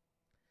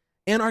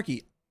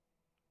 Anarchy,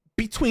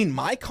 between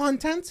my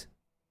content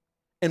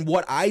and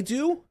what I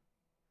do,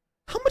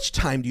 how much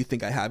time do you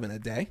think I have in a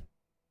day?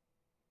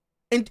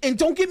 And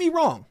don't get me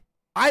wrong,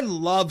 I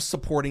love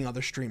supporting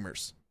other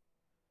streamers,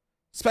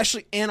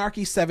 especially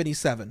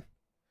Anarchy77,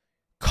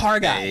 Car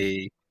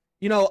Guy,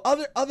 you know,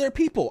 other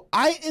people.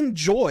 I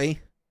enjoy,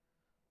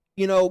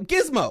 you know,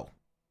 Gizmo,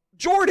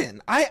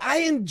 Jordan.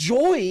 I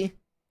enjoy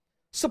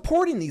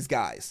supporting these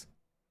guys.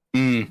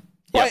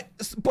 But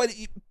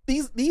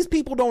these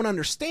people don't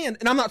understand,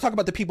 and I'm not talking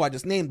about the people I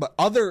just named, but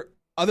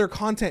other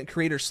content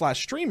creators /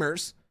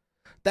 streamers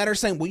that are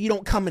saying, well, you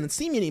don't come in and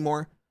see me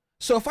anymore.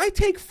 So if I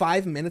take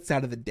 5 minutes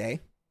out of the day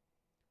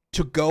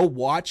to go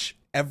watch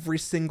every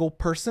single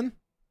person,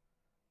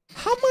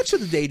 how much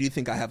of the day do you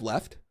think I have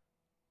left?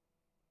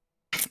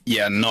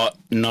 Yeah, not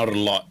a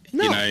lot,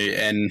 no. You know,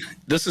 and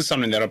this is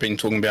something that I've been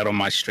talking about on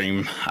my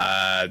stream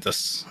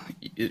this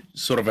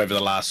sort of over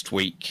the last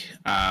week,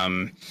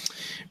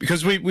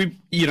 because we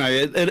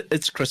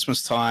it's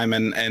Christmas time,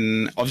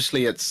 and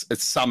obviously it's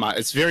summer.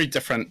 It's very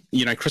different.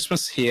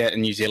 Christmas here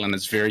in New Zealand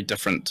is very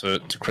different to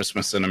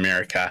Christmas in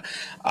America.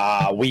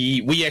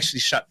 We actually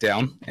shut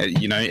down.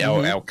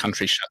 Our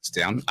country shuts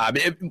down.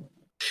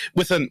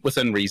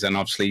 Within reason,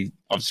 obviously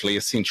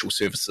essential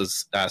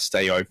services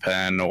stay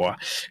open, or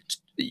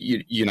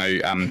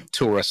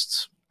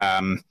tourists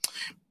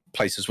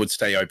places would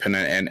stay open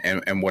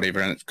and whatever,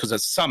 and because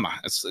it's summer,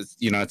 it's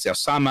our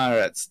summer,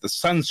 it's the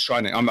sun's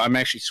shining. I'm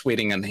actually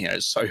sweating in here.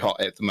 It's so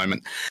hot at the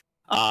moment.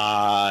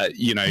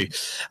 And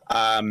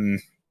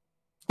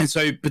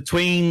so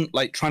between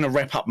like trying to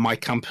wrap up my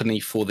company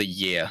for the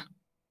year,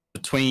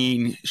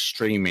 between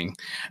streaming,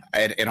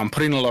 and I'm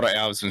putting a lot of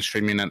hours in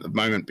streaming at the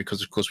moment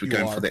because, of course, we're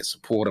going for that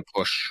supporter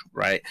push,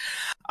 right?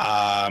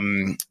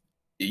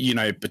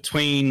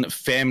 Between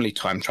family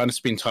time, trying to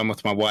spend time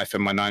with my wife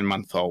and my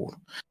 9-month-old,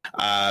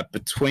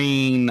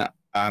 between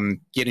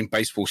getting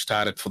baseball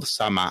started for the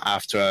summer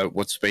after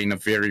what's been a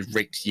very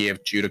wrecked year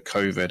due to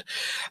COVID,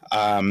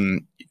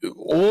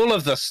 all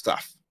of this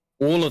stuff,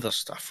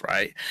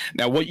 right?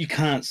 Now, what you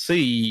can't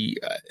see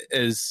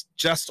is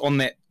just on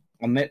that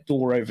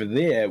door over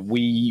there,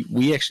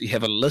 we actually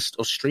have a list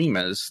of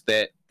streamers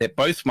that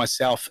both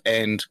myself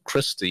and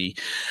Christy,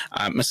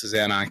 Mrs.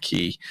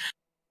 Anarchy,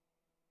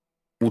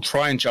 will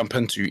try and jump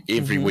into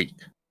every week.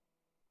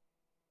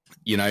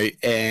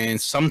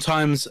 And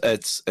sometimes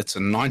it's a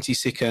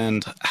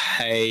 90-second,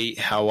 hey,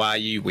 how are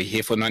you? We're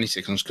here for 90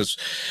 seconds because,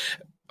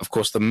 of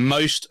course, the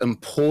most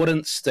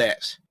important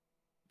stat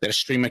that a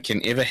streamer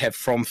can ever have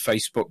from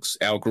Facebook's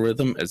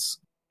algorithm is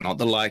not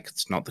the like,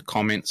 it's not the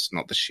comments,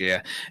 not the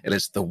share. It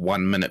is the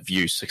 1-minute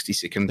view,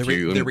 60-second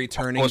view. The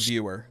returning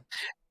viewer.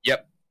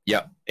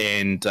 Yep.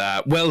 And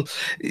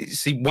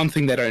see, one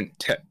thing they don't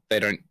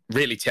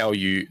really tell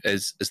you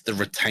is the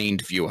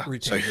retained viewer.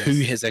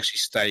 Who has actually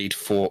stayed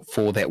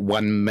for that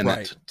 1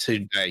 minute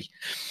today?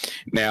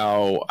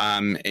 Now,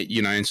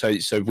 and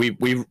so we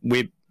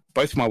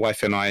both my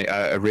wife and I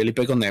are really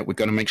big on that. We're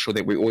going to make sure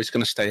that we're always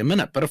going to stay a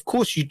minute. But of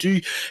course, you do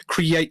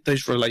create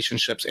those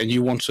relationships, and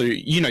you want to,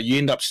 you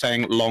end up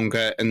staying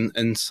longer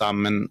in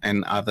some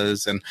and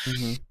others, and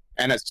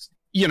it's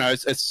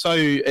it's so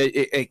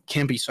it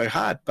can be so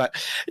hard. But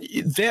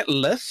that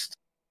list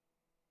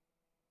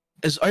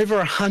is over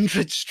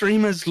 100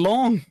 streamers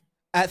long.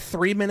 At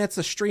 3 minutes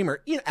a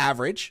streamer,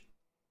 average,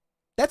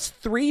 that's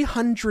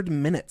 300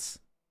 minutes.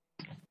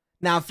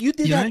 Now, if you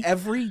did that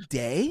every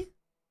day.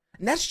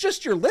 And that's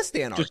just your list,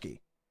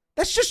 Anarchy.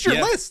 That's just your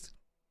list.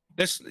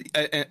 That's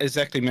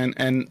exactly, man.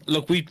 And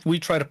look, we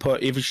try to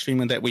put every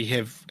streamer that we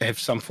have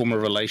some form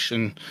of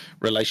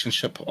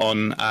relationship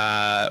on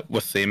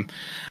with them.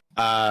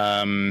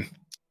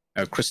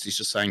 Christy's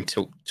just saying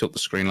tilt the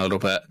screen a little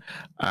bit.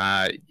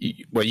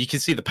 You can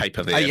see the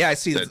paper there. I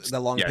see the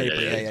long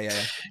paper.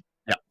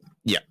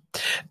 Yeah.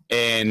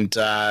 And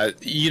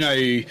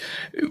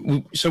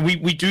so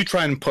we do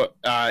try and put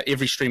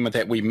every streamer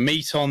that we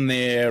meet on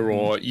there,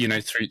 or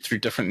through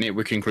different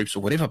networking groups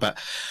or whatever. But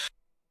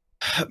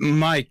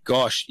my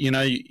gosh,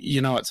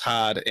 it's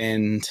hard,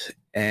 and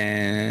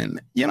a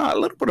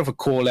little bit of a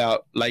call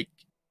out. Like,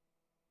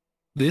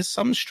 there's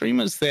some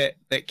streamers that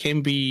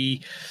can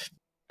be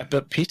a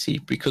bit petty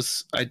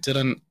because I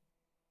didn't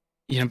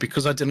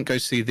go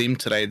see them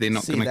today. They're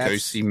not going to go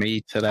see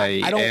me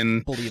today. I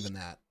don't believe in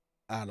that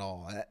at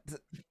all,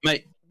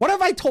 mate. What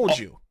have I told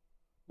you?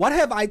 What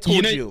have I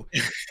told you?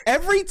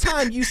 Every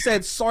time you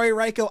said, sorry,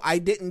 Raiko, I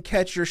didn't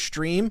catch your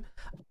stream,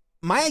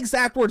 my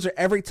exact words are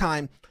every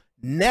time,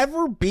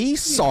 never be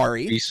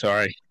sorry. Be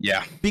sorry.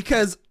 Yeah.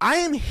 Because I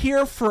am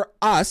here for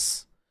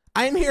us.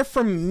 I am here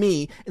for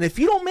me. And if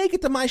you don't make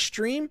it to my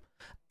stream,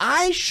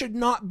 I should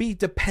not be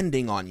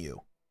depending on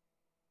you.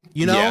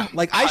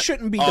 I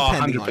shouldn't be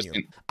depending on you.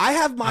 I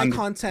have my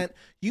content.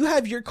 You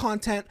have your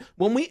content.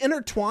 When we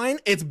intertwine,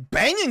 it's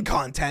banging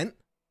content.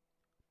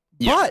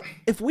 Yeah. But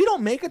if we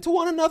don't make it to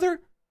one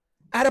another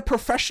at a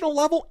professional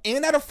level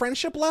and at a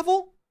friendship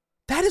level,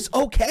 that is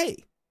okay.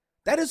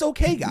 That is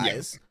okay,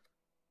 guys.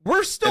 Yeah.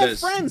 We're still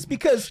friends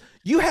because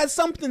you had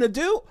something to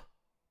do.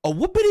 A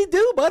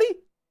whoopity-doo, buddy.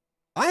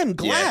 I am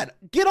glad.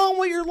 Yeah. Get on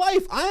with your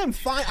life. I am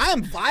fine. I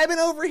am vibing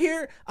over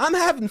here. I'm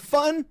having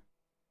fun.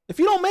 If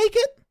you don't make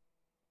it,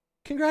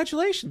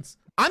 congratulations.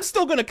 I'm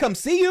still going to come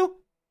see you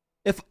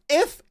if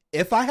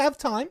I have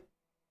time.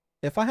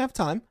 If I have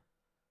time.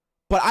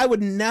 But I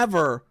would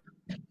never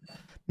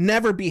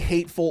be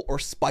hateful or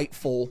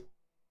spiteful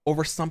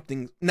over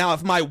something. Now,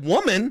 if my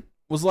woman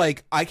was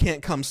like, I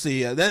can't come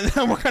see you, then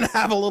we're going to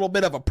have a little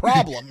bit of a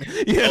problem.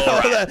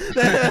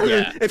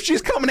 If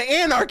she's coming to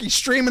Anarchy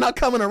stream and not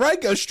coming to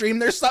Raiko stream,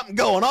 there's something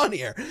going on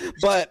here.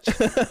 But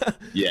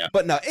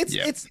but no,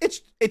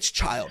 it's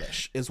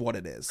childish is what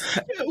it is.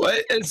 Well,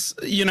 it's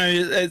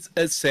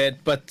it's sad,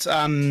 but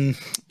for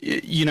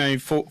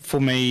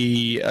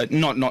me,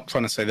 not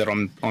trying to say that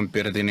I'm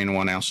better than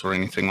anyone else or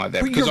anything like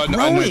that, because I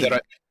know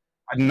that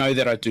I know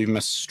that I do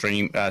miss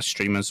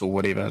streamers or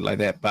whatever like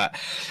that, but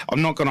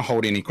I'm not going to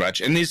hold any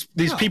grudge. And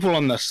there's people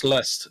on this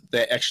list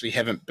that actually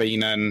haven't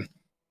been in,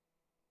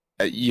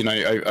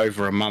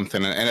 over a month,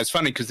 and it's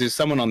funny because there's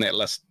someone on that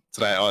list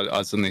today. I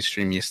was in their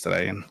stream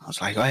yesterday, and I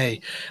was like,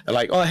 "Hey," they're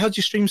like, "Oh, how's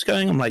your streams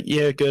going?" I'm like,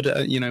 "Yeah, good.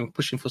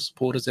 Pushing for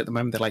supporters at the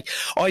moment." They're like,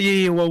 "Oh,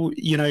 yeah. Well,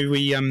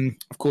 we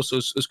of course it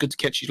was good to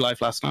catch you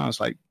live last night." I was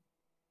like,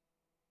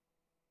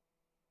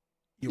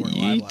 You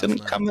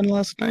didn't come in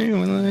last night.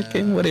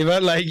 Okay,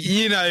 whatever. Like,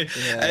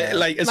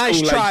 it's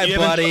nice cool. try,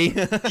 buddy.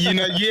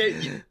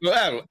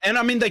 Well, and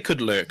I mean, they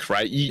could lurk,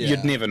 right?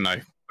 You'd never know.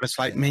 But it's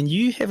like, man,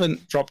 you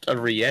haven't dropped a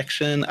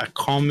reaction, a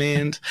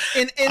comment.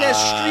 In a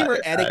streamer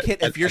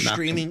etiquette, if you're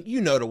streaming,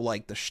 you know to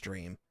like the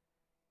stream.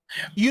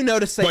 You know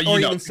to say,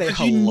 even say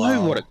hello. You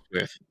know what it's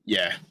worth.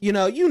 Yeah. You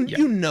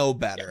know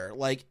better. Yeah.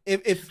 Like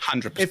if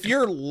 100%. if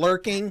you're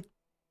lurking,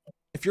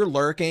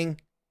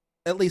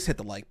 at least hit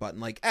the like button.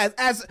 Like and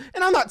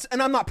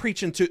I'm not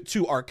preaching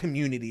to our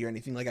community or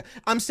anything like that.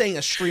 I'm saying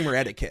a streamer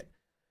etiquette.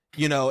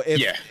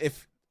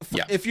 If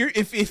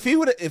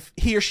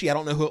he or she, I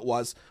don't know who it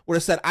was, would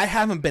have said, "I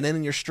haven't been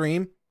in your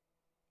stream,"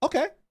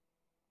 okay,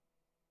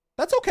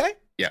 that's okay.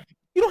 Yeah,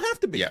 you don't have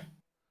to be. Yeah,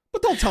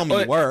 but don't tell me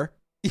you were.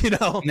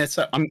 And that's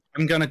I'm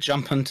gonna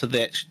jump into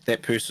that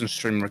person's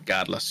stream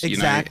regardless.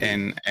 Exactly.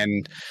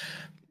 And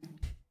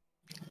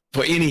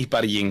for any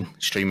budding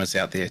streamers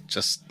out there,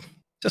 just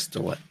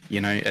do it.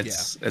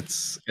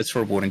 It's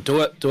rewarding.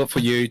 Do it for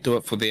you. Do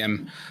it for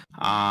them.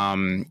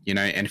 And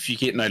if you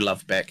get no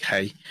love back,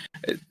 hey,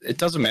 it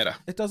doesn't matter.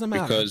 It doesn't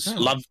matter because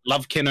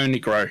love can only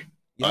grow.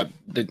 Yep.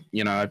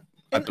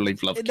 I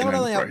believe love can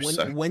only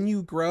grow. When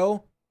you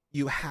grow,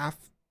 you have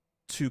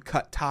to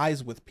cut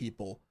ties with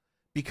people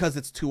because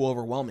it's too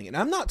overwhelming. And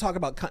I'm not talking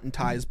about cutting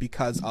ties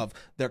because of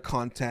their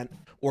content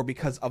or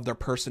because of their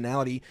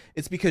personality.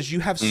 It's because you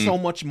have so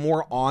much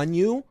more on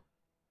you.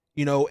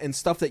 And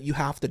stuff that you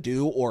have to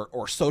do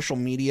or social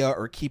media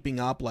or keeping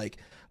up, like,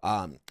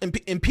 and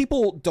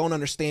people don't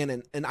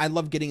understand. And I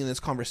love getting in this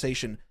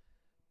conversation.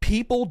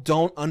 People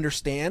don't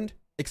understand,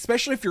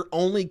 especially if you're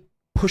only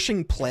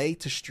pushing play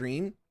to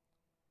stream.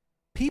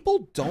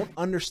 People don't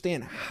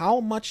understand how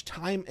much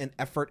time and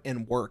effort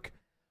and work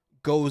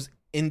goes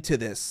into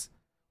this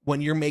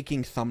when you're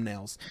making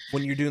thumbnails,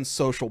 when you're doing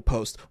social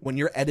posts, when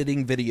you're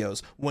editing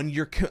videos, when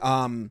you're,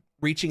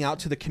 reaching out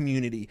to the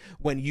community,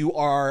 when you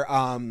are,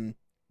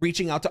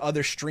 reaching out to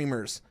other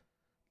streamers.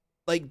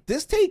 Like,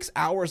 this takes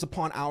hours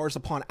upon hours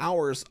upon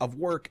hours of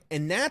work,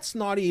 and that's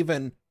not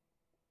even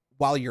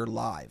while you're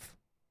live.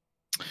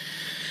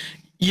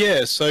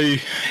 Yeah, so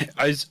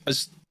as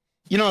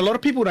a lot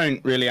of people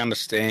don't really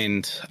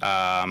understand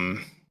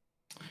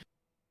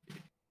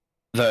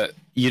the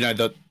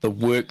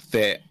work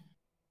that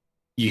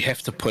you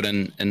have to put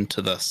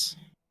into this.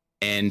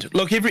 And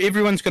look,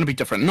 everyone's going to be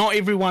different. Not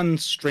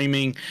everyone's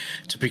streaming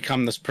to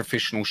become this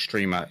professional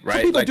streamer,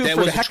 right? Some people do it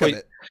for the heck of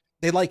it.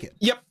 They like it.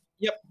 Yep.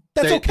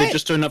 That's okay. They're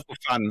just doing it for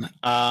fun.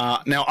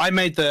 Now, I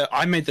made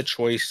the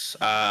choice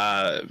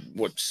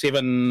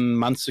 7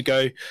 months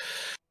ago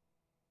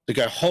to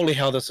go, holy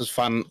hell, this is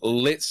fun.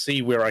 Let's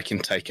see where I can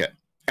take it.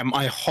 And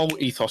my whole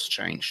ethos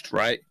changed,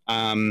 right?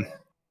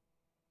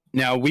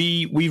 Now,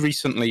 we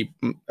recently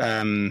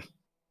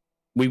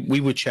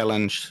we were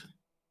challenged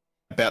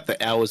about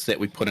the hours that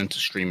we put into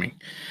streaming.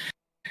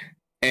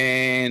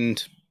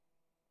 And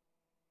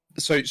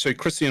so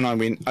Christy and I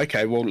went,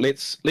 okay, well,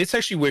 let's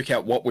actually work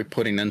out what we're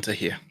putting into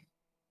here,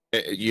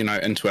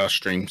 into our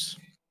streams.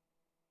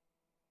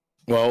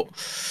 Well,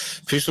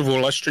 first of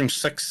all, I stream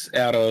 6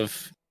 out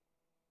of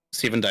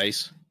 7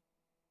 days.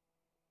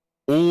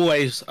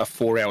 Always a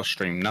 4-hour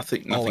stream,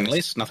 nothing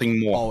less, nothing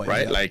more. Always,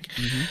 right?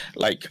 Yeah.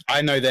 Like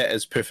I know that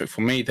is perfect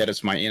for me. That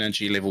is my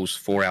energy levels,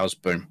 4 hours,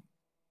 boom.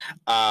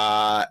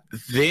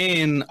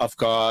 Then I've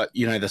got,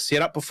 the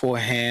setup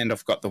beforehand,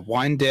 I've got the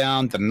wind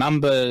down, the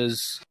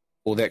numbers,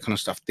 all that kind of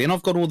stuff. Then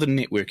I've got all the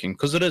networking,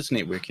 because it is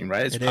networking,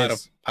 right? It's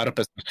part of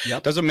business.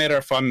 Yep. Doesn't matter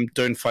if I'm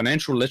doing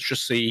financial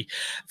literacy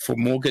for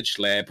Mortgage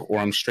Lab or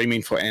I'm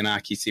streaming for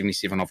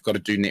Anarchy77, I've got to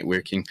do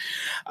networking.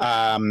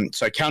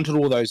 So I counted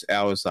all those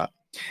hours up.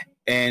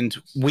 And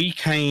we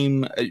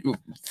came,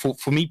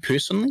 for me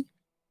personally,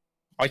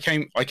 I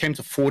came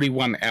to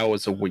 41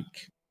 hours a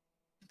week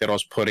that I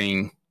was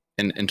putting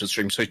into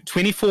stream. So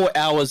 24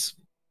 hours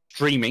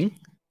streaming,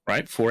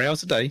 right? 4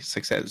 hours a day,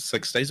 6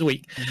 days a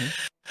week. Mm-hmm.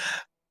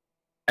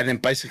 And then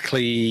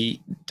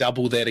basically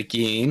double that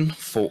again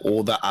for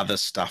all the other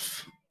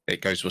stuff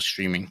that goes with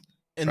streaming.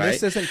 And right?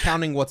 This isn't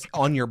counting what's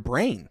on your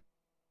brain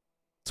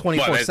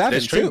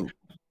 24/7 too.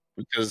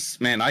 Because,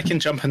 man, I can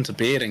jump into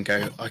bed and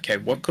go, okay,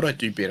 what could I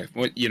do better?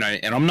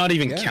 And I'm not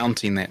even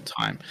counting that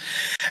time.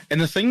 And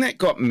the thing that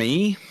got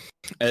me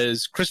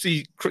is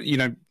Christy's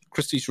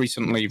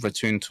recently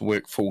returned to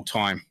work full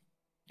time,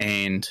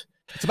 and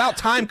it's about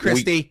time,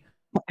 Christy.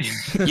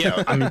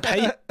 I mean,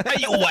 pay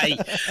your way.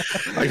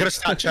 I got to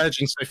start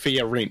charging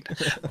Sophia rent.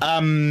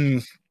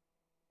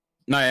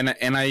 No,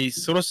 and I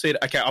sort of said,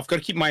 okay, I've got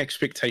to keep my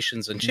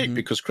expectations in check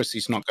because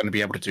Christy's not going to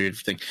be able to do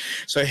everything.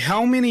 So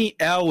how many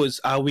hours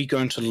are we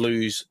going to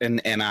lose in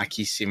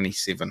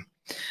Anarchy77?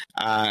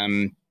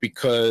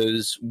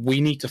 Because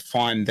we need to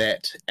find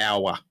that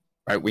hour,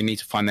 right? We need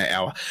to find that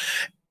hour.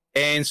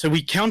 And so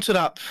we counted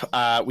up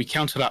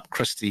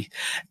Christy,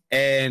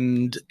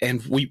 and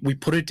we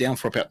put her down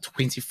for about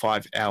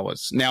 25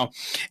 hours. Now,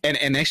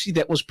 and actually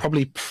that was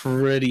probably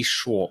pretty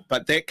short,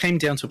 but that came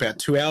down to about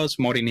 2 hours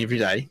modding every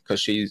day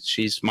because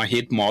she's my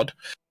head mod.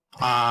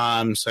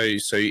 So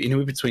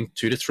anywhere between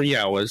 2 to 3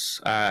 hours,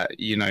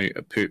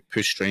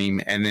 per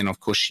stream, and then of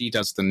course she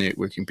does the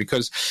networking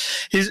because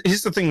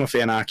here's the thing with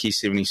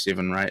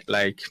Anarchy77, right?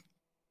 Like,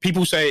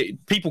 people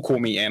call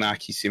me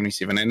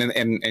Anarchy77,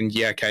 and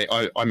yeah, okay,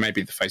 I may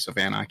be the face of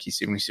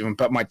Anarchy77,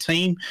 but my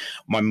team,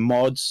 my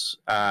mods,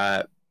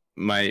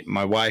 my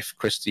wife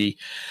Christy,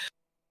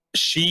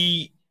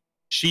 she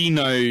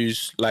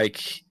knows,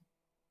 like,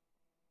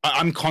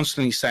 I'm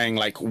constantly saying,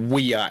 like,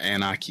 we are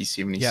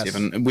Anarchy77. Yes.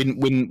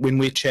 When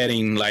we're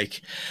chatting,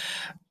 like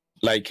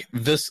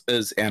this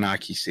is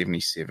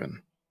Anarchy77,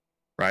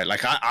 right?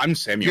 Like I'm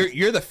Samuel.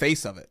 You're the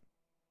face of it,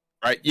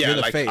 right? Yeah, you're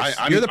the like face.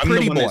 I'm you're the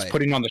pretty the one boy that's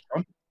putting on the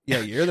show.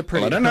 Yeah, you're the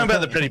pretty. Well, I don't know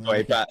about the pretty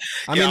boy, but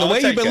I mean, the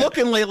way you've been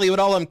looking lately with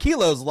all them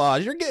kilos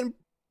laws, you're getting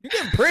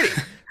pretty.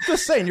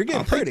 Just saying, you're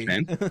getting pretty.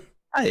 Thanks, man.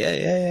 Oh,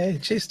 yeah.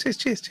 Cheers.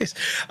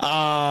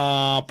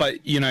 But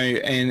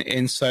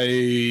and so,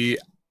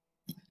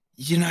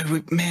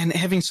 man,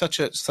 having such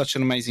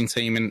an amazing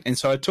team, and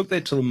so I took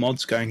that to the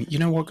mods, going, you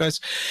know what, guys,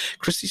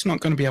 Christy's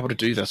not going to be able to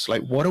do this.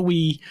 Like, what are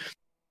we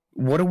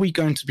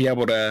going to be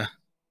able to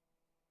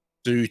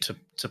do to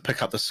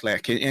pick up the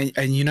slack? And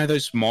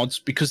those mods,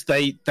 because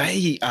they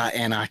are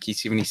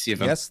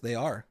Anarchy77. Yes, they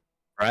are.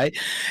 Right.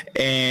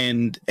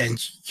 And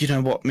you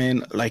know what,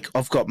 man, like,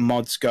 I've got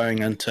mods going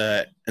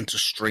into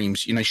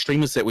streams,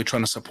 streamers that we're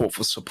trying to support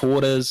for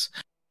supporters.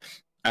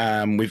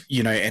 We've,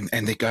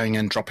 and they're going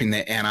and dropping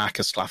their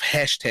anarchist love,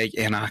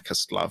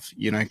 #anarchist love,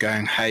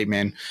 going, hey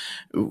man,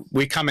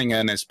 we're coming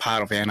in as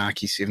part of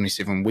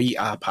Anarchy77. We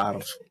are part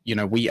of,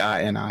 we are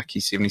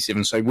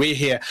Anarchy77. So we're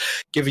here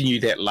giving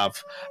you that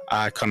love,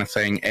 kind of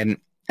thing. And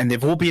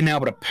they've all been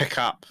able to pick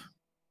up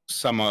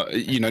some,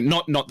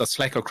 not the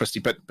slack of Christy,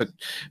 but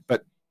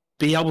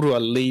be able to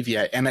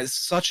alleviate. And it's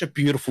such a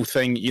beautiful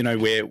thing,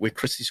 where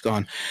Christy's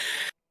gone,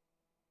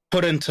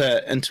 put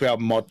into our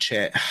mod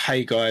chat,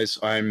 hey guys,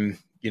 I'm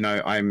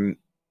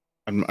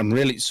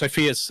really,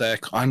 Sophia's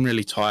sick, I'm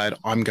really tired,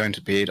 I'm going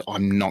to bed,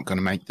 I'm not going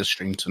to make the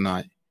stream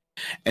tonight.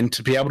 And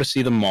to be able to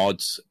see the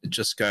mods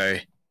just go,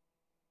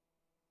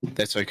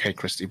 that's okay,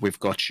 Christy, we've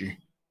got you,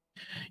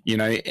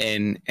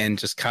 and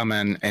just come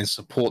in and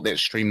support that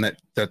stream that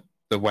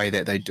the way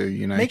that they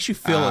do, makes you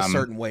feel a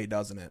certain way,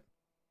 doesn't it,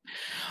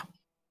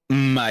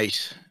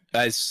 mate?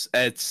 It's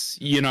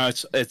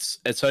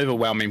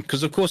overwhelming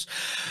because, of course,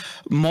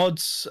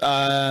 mods,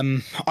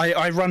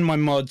 I run my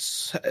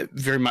mods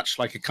very much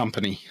like a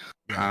company.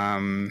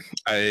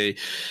 They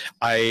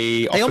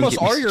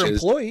almost are your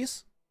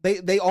employees.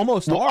 They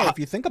almost are, if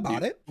you think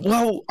about it.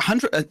 Well,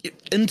 100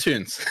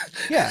 interns.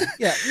 Yeah,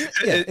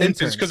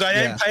 interns, because I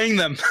ain't paying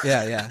them.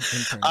 Yeah.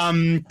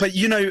 Interns. But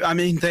I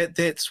mean,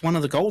 that's one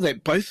of the goals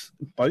that both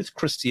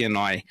Christy and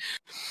I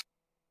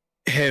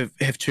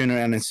have turned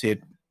around and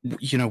said,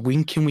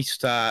 when can we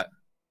start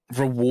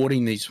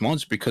rewarding these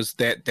mods? Because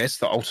that's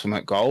the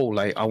ultimate goal.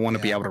 Like, I want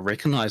to be able to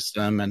recognize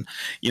them, and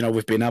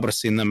we've been able to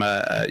send them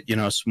a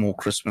small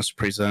Christmas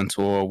present,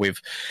 or we're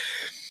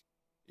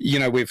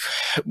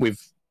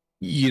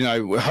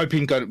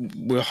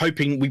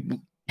hoping we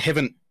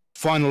haven't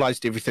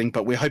finalized everything,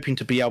 but we're hoping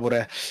to be able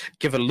to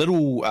give a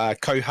little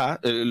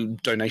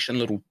donation,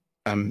 little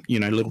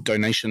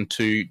donation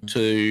to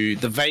the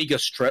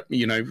Vegas trip,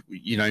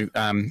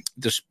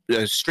 the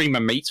streamer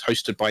meets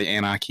hosted by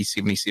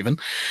Anarchy77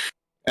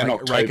 in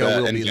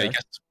October in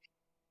Vegas.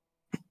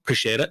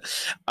 Appreciate it.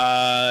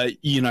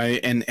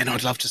 And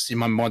I'd love to see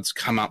my mods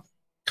come up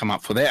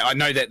for that. I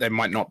know that they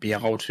might not be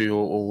able to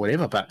or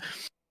whatever, but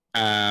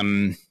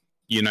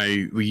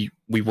we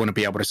want to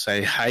be able to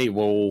say, hey,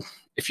 well,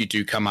 if you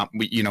do come up,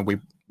 we're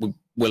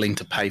willing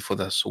to pay for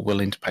this or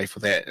willing to pay for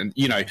that, and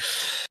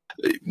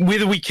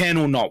whether we can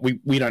or not,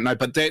 we don't know,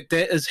 but that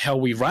is how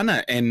we run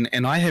it. And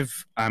I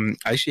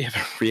actually have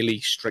a really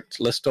strict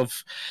list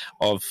of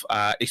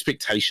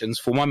expectations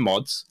for my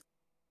mods,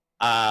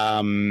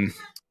 and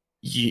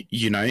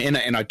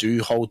I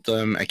do hold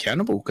them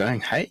accountable,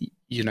 going, hey,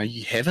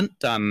 you haven't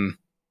done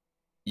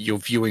your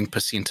viewing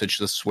percentage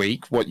this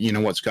week.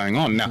 What's going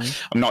on now?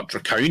 I'm not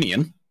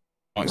draconian.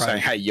 I'm not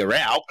saying, hey, you're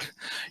out,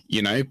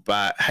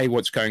 but hey,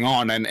 what's going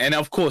on? And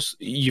of course,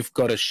 you've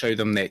got to show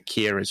them that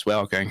care as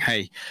well, going,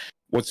 hey,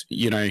 what's,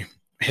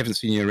 haven't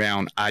seen you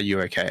around. Are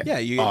you okay? Yeah,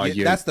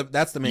 that's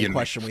the main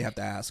question we have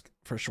to ask,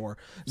 for sure.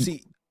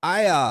 See,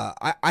 I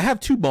have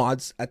two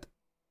mods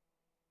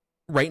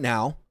right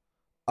now.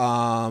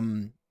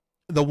 The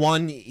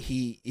one,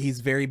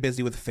 he's very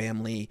busy with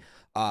family,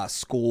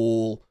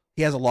 school.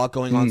 He has a lot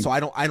going on, so I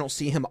don't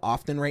see him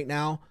often right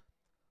now.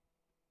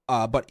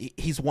 But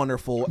he's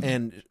wonderful,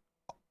 and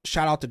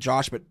shout out to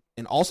Josh,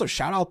 and also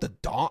shout out to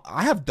Dom.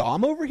 I have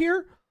Dom over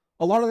here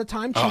a lot of the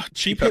time.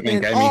 Cheap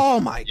Hitman. Oh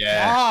my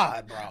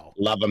God, bro.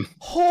 Love him.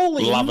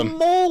 Holy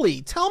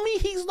moly. Tell me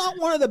he's not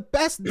one of the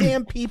best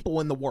damn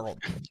people in the world.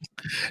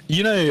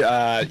 He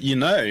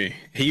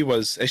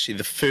was actually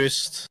the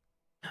first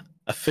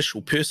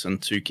official person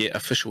to get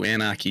official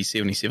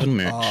Anarchy77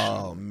 merch.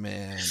 Oh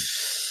man.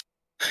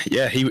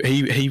 Yeah,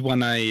 he won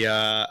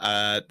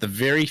the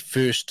very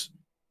first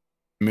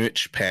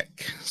merch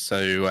pack.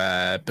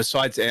 So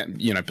besides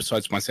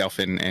myself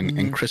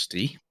and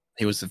Christy,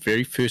 he was the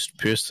very first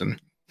person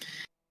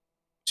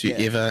to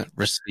ever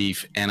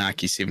receive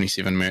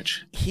Anarchy77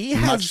 merch.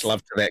 Much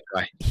love to that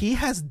guy. He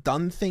has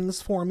done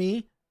things for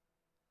me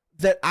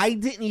that I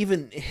didn't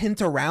even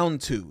hint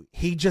around to.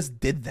 He just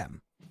did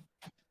them.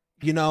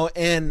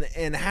 And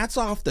hats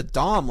off to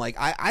Dom. Like,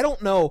 I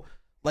don't know,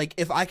 like,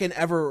 if I can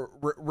ever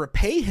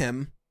repay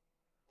him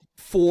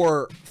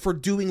for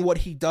doing what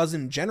he does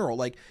in general.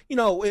 Like,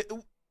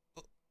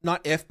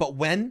 not if, but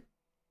when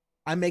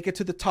I make it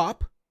to the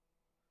top,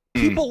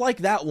 people like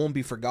that won't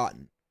be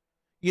forgotten.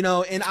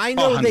 And I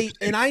know 100%.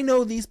 And I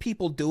know these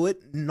people do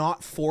it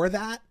not for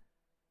that.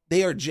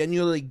 They are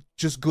genuinely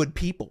just good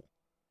people,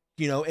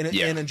 and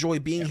enjoy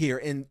being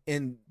here.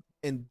 And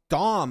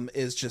Dom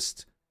is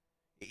just,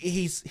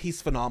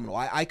 he's phenomenal.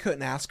 I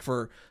couldn't ask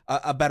for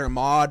a better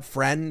mod,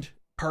 friend,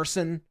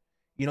 person,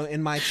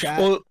 in my chat.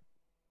 Well,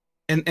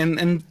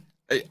 and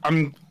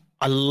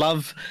I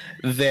love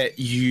that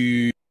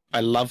you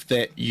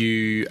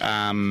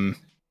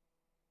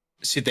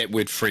said that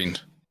word friend.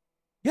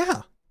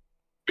 Yeah.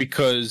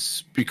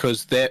 Because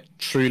that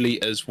truly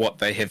is what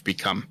they have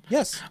become.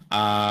 Yes.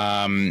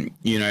 That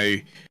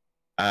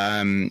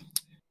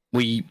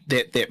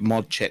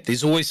mod chat,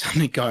 there's always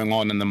something going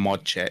on in the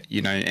mod chat,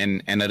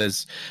 and it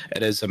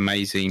is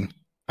amazing.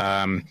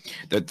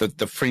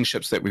 The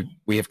friendships that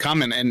we have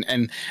come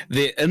and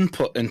their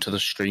input into the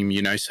stream,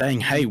 saying,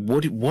 hey,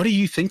 what do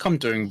you think I'm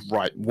doing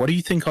right? What do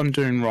you think I'm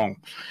doing wrong?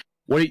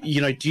 Do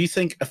you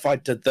think if I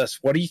did this,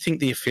 what do you think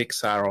the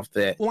effects are of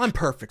that? Well, I'm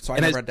perfect, so I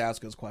never had to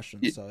ask those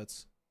questions. So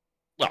it's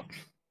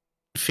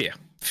fair.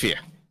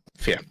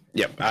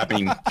 Yep. I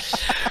mean,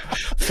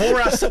 for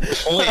us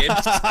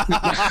plebs,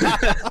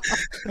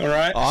 all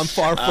right. I'm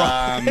far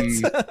from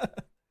it.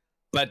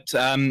 But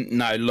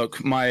no,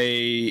 look,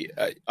 I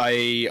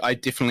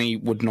definitely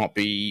would not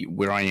be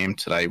where I am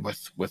today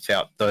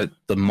without the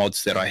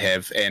mods that I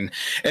have, and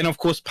of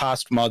course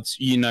past mods.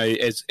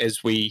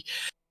 As we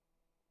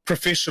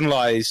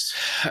professionalize,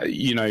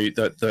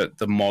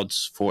 the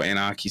mods for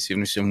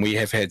Anarchy77, we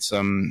have had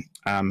some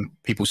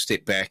people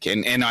step back,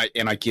 and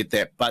I get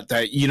that, but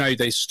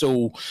they're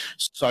still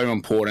so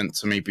important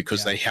to me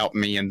because they helped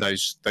me in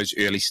those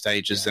early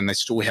stages, and they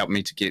still help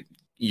me to get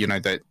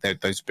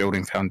those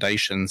building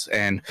foundations.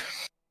 And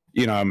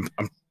I'm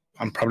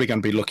probably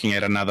going to be looking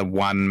at another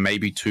one,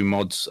 maybe two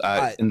mods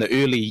in the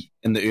early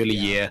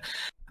year.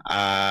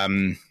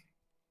 I'm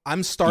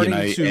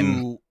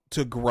starting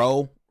to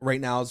grow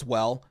right now as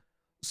well,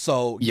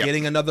 so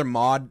getting another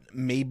mod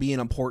may be an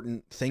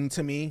important thing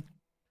to me.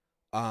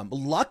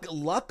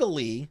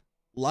 Luckily,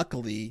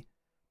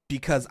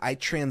 because I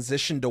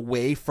transitioned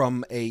away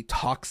from a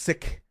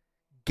toxic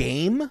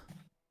game,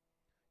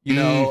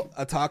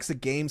 a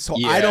toxic game, so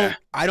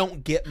I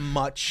don't get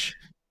much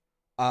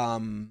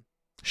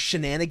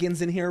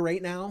shenanigans in here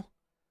right now.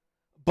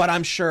 But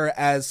I'm sure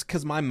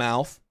because my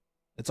mouth,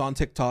 it's on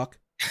TikTok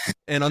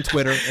and on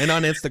Twitter and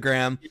on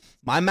Instagram,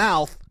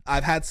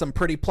 I've had some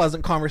pretty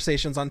pleasant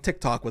conversations on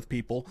TikTok with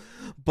people,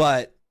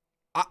 but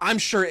I'm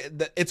sure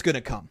that it's gonna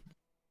come.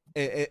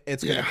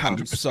 It's gonna come.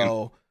 100%.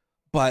 So,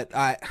 but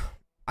I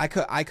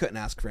couldn't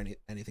ask for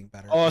anything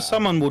better. Oh,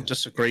 someone will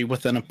disagree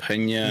with an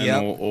opinion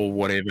or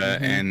whatever,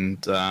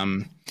 and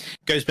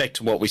goes back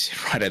to what we said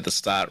right at the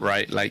start,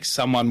 right? Like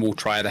someone will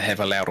try to have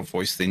a louder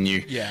voice than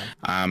you. Yeah.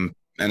 And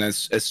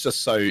it's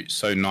just so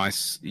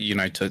nice,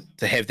 to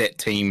have that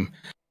team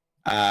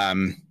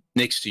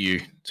next to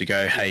you to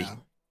go, hey,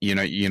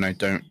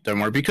 don't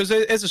worry, because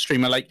as a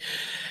streamer, like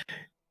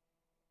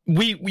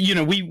we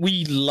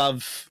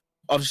love.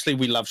 Obviously,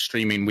 we love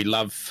streaming. We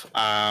love,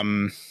 but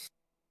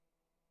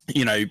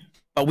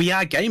we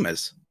are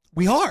gamers.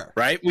 We are,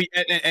 right? We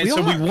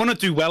want to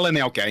do well in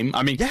our game.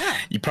 I mean,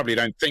 you probably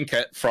don't think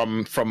it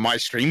from my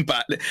stream,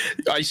 but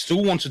I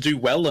still want to do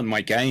well in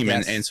my game,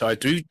 and so I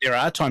do. There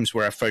are times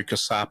where I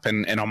focus up,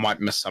 and I might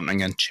miss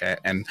something in chat,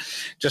 and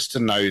just to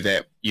know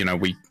that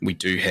we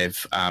do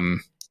have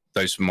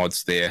those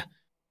mods there.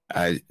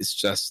 It's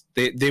just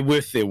they're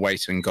worth their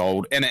weight in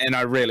gold, and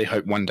I really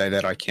hope one day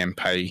that I can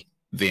pay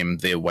them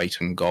their weight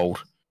in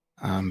gold,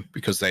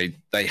 because they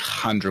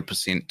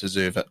 100%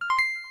 deserve it.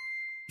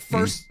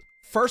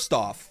 First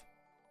off,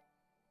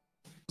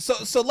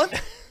 so let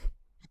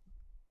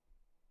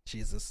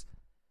Jesus,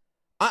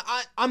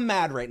 I'm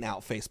mad right now,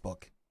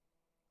 Facebook.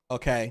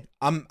 Okay,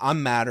 I'm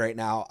mad right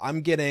now.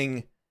 I'm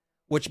getting,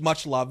 which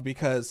much love,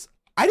 because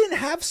I didn't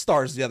have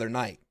stars the other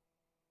night.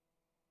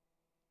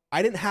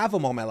 I didn't have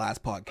them on my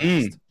last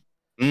podcast.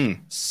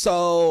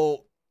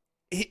 So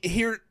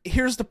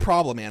here's the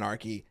problem,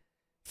 Anarchy.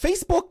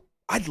 Facebook,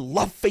 I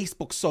love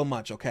Facebook so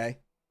much, okay?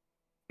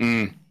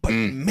 But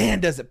man,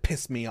 does it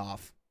piss me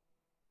off.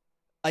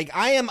 Like,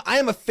 I am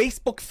a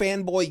Facebook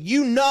fanboy.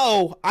 You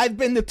know, I've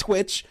been to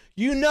Twitch.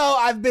 You know,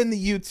 I've been to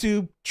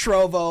YouTube,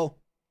 Trovo.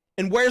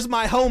 And where's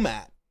my home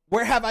at?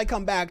 Where have I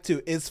come back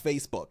to is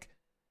Facebook.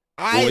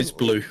 Always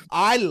blue.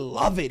 I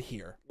love it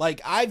here.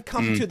 Like, I've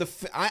come to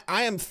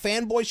I am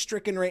fanboy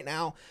stricken right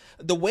now.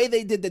 The way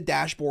they did the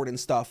dashboard and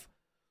stuff.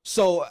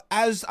 So,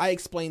 as I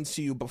explained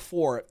to you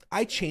before,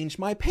 I changed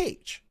my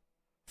page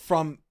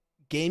from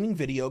gaming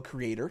video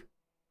creator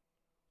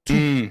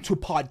to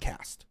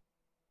podcast.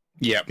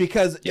 Yeah.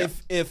 Because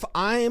if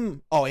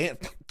I'm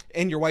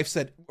and your wife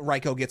said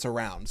Ryko gets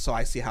around, so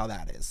I see how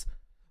that is.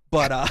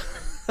 But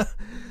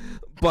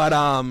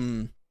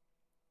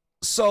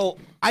so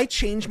I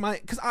changed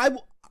my, because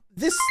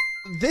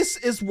this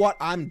is what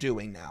I'm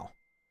doing now.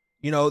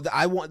 You know,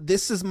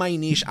 this is my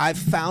niche. I've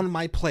found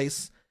my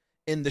place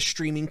in the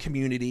streaming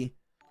community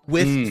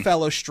with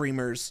fellow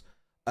streamers,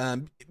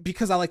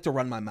 because I like to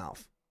run my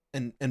mouth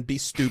and be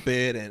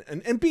stupid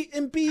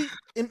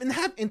and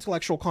have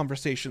intellectual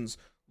conversations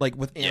like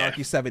with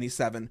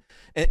Anarchy77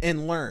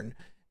 and learn.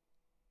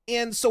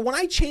 And so when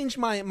I changed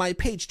my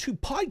page to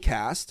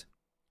podcast,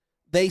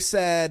 they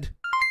said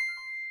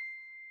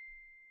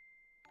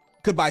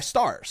goodbye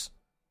stars,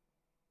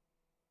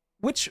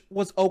 which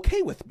was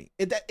okay with me.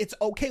 It's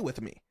okay with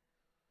me.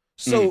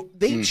 So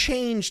they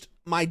changed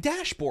my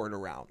dashboard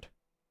around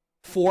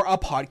for a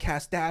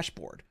podcast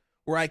dashboard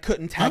where I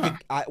couldn't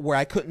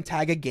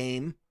tag a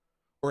game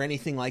or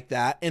anything like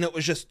that, and it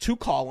was just 2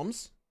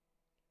 columns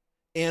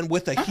and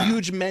with a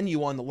huge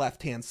menu on the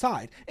left-hand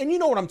side. And you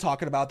know what I'm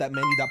talking about, that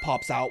menu that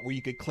pops out where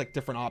you could click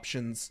different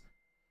options.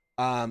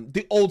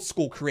 The old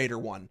school creator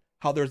one,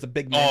 how there's a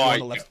big menu on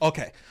the left.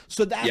 Okay,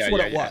 so that's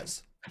what it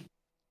was.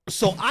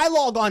 So I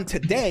log on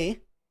today,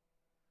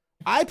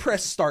 I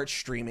press start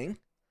streaming,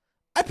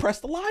 I press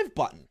the live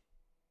button.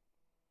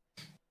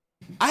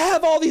 I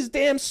have all these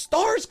damn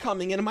stars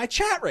coming into my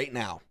chat right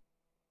now.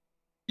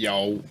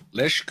 Yo,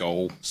 let's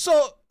go.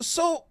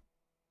 So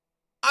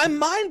I'm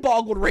mind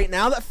boggled right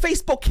now that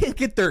Facebook can't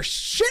get their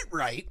shit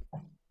right.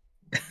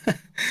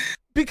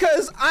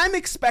 Because I'm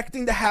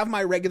expecting to have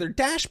my regular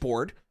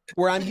dashboard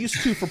where I'm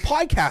used to for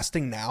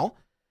podcasting now.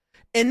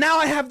 And now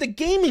I have the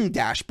gaming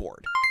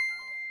dashboard.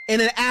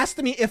 And it asked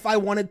me if I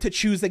wanted to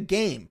choose a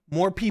game.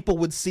 More people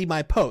would see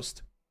my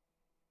post.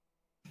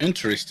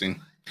 Interesting.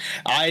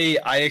 I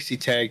actually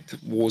tagged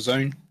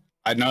Warzone.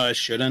 I know I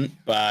shouldn't,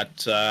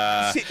 but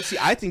see,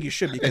 I think you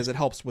should, because it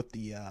helps with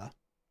the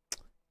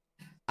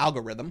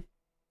algorithm.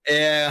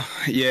 Yeah.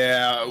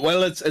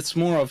 Well, it's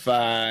more of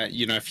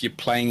if you're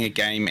playing a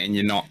game and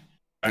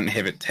don't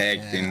have it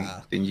tagged,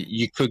 then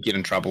you could get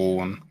in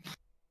trouble, and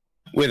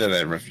whether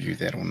they review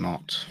that or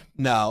not.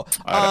 No,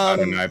 I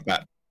don't know,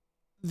 but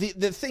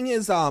the thing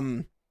is,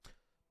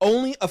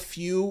 only a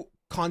few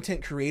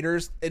content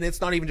creators, and it's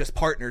not even just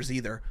partners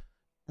either,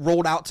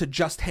 rolled out to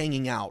just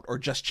hanging out or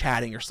just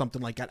chatting or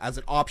something like that as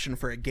an option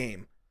for a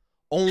game.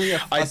 Only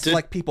a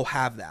select people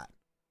have that.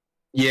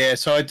 Yeah,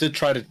 so I did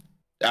try to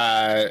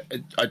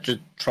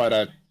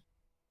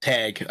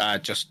tag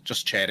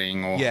just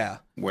chatting or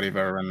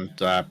whatever, and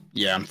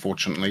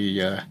unfortunately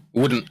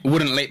wouldn't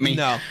let me.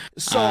 No.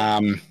 So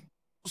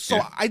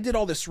I did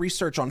all this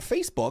research on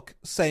Facebook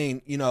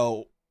saying,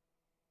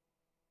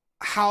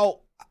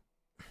 how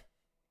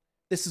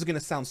this is going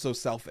to sound so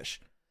selfish.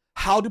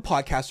 How do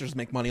podcasters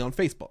make money on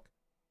Facebook?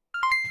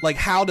 Like,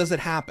 how does it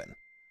happen?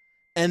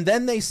 And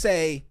then they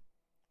say,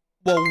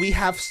 well, we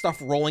have stuff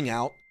rolling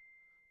out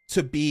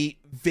to be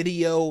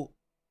video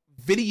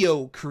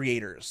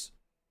creators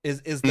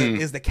is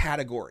the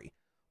category,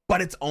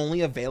 but it's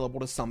only available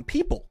to some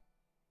people.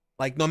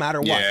 Like, no matter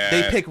what,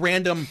 they pick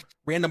random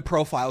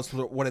profiles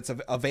for what it's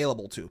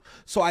available to.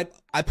 So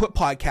I put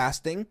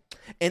podcasting,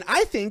 and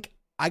I think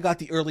I got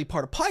the early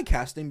part of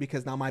podcasting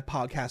because now my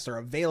podcasts are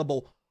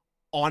available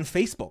on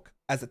Facebook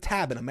as a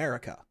tab in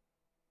America.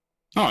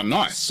 Oh,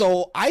 nice.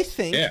 So I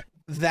think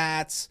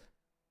that,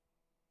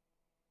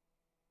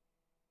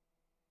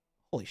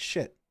 holy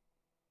shit,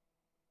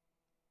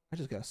 I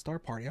just got a star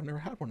party. I've never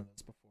had one of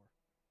those before.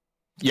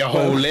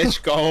 Yo, let's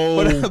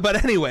go.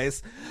 But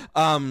anyways,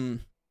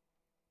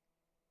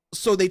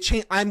 so they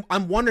change.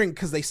 I'm wondering,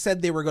 because they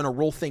said they were going to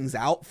roll things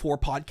out for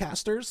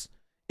podcasters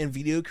and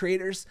video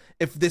creators,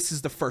 if this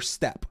is the first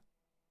step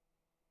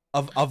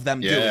of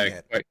them doing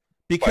it.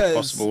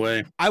 Because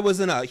I was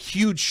in a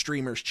huge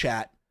streamers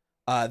chat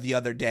the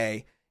other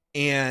day,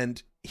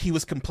 and he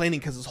was complaining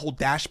because his whole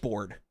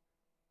dashboard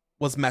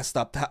was messed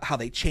up. How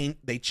they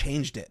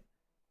changed it.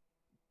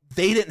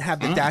 They didn't have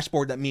the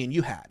dashboard that me and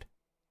you had.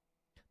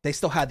 They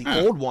still had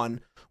the old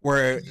one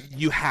where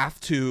you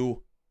have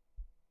to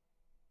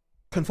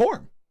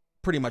conform,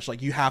 pretty much,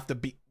 like you have to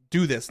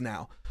do this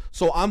now.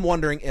 So I'm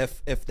wondering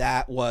if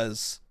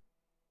this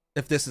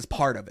is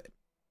part of it.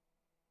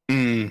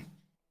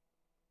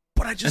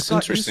 But I just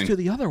got used to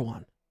the other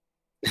one.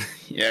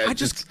 Yeah, I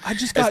just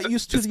got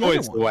used to the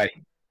other one. The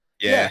way.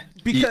 Yeah.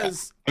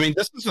 Because I mean,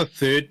 this is the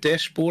third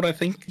dashboard, I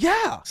think.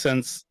 Yeah.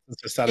 Since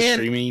I started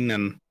streaming,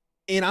 and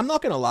I'm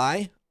not gonna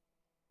lie,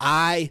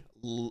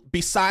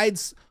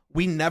 besides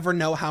we never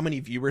know how many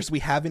viewers we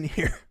have in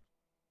here.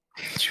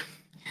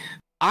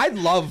 I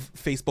love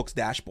Facebook's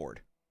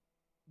dashboard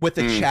with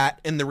the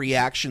chat and the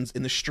reactions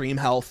and the stream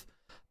health.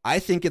 I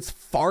think it's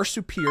far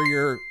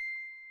superior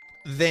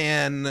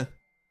than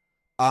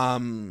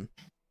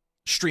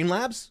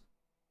Streamlabs,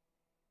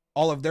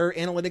 all of their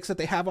analytics that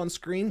they have on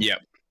screen. Yep.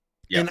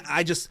 And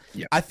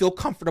I feel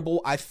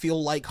comfortable. I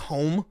feel like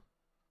home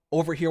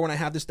over here when I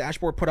have this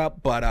dashboard put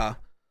up.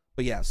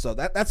 But yeah, so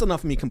that's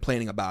enough of me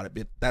complaining about it.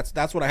 But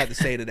that's what I had to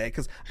say today,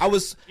 because I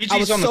was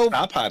on so the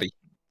Star Party.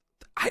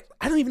 I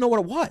don't even know what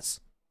it was.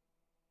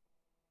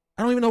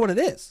 I don't even know what it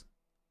is.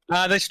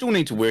 They still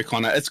need to work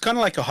on it. It's kind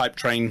of like a hype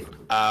train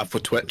for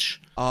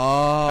Twitch.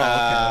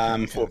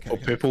 Oh, for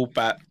people.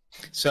 But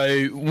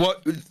so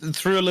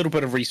through a little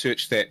bit of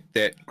research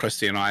that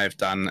Christy and I have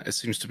done, it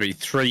seems to be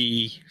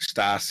 3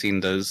 star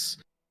senders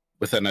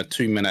within a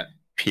 2-minute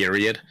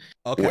period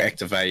will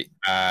activate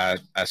a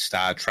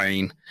star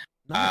train.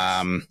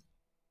 Nice.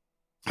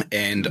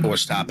 Or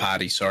Star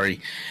Party, sorry,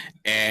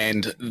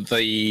 and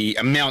the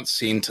amount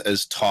sent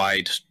is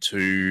tied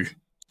to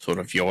sort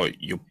of your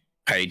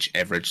page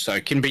average, so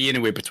it can be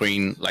anywhere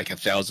between like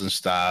 1,000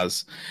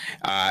 stars,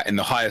 and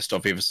the highest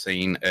I've ever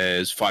seen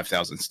is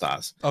 5,000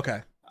 stars.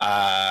 Okay.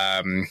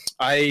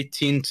 I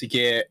tend to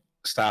get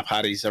Star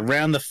Parties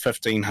around the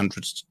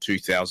 1,500 to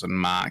 2,000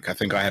 mark. I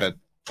think I had a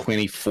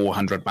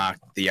 2,400 mark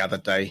the other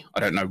day.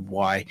 I don't know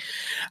why,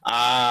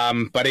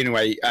 but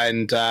anyway,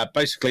 and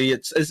basically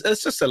it's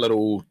just a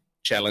little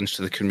challenge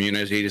to the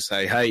community to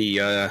say,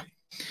 hey,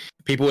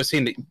 people are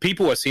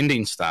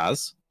sending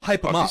stars,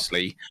 hype them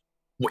obviously up.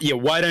 Yeah,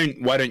 why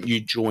don't you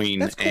join?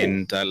 That's cool.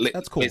 And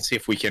that's cool. Let's see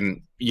if we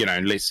can,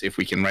 let's see if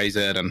we can raise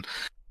it, and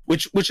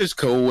which is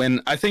cool.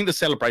 And I think the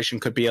celebration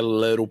could be a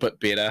little bit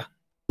better.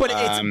 But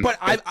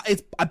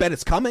I bet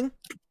it's coming.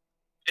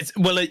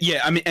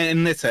 I mean,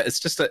 and that's it. It's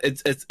just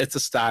it's a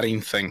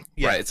starting thing,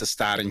 right? It's a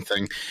starting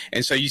thing,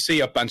 and so you see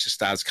a bunch of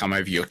stars come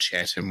over your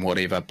chat and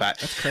whatever. But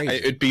that's crazy.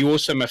 It'd be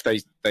awesome if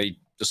they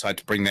decide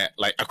to bring that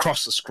like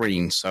across the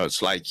screen, so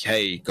it's like,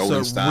 hey,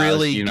 golden stars,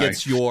 really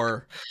gets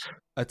your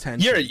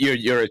attention,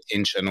 your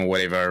attention or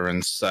whatever.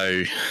 And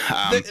so,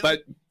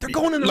 but they're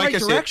going in the right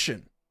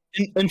direction.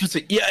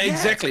 Interesting. Yeah,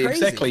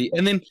 exactly.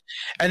 And then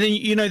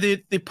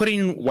they're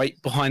putting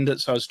weight behind it.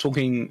 So I was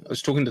talking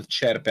to the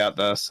chat about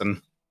this,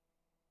 and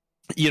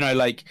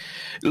like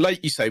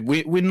you say,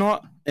 we're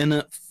not in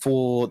it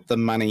for the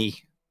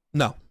money.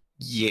 No.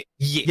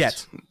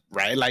 Yet.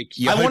 Right? Like,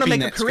 I want to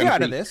make a career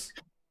out of this.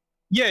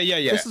 Yeah.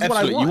 This is absolutely. What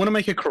I want. You want to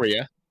make a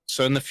career.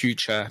 So in the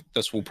future,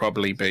 this will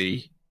probably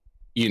be,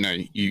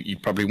 you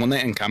probably want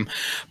that income.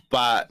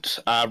 But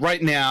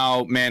right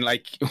now, man,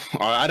 like,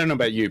 I don't know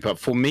about you, but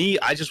for me,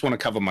 I just want to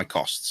cover my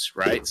costs,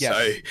 right?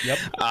 Yes.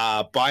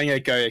 So buying a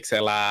Go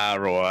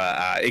XLR or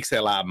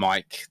XLR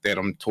mic that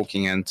I'm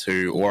talking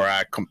into, or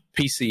a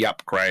PC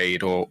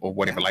upgrade or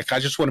whatever, like, I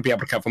just want to be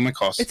able to cover my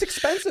costs. It's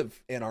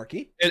expensive,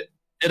 Anarchy. It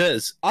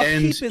is.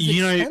 Upkeep is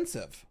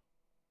expensive.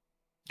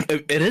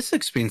 It is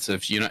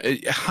expensive,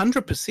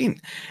 100%.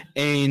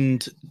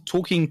 And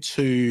talking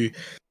to...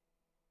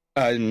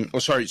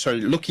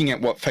 looking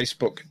at what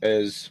Facebook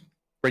is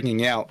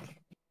bringing out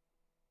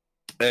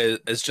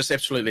is just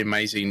absolutely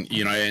amazing,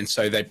 and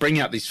so they bring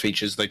out these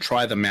features, they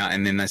try them out,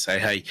 and then they say,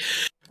 hey,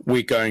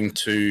 we're going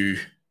to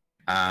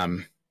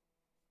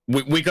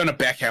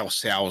back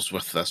ourselves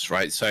with this,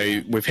 right?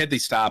 So we've had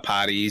these star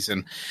parties,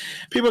 and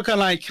people are kind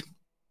of like,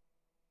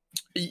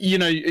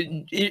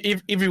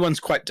 everyone's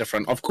quite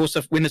different. Of course,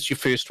 when it's your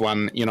first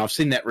one, I've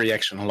seen that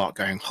reaction a lot,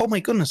 going, "Oh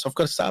my goodness, I've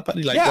got a star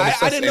party!" Like,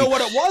 I didn't know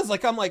what it was.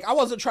 Like, I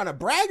wasn't trying to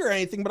brag or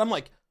anything, but I'm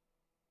like,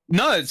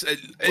 no,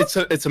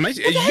 it's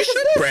amazing. You should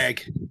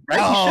brag, right?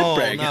 Oh, you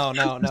should brag.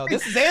 No.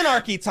 This is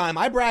Anarchy time.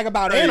 I brag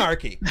about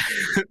Anarchy.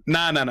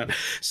 No.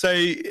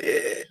 So,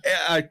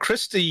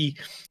 Christy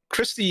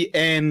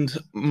and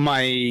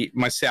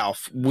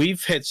myself,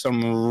 we've had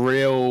some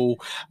real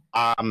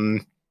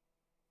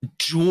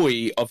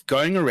joy of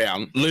going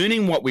around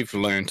learning what we've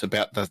learned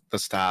about the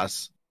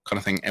stars kind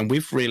of thing, and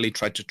we've really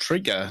tried to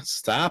trigger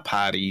star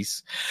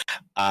parties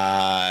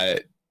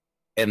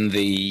in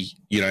the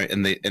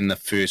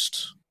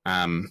first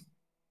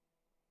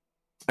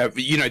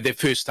their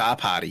first star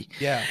party,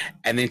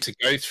 and then to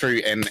go through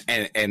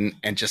and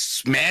just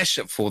smash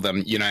it for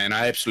them, and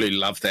I absolutely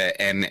love that,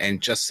 and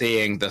just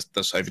seeing this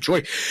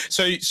overjoy.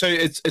 So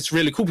it's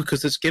really cool,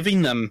 because it's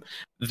giving them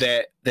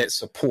that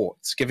support.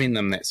 It's giving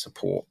them that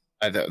support.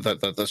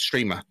 The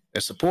streamer,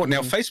 their support.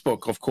 Now,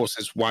 Facebook, of course,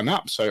 has one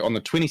up. So on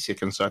the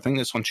 22nd, so I think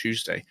that's on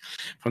Tuesday,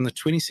 from the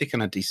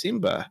 22nd of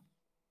December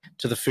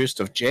to the 1st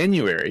of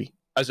January,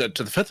 to the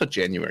 5th of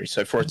January,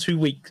 so for a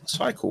 2-week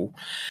cycle,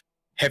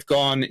 have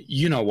gone,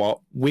 you know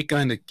what, we're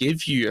going to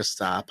give you a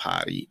star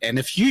party. And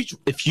if you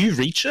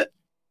reach it,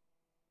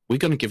 we're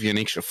going to give you an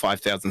extra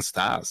 5,000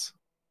 stars.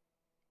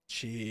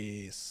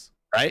 Jeez.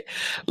 Right?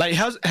 Like,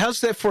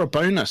 how's that for a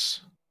bonus?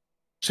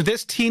 So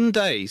that's 10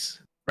 days.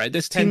 right?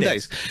 That's 10 10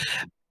 days.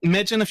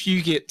 Imagine if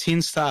you get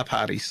 10 star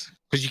parties,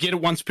 because you get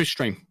it once per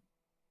stream,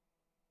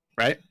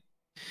 right?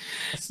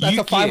 That's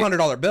a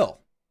 $500 bill.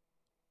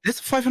 That's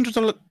a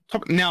 $500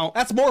 top. Now,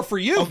 that's more for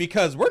you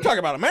because we're talking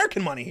about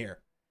American money here.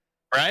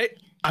 Right?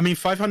 I mean,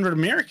 500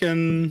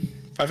 American,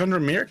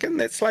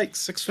 that's like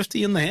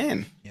 $650 in the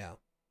hand. Yeah.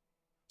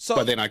 So,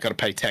 but then I got to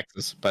pay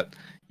taxes, but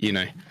you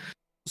know.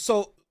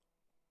 So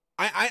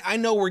I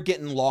know we're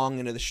getting long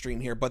into the stream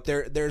here, but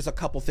there's a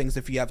couple things,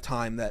 if you have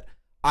time, that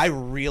I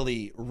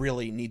really,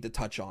 really need to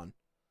touch on.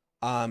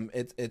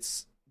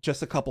 It's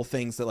just a couple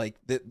things that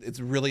it's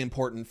really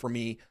important for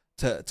me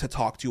to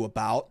talk to you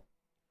about.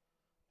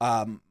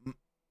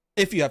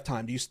 If you have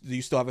time, do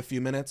you still have a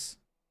few minutes?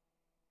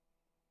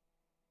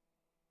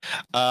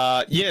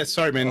 Yeah,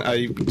 sorry, man.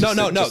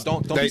 No,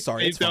 don't be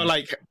sorry. It's fine.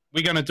 Like,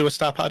 we're gonna do a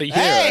star party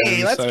here.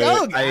 Hey, let's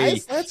go,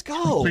 guys. Let's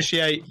go.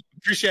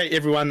 Appreciate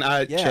everyone.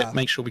 Chat,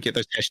 make sure we get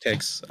those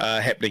hashtags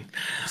happening.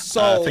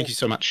 So thank you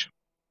so much.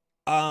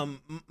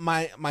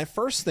 My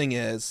first thing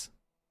is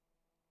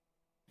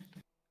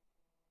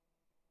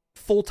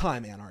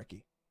full-time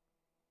Anarchy.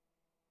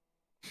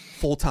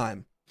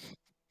 Full-time.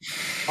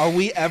 Are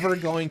we ever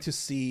going to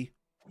see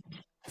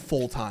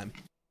full-time?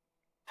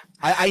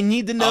 I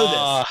need to know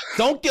this.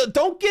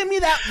 Don't give me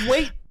that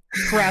weight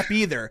crap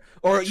either,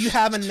 or you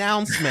have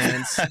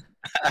announcements.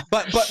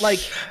 but like,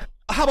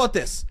 how about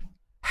this?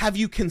 Have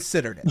you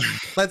considered it?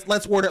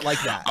 Let's word it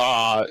like that.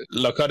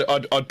 Look,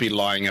 I'd be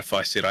lying if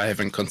I said I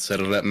haven't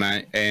considered it,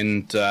 mate.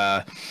 And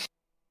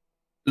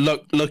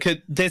look,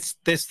 that's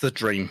the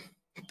dream.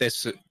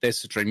 That's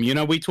the dream. You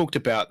know, we talked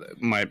about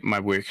my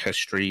work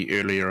history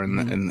earlier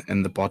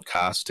in the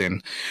podcast,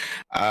 and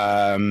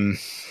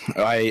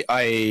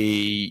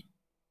I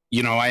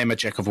you know, I am a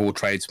jack of all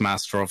trades,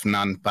 master of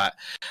none, but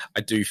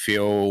I do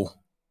feel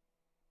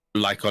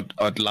like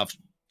I'd love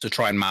to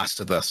try and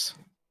master this.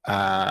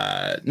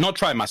 Not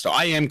try and master.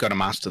 I am going to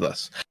master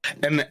this,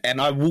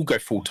 and I will go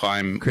full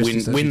time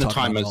when the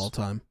time is. All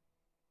time.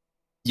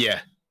 Yeah,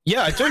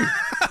 I do.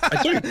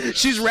 I do.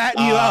 She's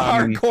ratting you out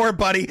hardcore,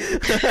 buddy.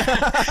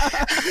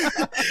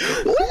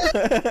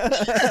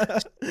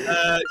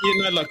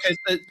 You know,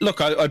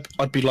 look,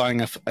 I'd be lying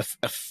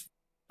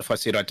if I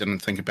said I didn't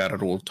think about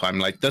it all the time.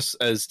 Like, this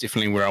is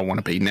definitely where I want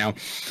to be now.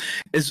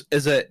 Is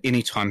it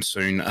anytime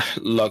soon?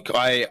 Look,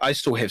 I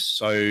still have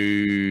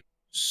so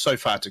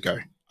far to go.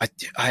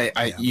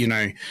 I you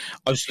know,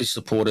 obviously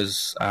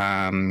supporters,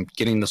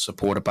 getting the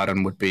supporter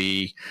button would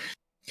be,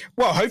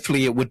 well,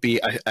 hopefully it would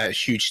be a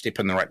huge step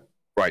in the right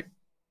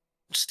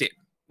step.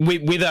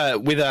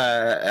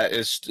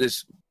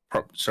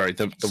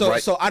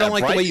 So I don't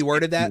like the way you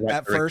worded that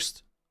at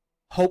first.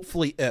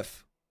 Hopefully,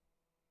 if.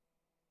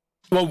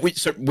 Well,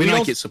 when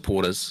I get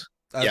supporters,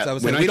 we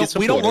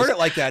don't word it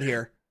like that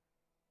here.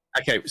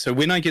 Okay, so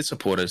when I get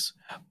supporters,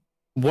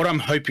 what I'm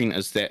hoping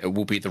is that it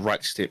will be the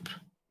right step.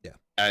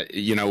 Yeah,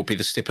 you know, it will be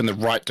the step in the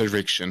right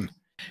direction,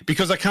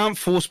 because I can't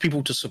force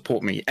people to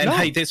support me. And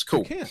hey, that's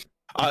cool. You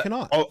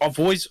cannot. I've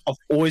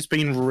always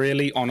been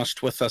really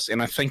honest with this, and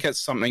I think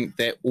it's something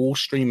that all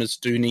streamers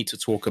do need to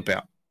talk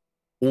about.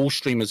 All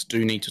streamers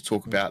do need to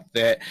talk about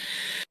that.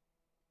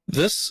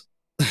 This.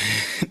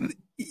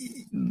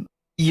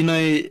 You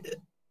know,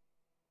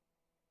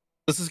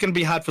 this is going to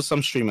be hard for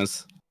some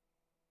streamers,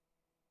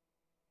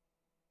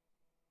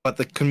 but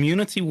the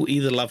community will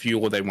either love you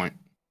or they won't.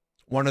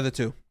 One of the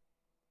two.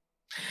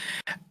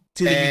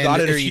 It's either you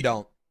got it or you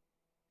don't.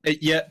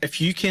 Yeah,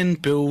 if you can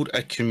build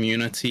a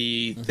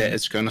community that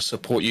is going to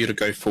support you to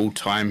go full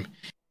time,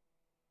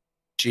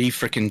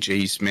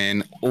 G's,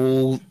 man,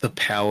 all the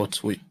power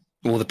to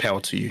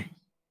you.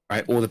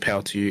 Right, all the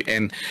power to you,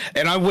 and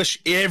I wish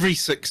every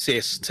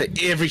success to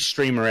every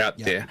streamer out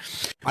there.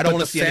 I don't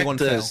want to see anyone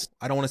fail.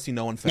 I don't want to see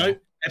no one fail. No,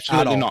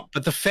 absolutely not.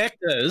 But the fact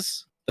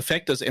is,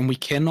 and we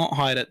cannot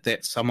hide it,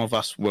 that some of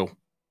us will.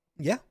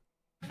 Yeah,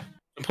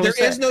 there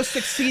is no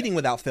succeeding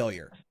without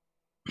failure.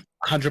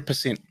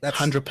 100%,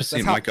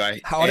 100%, my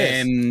guy. How it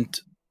is.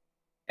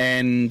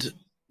 And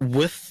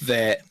with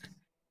that,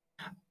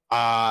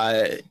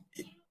 I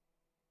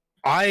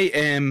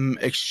am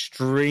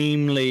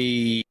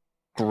extremely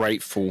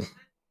grateful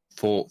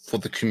for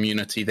the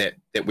community that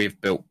we've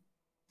built.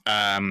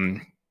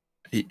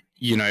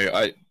 You know,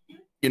 I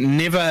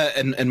never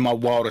in my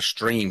wildest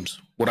dreams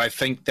would I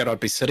think that I'd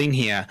be sitting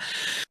here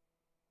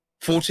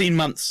 14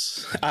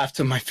 months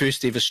after my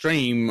first ever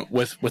stream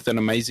with an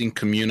amazing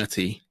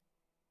community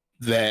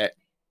that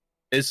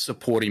is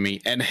supporting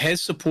me and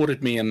has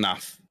supported me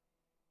enough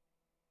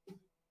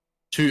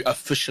to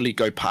officially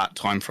go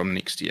part-time from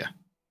next year.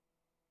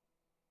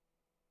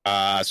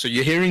 So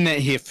you're hearing that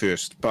here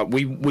first, but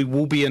we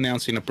will be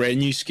announcing a brand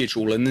new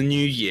schedule in the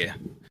new year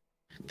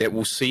that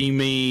will see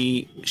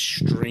me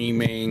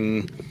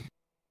streaming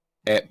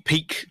at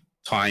peak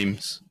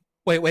times.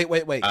 Wait.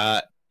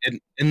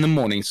 In the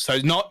morning, so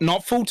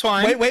not full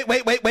time.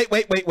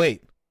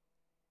 Wait.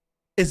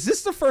 Is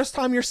this the first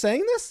time you're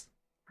saying this?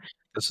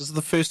 This is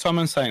the first time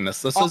I'm saying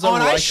this. This is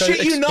on I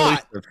shit you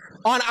not.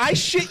 On I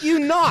shit you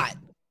not.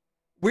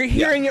 We're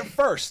hearing it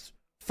first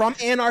from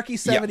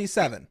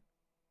Anarchy77.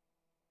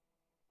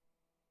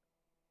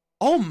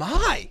 Oh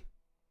my.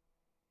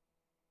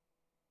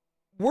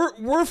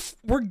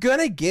 We're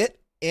gonna get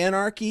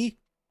Anarchy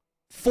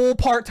full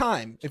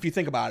part-time, if you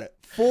think about it.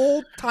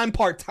 Full-time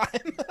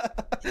part-time.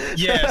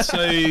 Yeah,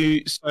 so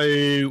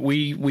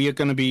we are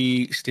going to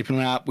be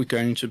stepping up. We're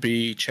going to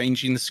be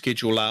changing the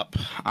schedule up.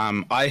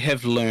 I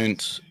have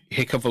learned a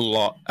heck of a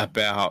lot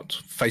about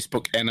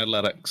Facebook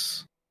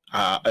analytics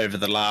over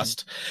the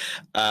last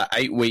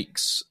 8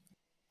 weeks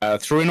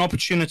through an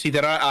opportunity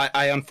that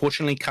I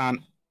unfortunately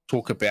can't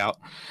talk about.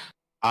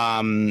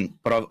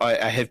 But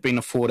I have been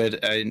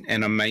afforded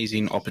an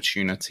amazing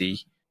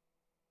opportunity.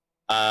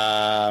 So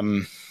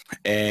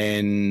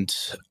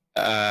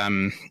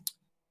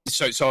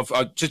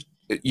I've just,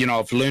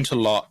 I've learned a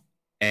lot,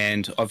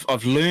 and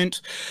I've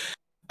learned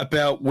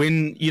about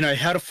when,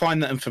 how to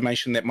find the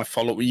information that my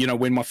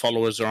when my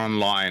followers are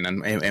online,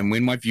 and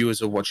when my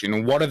viewers are watching,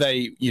 and what are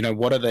they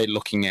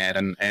looking at,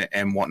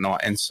 and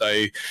whatnot. And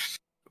so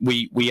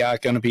we are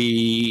going to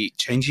be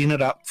changing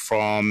it up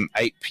from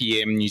 8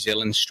 p.m. New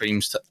Zealand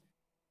streams to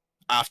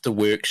after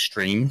work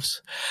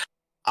streams,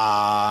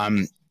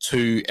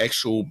 to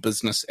actual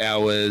business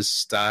hours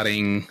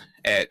starting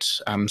at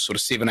sort of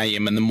 7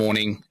 a.m. in the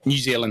morning, New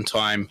Zealand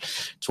time,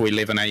 to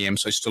 11 a.m.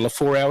 So still a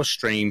 4-hour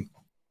stream.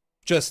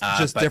 Just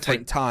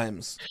different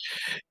times.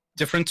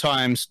 Different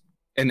times,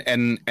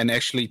 and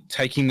actually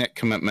taking that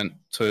commitment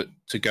to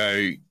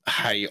go,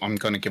 hey, I'm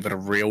going to give it a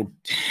real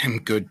damn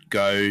good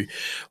go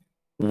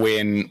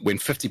when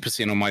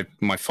 50% of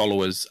my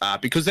followers are,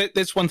 because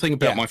that's one thing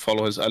about my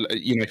followers.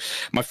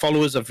 My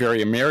followers are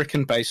very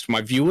American based.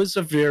 My viewers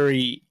are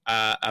very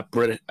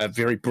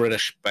very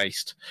British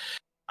based.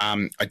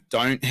 I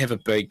don't have a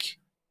big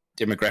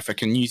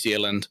demographic in New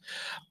Zealand,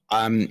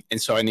 and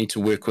so I need to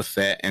work with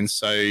that. And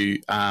so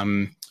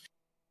trying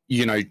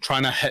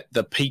to hit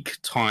the peak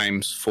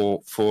times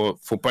for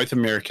both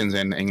Americans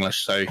and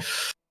English. So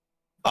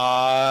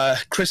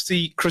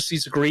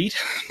Christy's agreed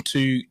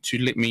to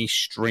let me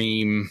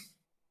stream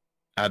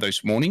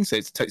those mornings.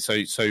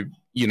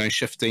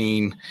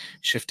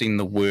 Shifting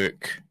the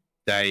work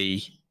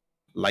day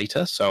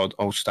later. So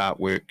I'll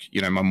start work,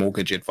 my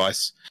mortgage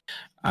advice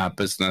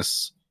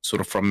business sort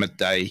of from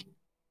midday,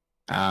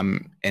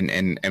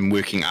 and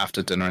working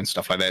after dinner and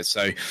stuff like that.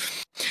 So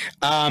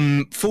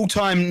full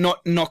time,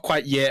 not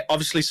quite yet.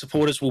 Obviously,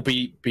 supporters will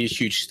be a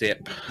huge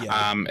step,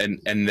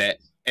 and that.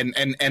 And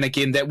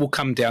again, that will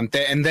come down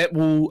there, and that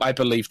will, I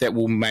believe, that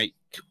will make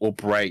or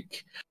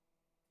break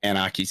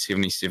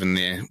Anarchy77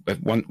 there.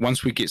 But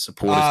once we get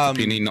supporters,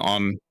 depending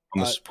on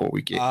the support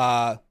we get,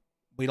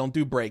 we don't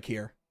do break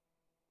here.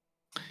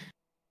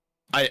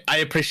 I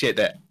appreciate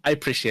that.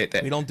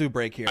 We don't do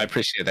break here. I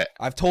appreciate that.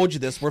 I've told you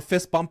this. We're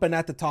fist bumping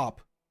at the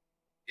top.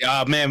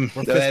 Yeah, man.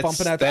 We're fist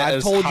bumping at the top.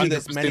 I've told you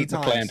this many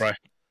times. Plan, bro.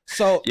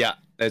 So yeah,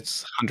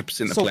 that's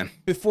 100% the plan.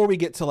 Before we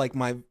get to like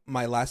my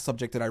last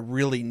subject that I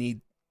really need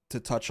to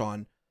touch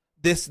on,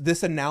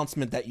 this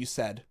announcement that you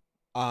said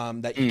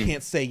that you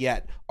can't say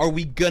yet, are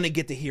we gonna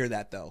get to hear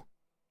that though,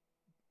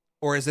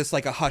 or is this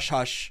like a hush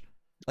hush,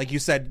 like you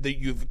said that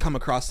you've come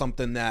across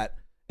something that,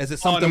 is it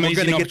something we're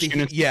gonna get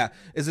to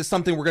is it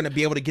something we're gonna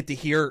be able to get to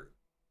hear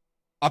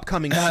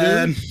upcoming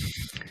soon,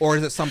 or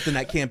is it something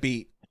that can't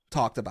be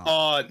talked about?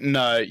 Oh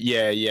no,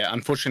 yeah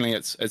unfortunately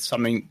it's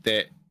something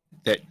that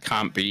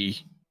can't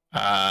be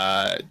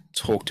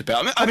talked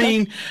about. I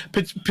mean,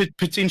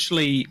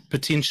 potentially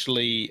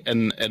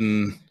in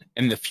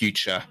the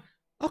future.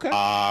 Okay.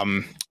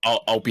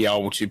 I'll be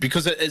able to,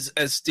 because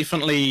it's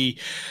definitely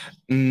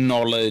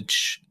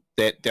knowledge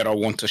that I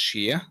want to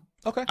share.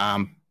 Okay.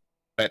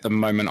 At the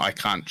moment, I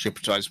can't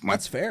jeopardize my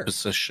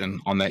position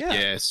on that.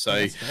 Yeah.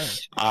 So,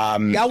 I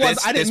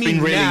didn't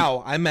mean really,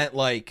 now. I meant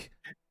like.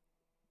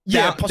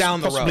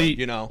 Down the road,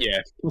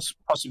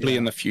 possibly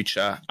in the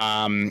future.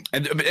 And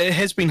it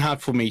has been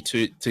hard for me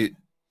to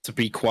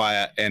be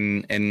quiet,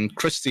 and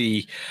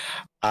Christy,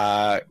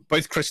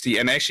 both Christy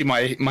and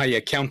actually my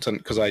accountant,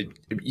 because I've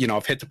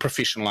had to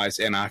professionalize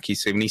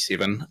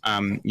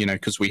Anarchy77,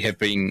 because we have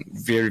been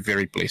very,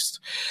 very blessed.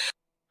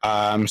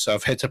 So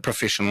I've had to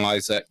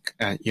professionalize it,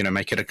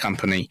 make it a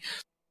company,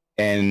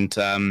 and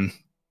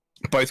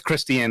both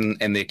Christy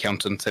and the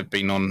accountant have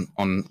been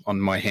on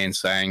my hand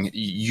saying,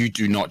 you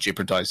do not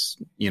jeopardize,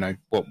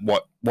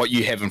 what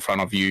you have in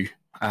front of you.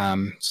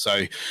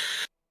 So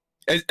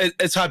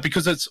it's hard,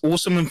 because it's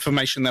awesome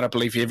information that I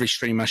believe every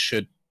streamer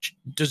should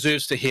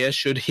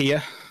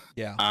hear.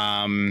 Yeah.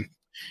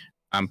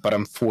 But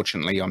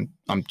unfortunately,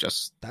 I'm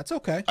just, that's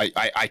okay.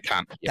 I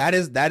can't. Yeah.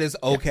 That is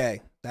okay.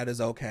 Yeah. That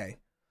is okay.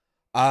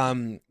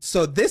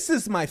 So this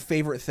is my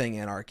favorite thing,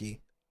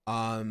 Anarchy.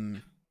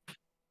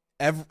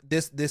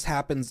 This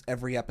happens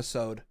every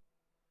episode,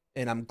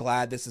 and I'm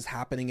glad this is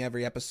happening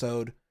every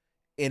episode,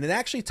 and it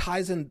actually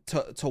ties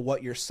into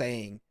what you're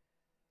saying.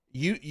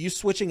 You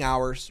switching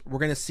hours, we're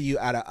gonna see you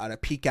at a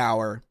peak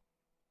hour.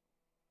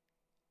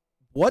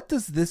 What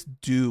does this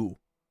do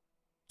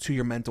to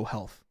your mental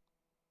health?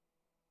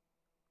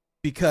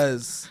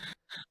 Because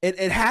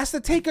it has to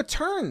take a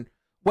turn,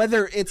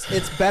 whether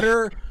it's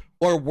better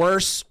or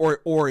worse,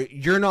 or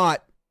you're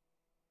not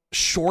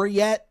sure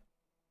yet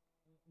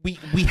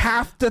we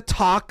have to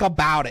talk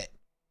about it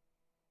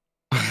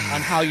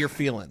on how you're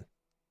feeling.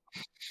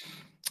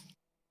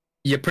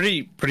 Yeah,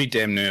 pretty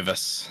damn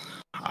nervous.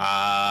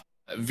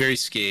 Very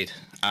scared.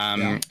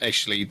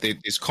 Actually,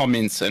 there's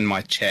comments in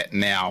my chat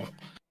now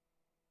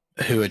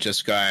who are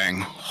just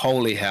going,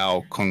 "Holy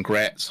hell!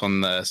 Congrats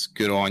on this.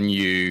 Good on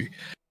you."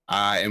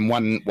 And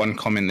one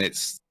comment that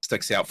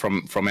sticks out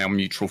from our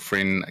mutual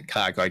friend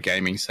Car Guy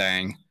Gaming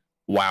saying,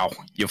 "Wow,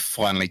 you've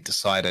finally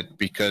decided,"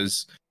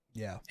 because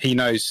he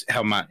knows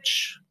how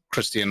much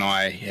Christy and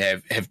I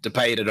have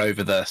debated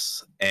over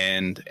this,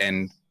 and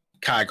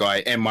Car Guy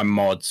and my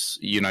mods,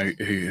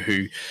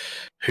 who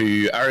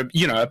are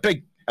a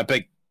big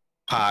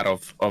part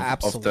of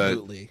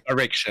the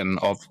direction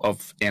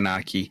of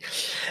Anarchy,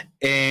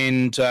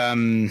 and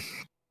so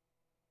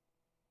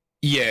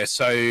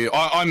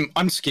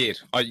I'm scared.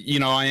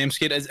 I am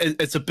scared.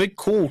 It's a big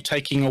call,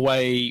 taking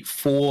away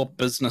 4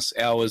 business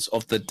hours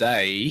of the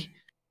day.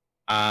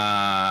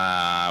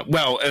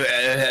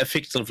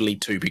 Effectively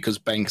 2, because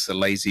banks are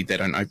lazy; they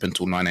don't open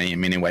till 9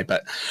 a.m. anyway.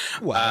 But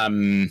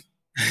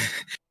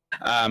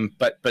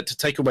but to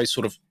take away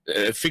sort of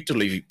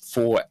effectively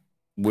 4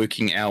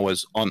 working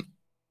hours on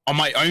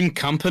my own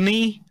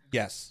company,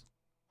 yes,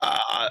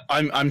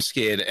 I'm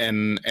scared.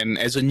 And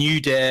as a new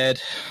dad,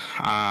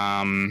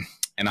 and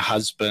a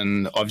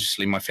husband,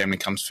 obviously my family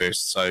comes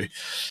first. So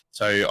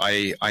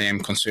I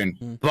am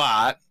concerned,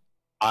 but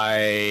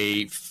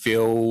I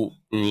feel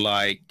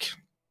like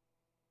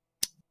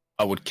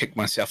I would kick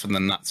myself in the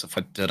nuts if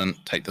I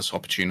didn't take this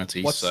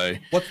opportunity. What's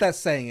that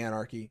saying,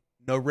 Anarchy?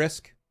 No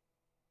risk,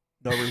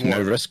 no reward.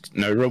 No risk,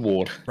 no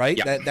reward. Right?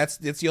 Yep. That's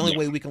the only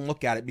way we can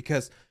look at it,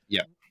 because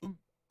yep.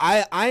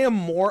 I am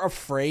more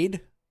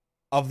afraid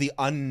of the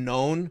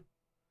unknown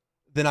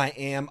than I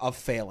am of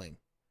failing.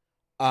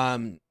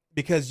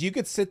 Because you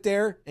could sit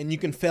there and you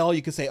can fail.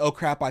 You could say, "Oh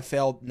crap, I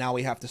failed. Now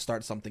we have to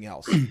start something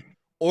else."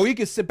 Or you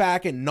could sit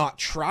back and not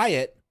try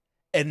it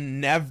and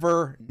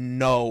never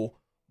know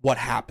what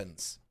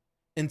happens.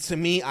 And to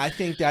me, I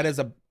think that is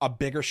a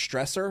bigger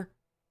stressor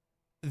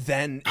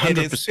than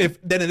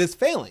it is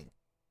failing.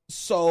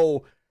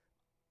 So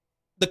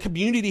the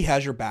community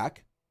has your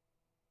back.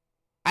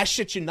 I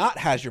shit you not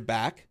has your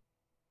back.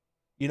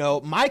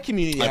 My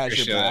community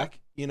has your back.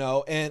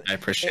 And I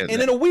appreciate that.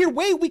 And in a weird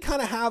way, we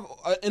kind of have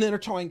an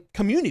intertwined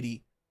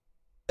community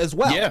as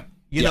well.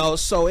 Yeah.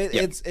 So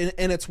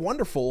it's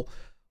wonderful.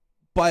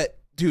 But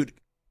dude,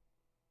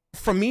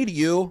 from me to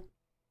you,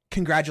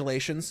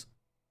 congratulations.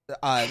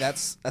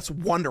 That's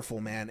wonderful,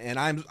 man. And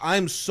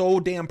I'm so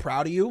damn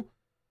proud of you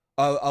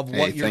of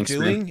what you're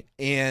doing. Man.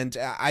 And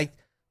I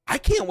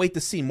can't wait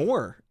to see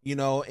more,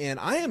 and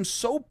I am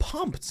so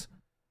pumped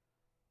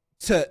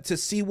to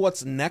see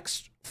what's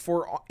next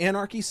for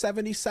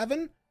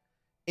Anarchy77.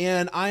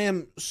 And I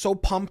am so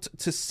pumped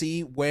to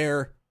see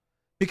where,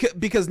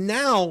 because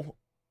now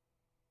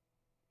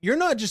you're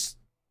not just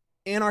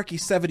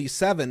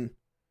Anarchy77.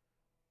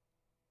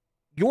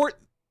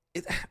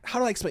 How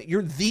do I explain?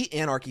 You're the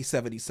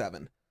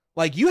Anarchy77.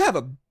 Like,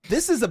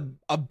 this is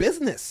a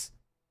business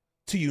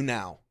to you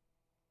now,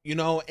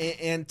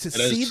 and to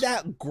see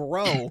that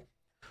grow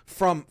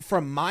from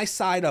my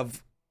side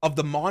of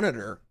the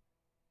monitor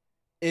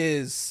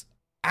is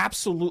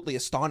absolutely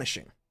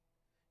astonishing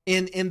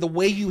in the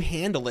way you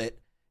handle it.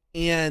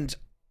 And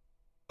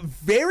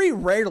very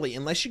rarely,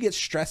 unless you get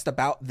stressed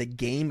about the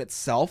game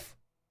itself,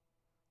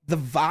 the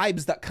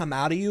vibes that come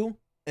out of you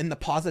and the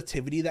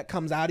positivity that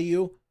comes out of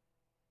you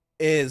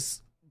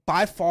is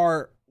by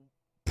far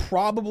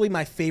probably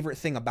my favorite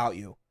thing about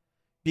you,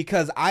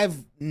 because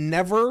I've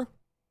been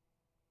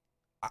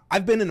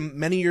in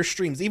many of your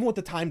streams, even with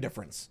the time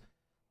difference.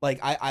 Like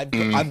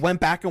I've went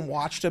back and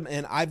watched them,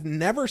 and I've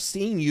never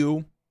seen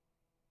you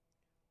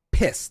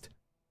pissed.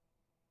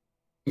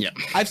 Yeah,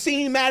 I've seen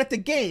you mad at the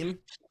game,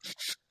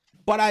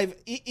 but I've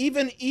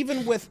even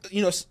with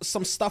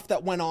some stuff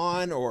that went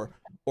on, or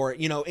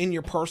in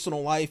your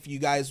personal life, you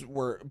guys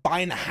were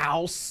buying a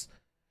house,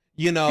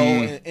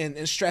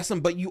 and stressing,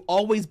 but you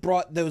always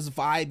brought those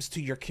vibes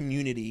to your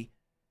community,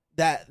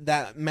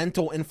 that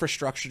mental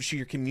infrastructure to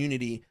your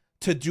community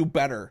to do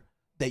better,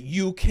 that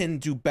you can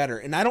do better.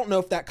 And I don't know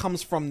if that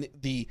comes from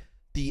the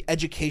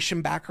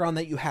education background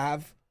that you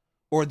have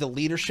or the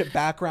leadership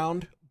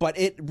background, but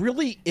it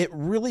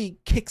really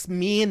kicks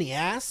me in the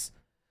ass,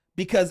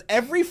 because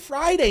every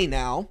Friday,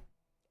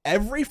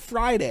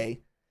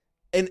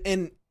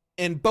 and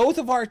in both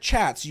of our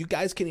chats, you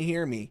guys can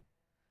hear me,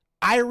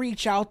 I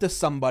reach out to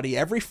somebody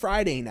every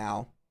Friday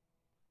now,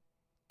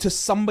 to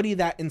somebody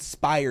that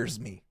inspires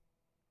me.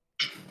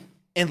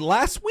 And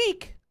last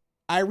week,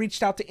 I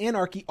reached out to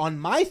Anarchy on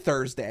my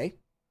Thursday,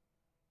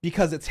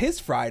 because it's his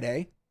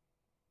Friday,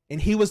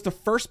 and he was the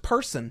first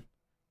person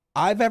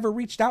I've ever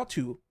reached out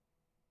to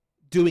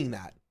doing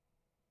that.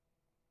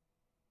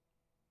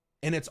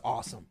 And it's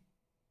awesome.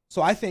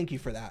 So I thank you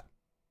for that.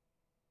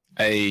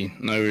 Hey,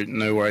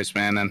 no worries,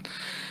 man. And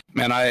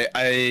man, I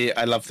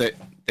love that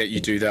you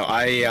do that.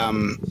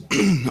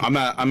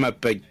 I'm a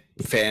big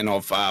fan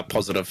of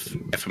positive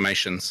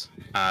affirmations,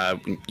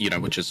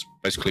 which is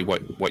basically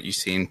what you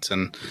sent,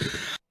 and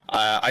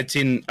I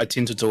tend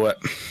to do it.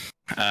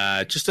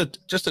 Just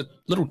a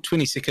little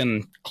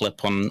 20-second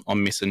clip on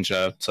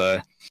Messenger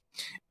to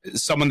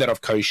someone that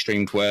I've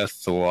co-streamed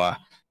with, or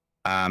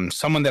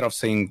someone that I've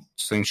seen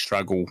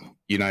struggle,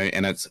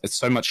 and it's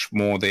so much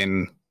more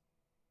than,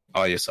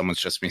 oh yeah, someone's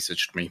just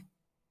messaged me,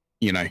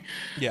 Yeah.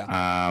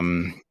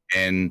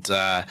 And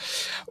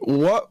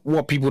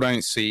what people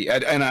don't see,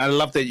 and I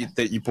love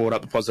that you brought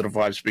up the positive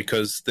vibes,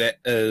 because that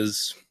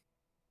is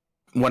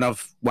one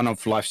of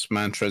life's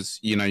mantras.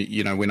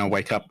 When I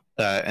wake up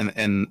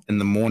in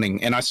the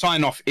morning, and I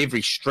sign off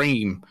every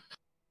stream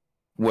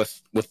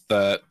with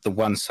the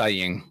one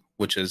saying,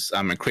 which is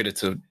a credit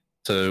to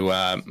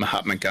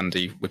Mahatma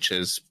Gandhi, which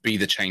is be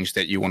the change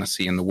that you want to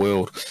see in the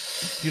world.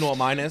 You know what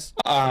mine is?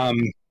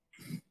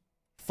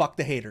 Fuck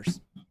the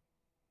haters.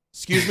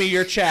 Excuse me,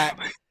 your chat,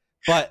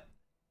 but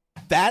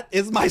that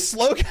is my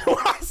slogan when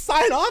I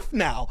sign off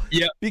now.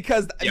 Yeah.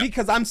 Because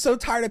I'm so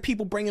tired of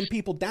people bringing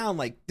people down.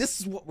 Like,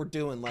 this is what we're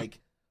doing. Like,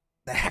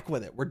 the heck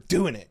with it. We're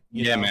doing it.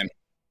 Yeah, man.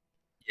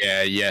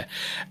 Yeah.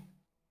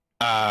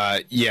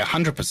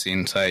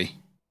 100%.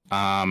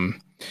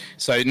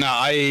 So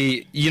no,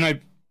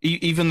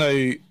 even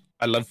though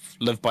I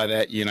live by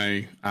that,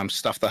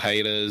 stuff the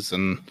haters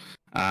and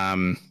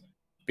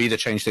be the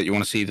change that you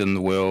want to see in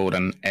the world,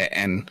 and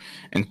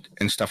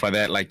stuff like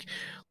that. Like,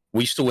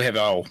 we still have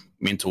our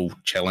mental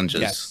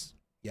challenges.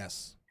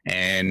 Yes.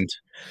 And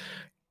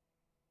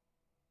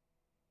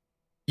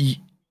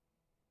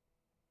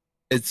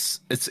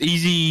it's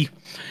easy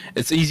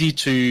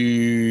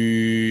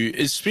to,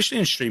 especially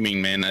in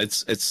streaming, man.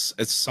 It's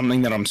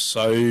something that I'm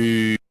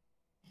so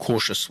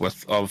cautious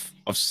with, of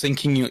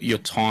sinking your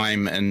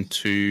time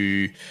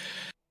into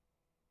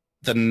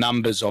the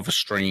numbers of a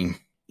stream,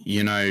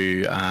 and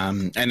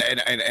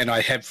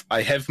I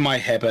have my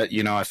habit,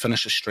 I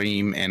finish a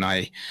stream and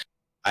I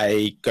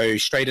go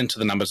straight into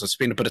the numbers. I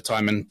spend a bit of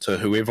time into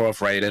whoever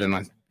I've rated,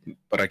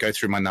 but I go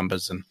through my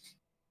numbers and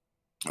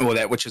all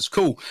that, which is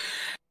cool.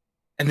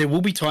 And there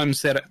will be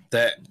times that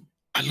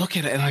I look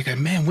at it and I go,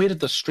 man, where did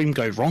the stream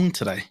go wrong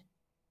today?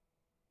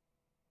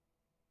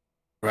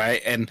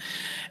 Right? And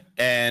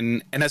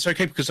that's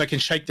okay, because I can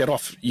shake that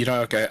off.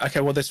 Okay,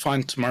 well, that's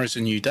fine. Tomorrow's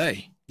a new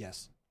day.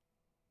 Yes.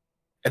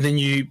 And then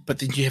you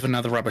have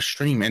another rubbish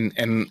stream,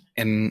 and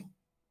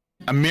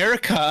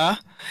America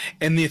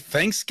and their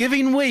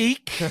Thanksgiving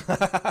week.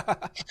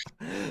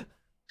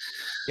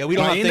 Yeah, we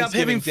don't have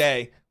Thanksgiving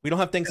Day. We don't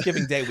have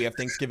Thanksgiving Day. We have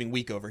Thanksgiving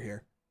week over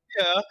here.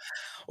 Yeah.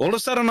 All of a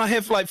sudden, I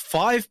have like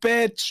 5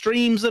 bad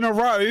streams in a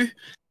row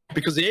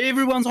because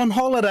everyone's on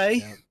holiday.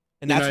 Yeah.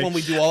 And that's when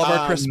we do all of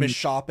our Christmas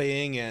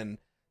shopping. And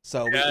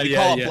so we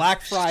call it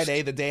Black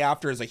Friday. The day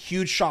after is a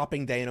huge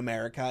shopping day in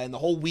America. And the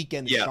whole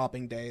weekend is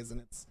shopping days.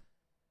 And it's...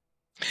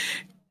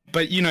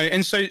 But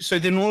and so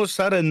then all of a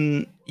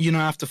sudden,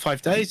 after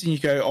 5 days, and you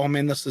go, oh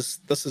man, this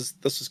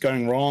is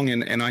going wrong,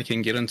 and I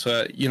can get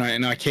into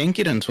and I can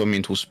get into a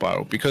mental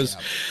spiral, because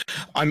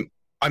I'm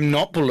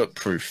not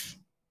bulletproof.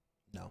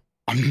 No,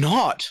 I'm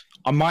not.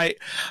 I might,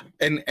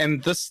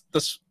 and this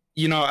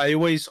I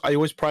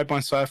always pride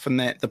myself in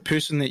that the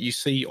person that you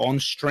see on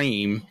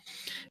stream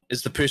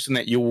is the person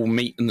that you will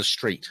meet in the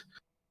street.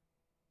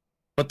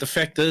 But the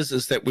fact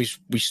is that we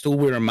still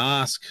wear a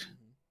mask.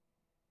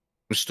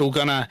 I'm still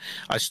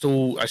I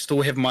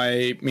still have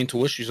my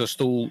mental issues. I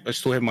still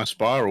have my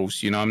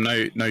spirals. I'm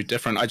no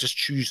different. I just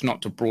choose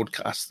not to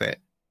broadcast that.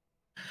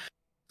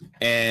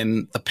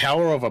 And the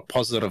power of a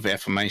positive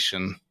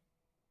affirmation,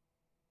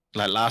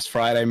 like last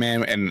Friday,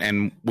 man,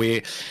 and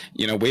we're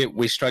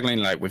struggling.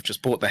 Like, we've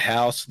just bought the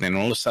house, and then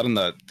all of a sudden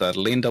the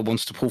lender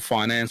wants to pull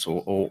finance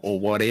or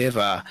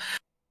whatever.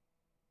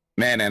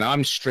 Man, and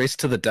I'm stressed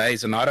to the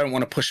days, and I don't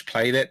want to push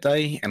play that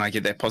day, and I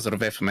get that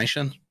positive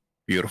affirmation.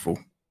 Beautiful.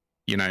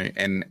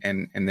 And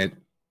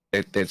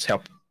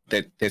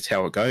that's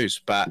how it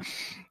goes.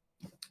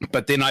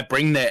 But then I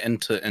bring that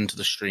into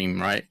the stream,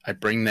 right? I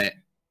bring that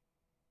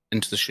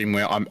into the stream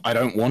where I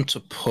don't want to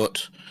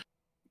put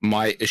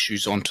my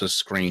issues onto the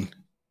screen.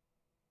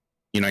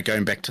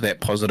 Going back to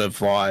that positive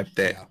vibe,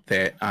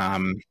 that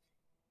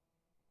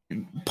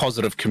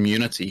positive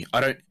community. I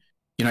don't,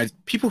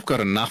 people have got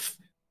enough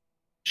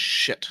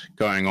shit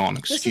going on.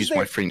 Excuse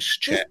my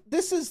French chat.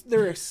 This is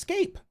their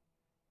escape.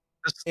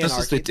 This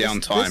is their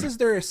downtime. This is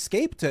their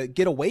escape to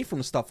get away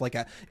from stuff like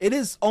that. It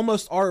is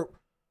almost our,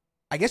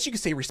 I guess you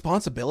could say,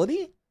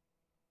 responsibility.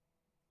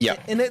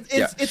 Yeah. And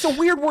it's a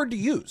weird word to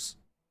use.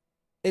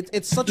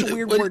 It's such a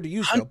weird word to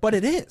use, though, but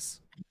it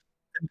is.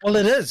 Well,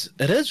 it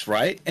is,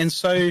 right? And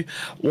so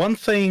one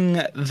thing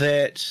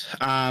that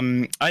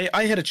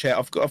I had a chat.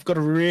 I've got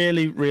a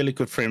really, really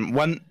good friend.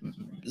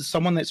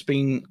 Someone that's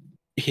been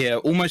here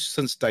almost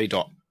since day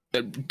dot.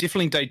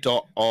 Definitely day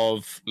dot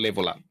of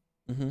Level Up.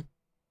 Mm-hmm.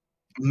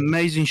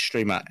 Amazing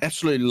streamer.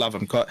 Absolutely love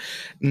him. Got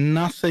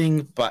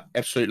nothing but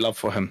absolute love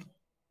for him.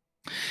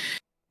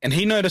 And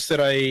he noticed that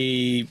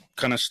I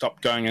kind of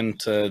stopped going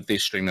into their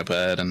stream a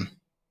bit, and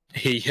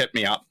he hit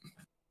me up.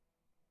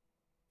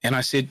 And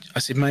I said,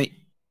 mate,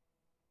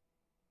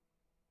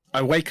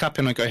 I wake up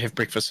and I go have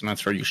breakfast and I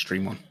throw your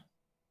stream on.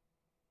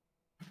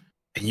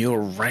 And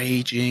you're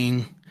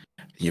raging,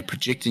 you're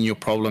projecting your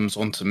problems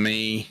onto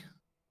me.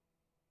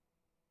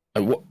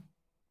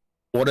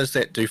 What does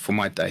that do for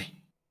my day?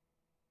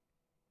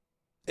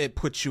 It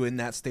puts you in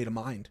that state of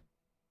mind.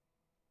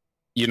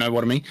 You know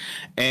what I mean?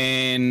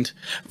 And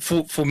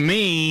for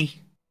me,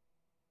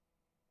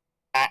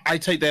 I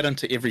take that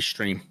into every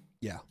stream.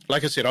 Yeah.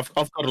 Like I said, I've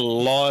got a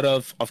lot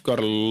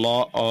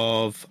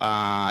of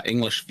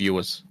English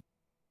viewers.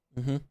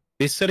 Mm-hmm.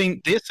 They're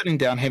sitting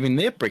down having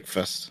their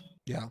breakfast.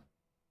 Yeah.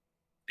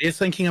 They're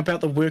thinking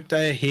about the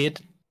workday ahead.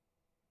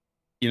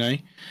 You know,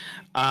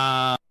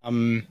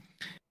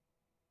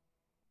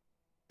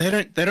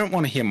 they don't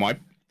want to hear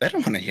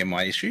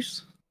my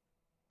issues.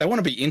 They want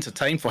to be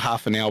entertained for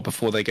half an hour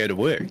before they go to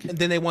work. And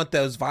then they want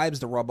those vibes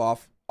to rub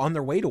off on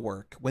their way to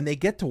work when they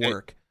get to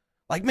work.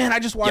 Like, man, I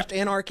just watched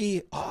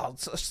Anarchy. Oh,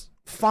 it's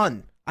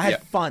fun. I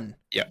had fun.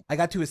 Yeah. I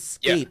got to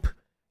escape.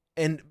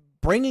 And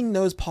bringing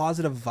those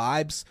positive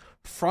vibes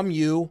from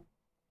you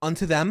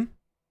unto them,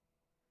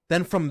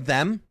 then from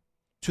them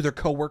to their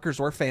coworkers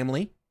or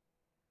family.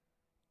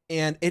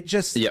 And it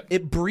just,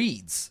 it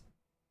breeds.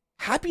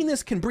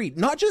 Happiness can breed,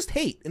 not just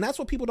hate. And that's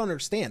what people don't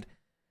understand.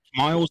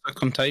 Smiles are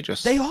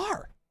contagious. They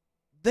are.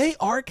 They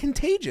are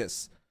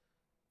contagious.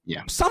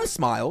 Yeah. Some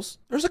smiles.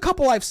 There's a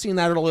couple I've seen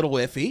that are a little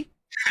iffy.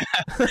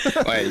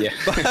 Well, yeah.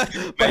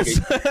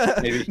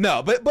 Maybe.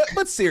 No,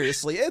 but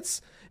seriously,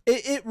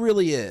 it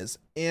really is.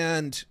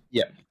 And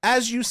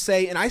as you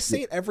say, and I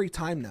say it every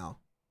time now,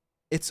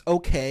 it's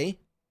okay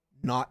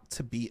not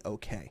to be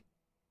okay.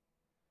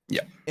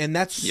 Yeah. And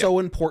that's so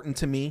important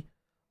to me.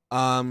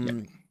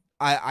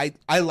 I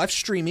left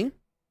streaming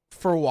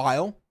for a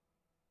while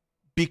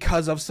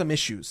because of some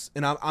issues,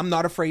 and I'm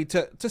not afraid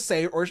to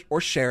say it or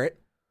share it,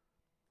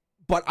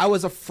 but I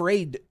was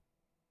afraid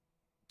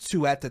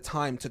to at the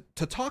time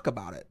to talk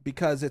about it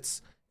because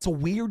it's a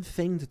weird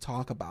thing to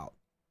talk about,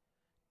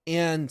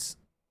 and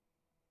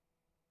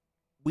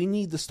we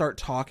need to start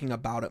talking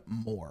about it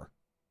more,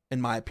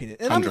 in my opinion.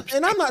 And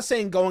I'm not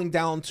saying going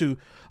down to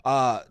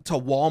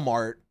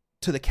Walmart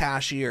to the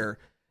cashier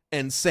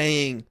and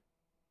saying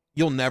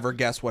you'll never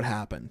guess what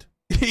happened.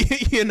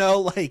 You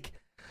know, like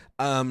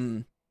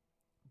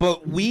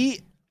but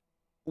we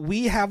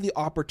have the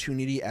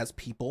opportunity as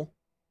people,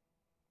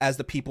 as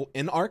the people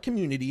in our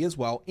community as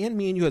well, and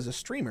me and you as a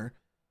streamer,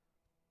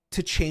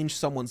 to change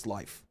someone's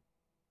life.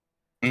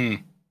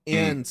 And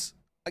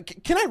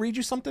can I read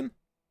you something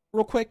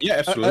real quick?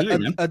 Yeah,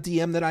 absolutely. A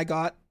DM that I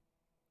got,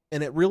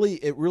 and it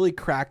really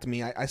cracked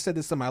me. I said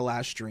this in my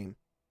last stream.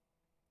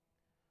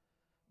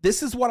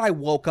 This is what I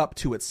woke up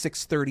to at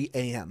 6:30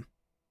 a.m.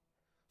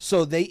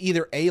 So they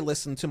either A,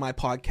 listened to my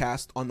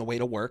podcast on the way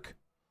to work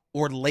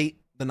or late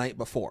the night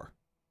before.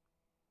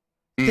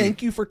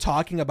 Thank you for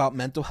talking about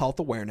mental health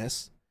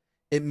awareness.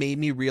 It made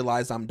me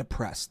realize I'm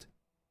depressed.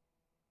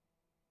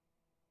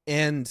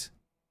 And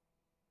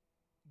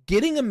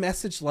getting a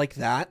message like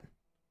that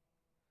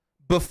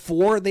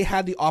before they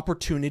had the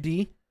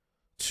opportunity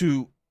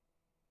to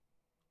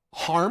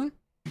harm,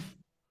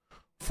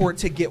 for it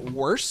to get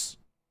worse,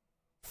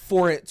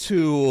 for it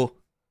to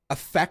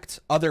affect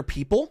other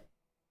people,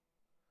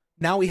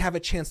 now we have a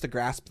chance to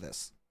grasp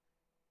this.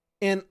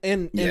 And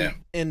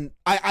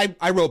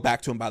I wrote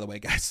back to him, by the way,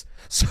 guys.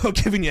 So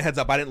giving you a heads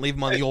up, I didn't leave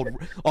him on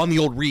the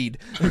old read.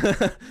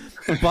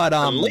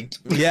 But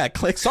yeah,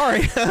 click.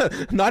 Sorry,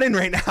 not in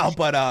right now.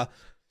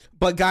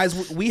 But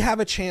guys, we have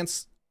a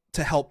chance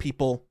to help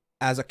people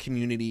as a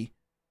community.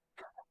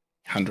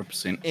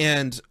 100%.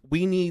 And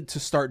we need to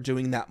start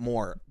doing that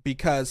more,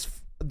 because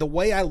the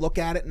way I look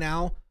at it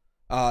now,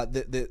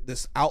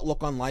 this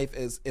outlook on life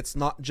is, it's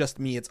not just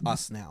me, it's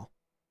us now.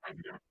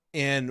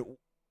 And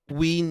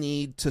we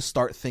need to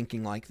start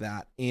thinking like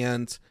that.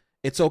 And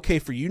it's okay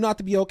for you not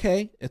to be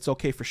okay. It's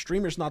okay for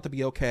streamers not to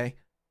be okay.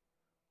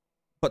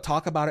 But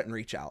talk about it and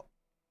reach out.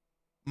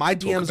 My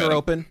DMs are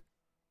open.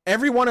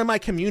 Everyone in my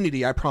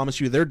community, I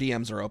promise you, their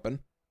DMs are open.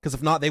 Because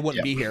if not, they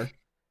wouldn't be here.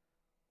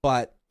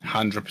 But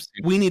 100%.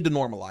 We need to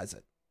normalize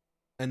it.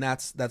 And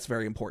that's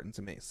very important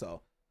to me.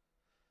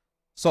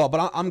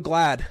 But I'm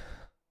glad.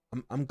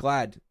 I'm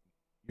glad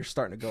you're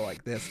starting to go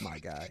like this, my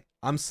guy.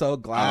 I'm so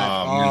glad.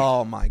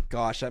 Oh my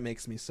gosh, that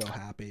makes me so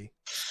happy.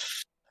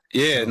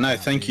 Yeah, so happy.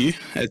 Thank you.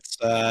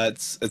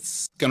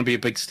 It's going to be a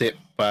big step,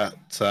 but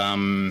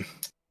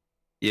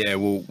yeah,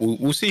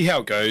 we'll see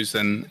how it goes,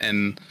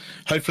 and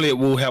hopefully it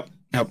will help.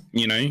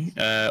 You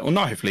know, or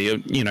not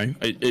hopefully. You know,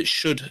 it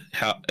should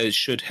help. It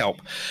should help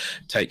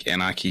take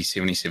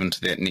Anarchy77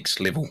 to that next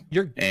level.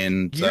 You're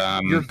going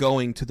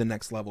to the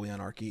next level,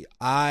 Anarchy.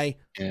 I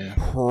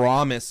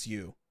promise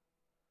you.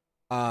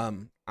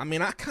 I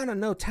mean, I kind of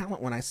know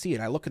talent when I see it.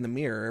 I look in the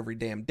mirror every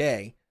damn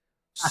day.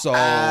 So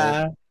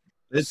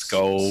let's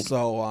go.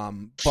 So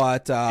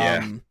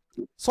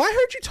so I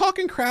heard you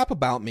talking crap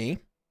about me.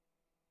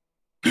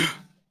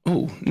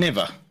 Oh,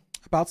 never.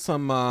 About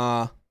some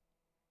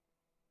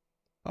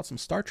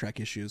Star Trek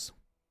issues.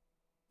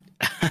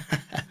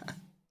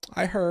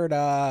 I heard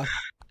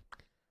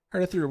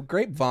it through a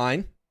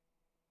grapevine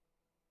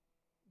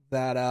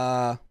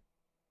that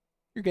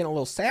you're getting a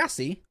little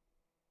sassy.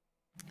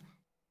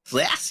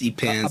 Sassy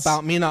pants.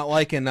 About me not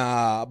liking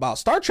about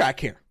Star Trek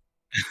here.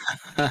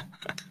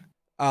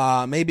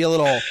 Maybe a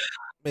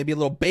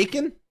little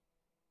bacon.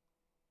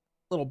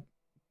 Little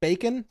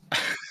bacon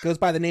goes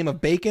by the name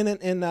of bacon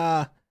in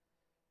I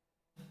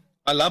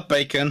love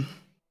bacon.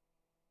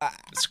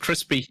 It's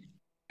crispy.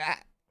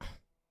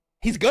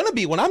 He's gonna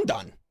be when I'm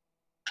done,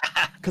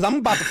 because I'm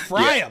about to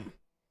fry him.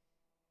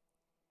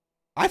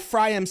 I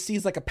fry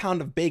MCs like a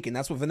pound of bacon.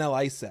 That's what Vanilla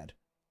Ice said.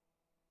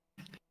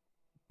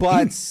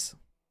 But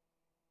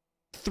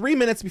 3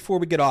 minutes before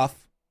we get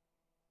off,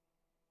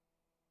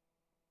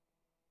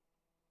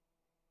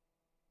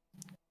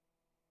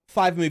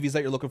 five movies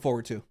that you're looking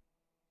forward to.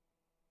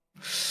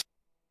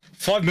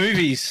 5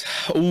 movies.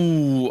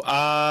 Ooh,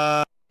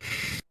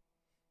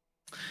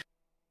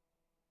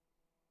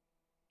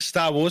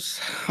 Star Wars.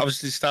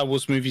 Obviously, Star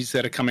Wars movies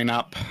that are coming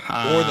up.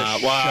 Or the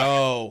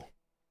show.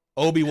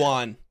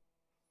 Obi-Wan.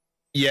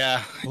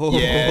 Yeah.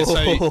 Yeah.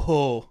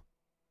 So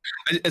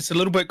it's a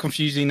little bit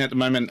confusing at the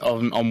moment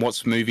on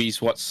what's movies,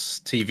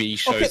 what's TV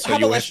shows. Okay, so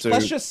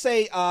let's just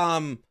say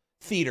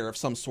theater of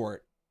some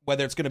sort,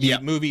 whether it's going to be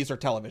movies or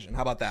television.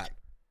 How about that?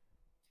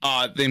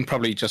 Then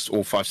probably just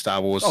all 5 Star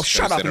Wars. Oh,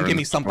 shut up and give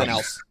me something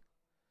else.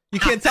 You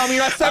can't tell me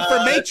you're not set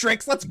for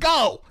Matrix. Let's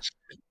go.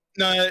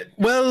 No,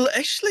 well,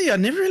 actually, I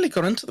never really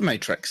got into the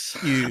Matrix.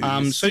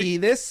 See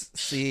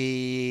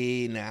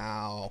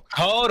now.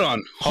 Hold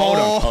on.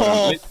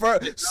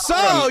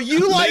 So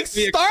you like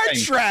Star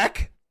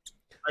Trek,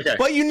 okay,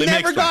 but you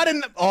never got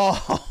in.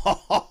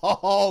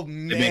 Oh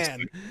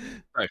man.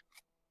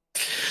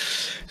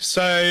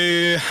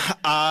 So,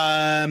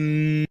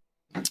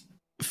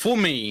 for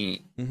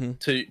me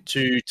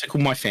to tickle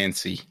my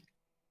fancy,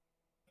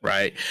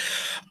 right?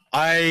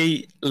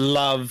 I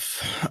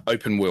love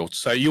open world.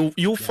 So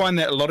you'll find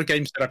that a lot of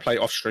games that I play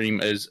off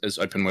stream is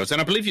open worlds, and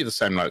I believe you're the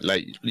same.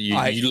 Like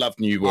you love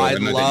New World. I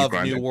love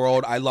New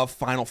World. I love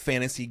Final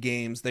Fantasy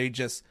games. They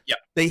just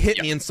they hit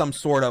me in some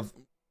sort of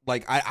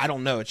like I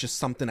don't know. It's just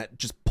something that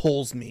just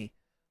pulls me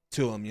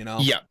to them. You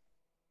know.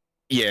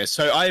 Yeah.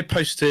 So I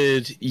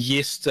posted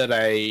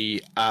yesterday.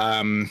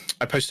 I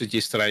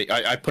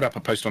put up a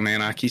post on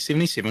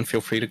Anarchy77.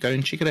 Feel free to go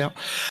and check it out.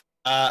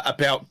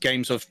 About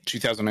games of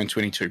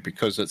 2022,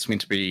 because it's going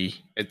to be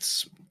a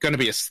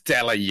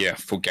stellar year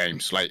for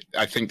games. Like,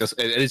 I think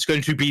it's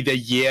going to be the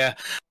year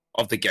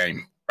of the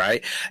game,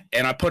 right?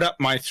 And I put up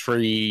my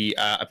 3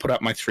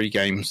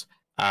 games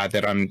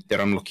that I'm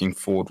looking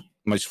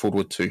most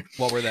forward to.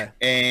 What were they?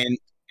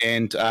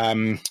 And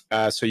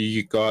so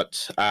you got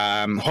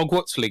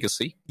Hogwarts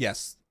Legacy.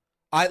 Yes.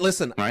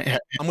 Listen. Right?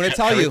 I'm going to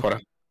tell you, Potter.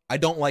 I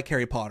don't like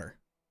Harry Potter,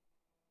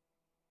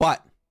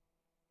 but.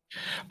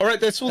 All right,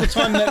 that's all the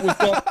time that we've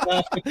got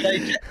for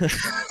today.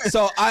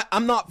 So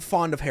I'm not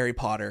fond of Harry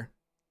Potter,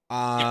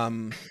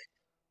 but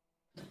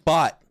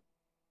I'm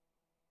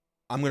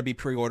going to be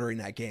pre-ordering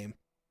that game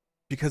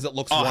because it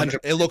looks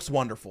it looks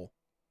wonderful,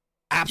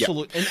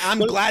 absolutely, and I'm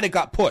glad it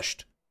got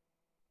pushed,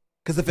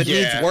 because if it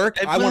needs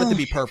work, I want it to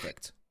be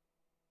perfect.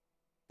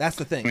 That's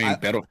the thing. I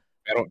mean,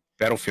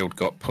 Battlefield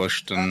got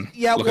pushed, and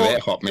look at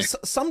that hot mess.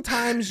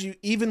 Sometimes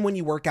when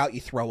you work out,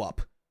 you throw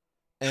up.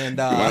 And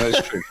well,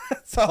 that's true.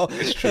 So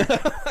it's true. So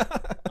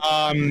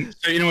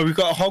we've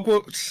got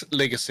Hogwarts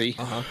Legacy.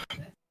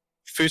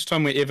 First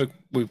time we're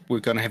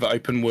going to have an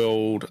open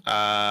world.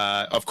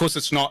 Of course,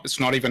 it's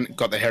not even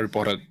got the Harry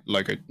Potter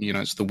logo.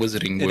 It's the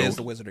Wizarding World. It is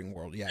the Wizarding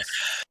World. Yes.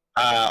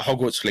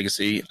 Hogwarts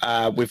Legacy.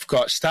 We've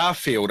got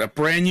Starfield, a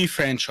brand new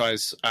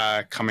franchise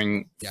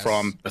coming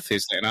from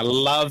Bethesda, and I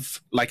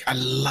love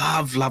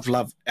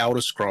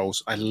Elder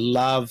Scrolls. I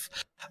love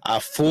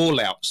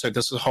Fallout. So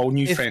this is a whole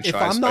new franchise.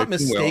 If I'm not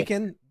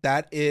mistaken,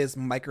 that is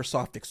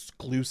Microsoft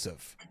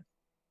exclusive.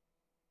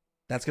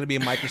 That's going to be a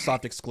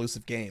Microsoft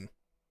exclusive game.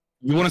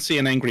 You want to see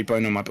an angry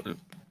bone on my?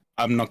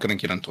 I'm not going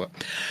to get into it.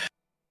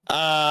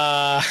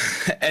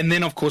 And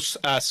then, of course,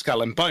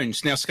 Skull and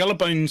Bones. Now, Skull and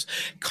Bones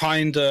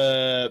kind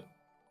of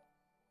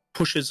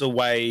pushes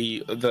away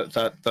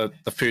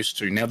the first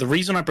 2. Now, the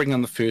reason I bring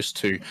on the first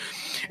 2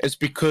 is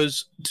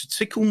because to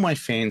tickle my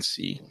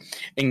fancy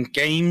in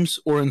games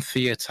or in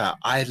theatre,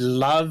 I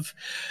love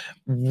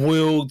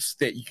worlds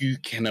that you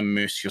can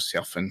immerse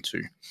yourself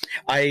into.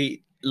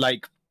 I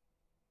like,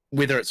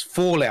 whether it's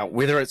Fallout,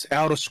 whether it's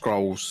Elder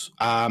Scrolls,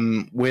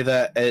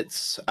 whether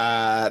it's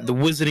the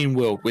Wizarding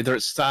World, whether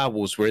it's Star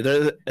Wars,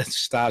 whether it's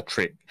Star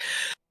Trek,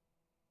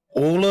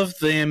 all of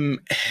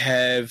them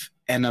have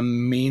an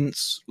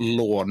immense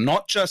lore,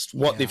 not just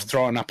what they've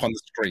thrown up on the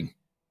screen,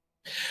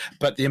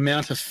 but the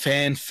amount of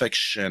fan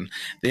fiction,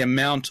 the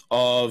amount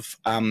of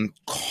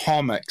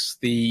comics,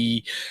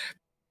 the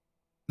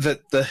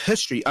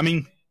history. I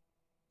mean,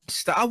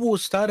 Star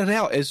Wars started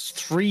out as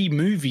 3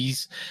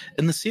 movies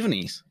in the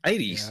 70s,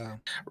 80s,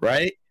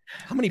 right?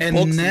 How many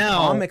books and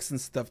comics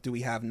and stuff do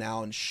we have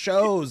now, and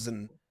shows?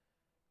 And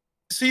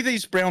see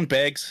these brown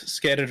bags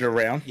scattered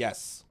around?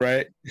 Yes.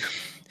 Right?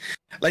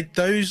 Like,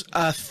 those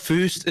are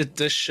first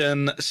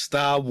edition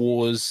Star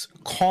Wars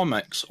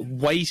comics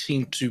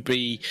waiting to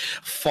be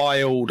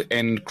filed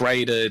and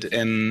graded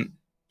and,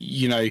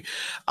 you know,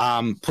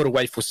 put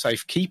away for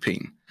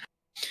safekeeping.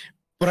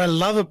 But I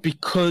love it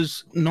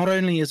because not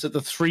only is it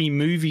the 3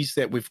 movies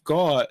that we've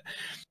got,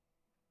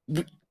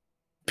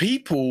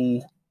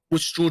 people,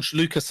 which George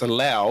Lucas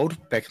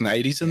allowed back in the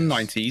 80s and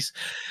 90s,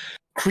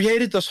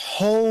 created this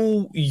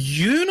whole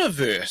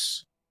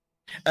universe.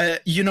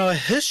 You know, a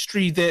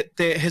history that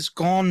has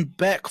gone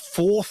back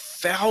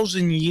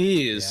 4,000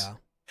 years,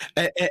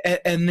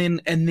 and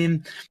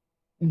then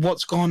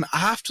what's gone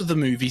after the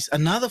movies,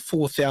 another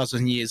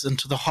 4,000 years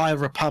into the High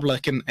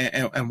Republic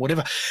and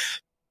whatever.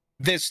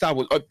 That's Star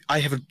Wars. I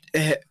have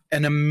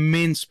an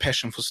immense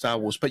passion for Star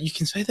Wars, but you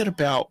can say that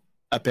about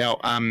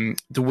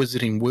the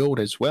Wizarding World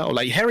as well.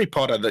 Like Harry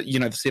Potter,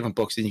 the 7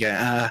 books, and you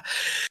go,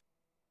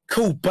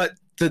 cool, but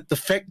the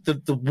fact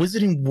that the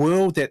Wizarding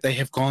World that they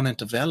have gone and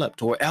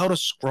developed, or Elder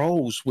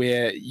Scrolls,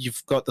 where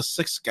you've got the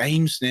 6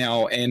 games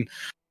now, and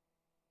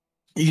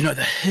you know,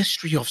 the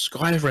history of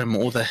Skyrim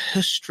or the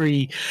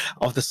history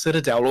of the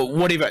Citadel or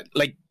whatever,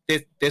 like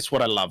that's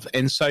what I love.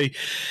 And so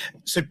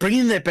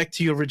bringing that back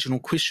to your original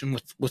question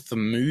with the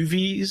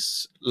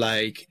movies,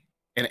 like,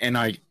 and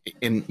I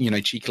you know,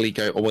 cheekily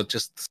go, oh, well,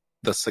 just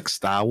the 6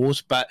 Star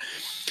Wars, but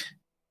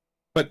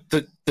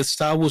the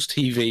Star Wars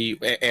TV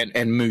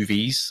and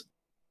movies.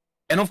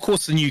 And of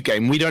course, the new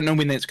game. We don't know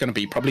when that's going to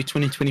be. Probably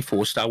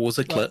 2024. Star Wars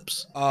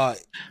Eclipse.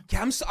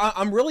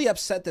 I'm really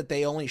upset that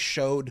they only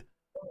showed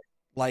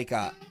like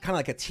kind of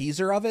like a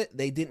teaser of it.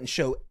 They didn't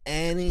show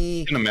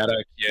any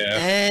cinematic,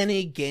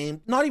 any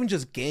game, not even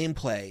just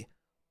gameplay,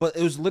 but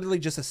it was literally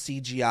just a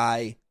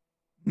CGI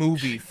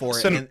movie for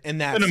it. And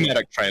that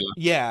cinematic trailer.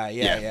 Yeah.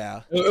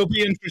 It'll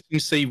be interesting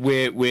to see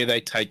where they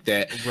take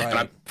that. Right. And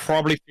I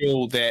probably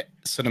feel that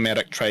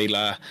cinematic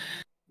trailer.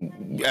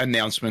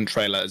 Announcement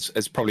trailer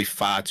is probably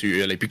far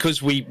too early,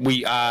 because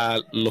we are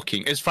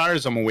looking, as far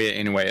as I'm aware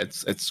anyway,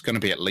 it's going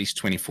to be at least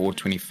 24,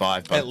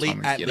 25 by at the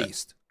time at we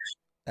least.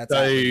 That's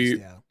so at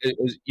least, yeah. It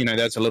was, you know,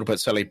 that's a little bit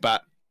silly,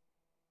 but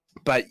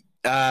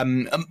so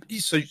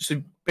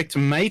back to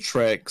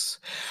Matrix,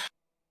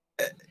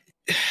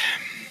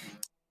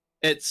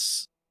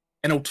 it's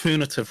an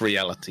alternative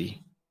reality.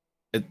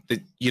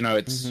 You know,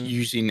 it's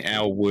using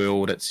our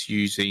world, it's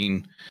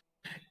using,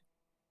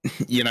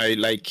 you know,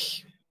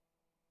 like,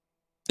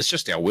 it's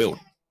just our world.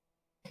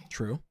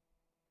 True.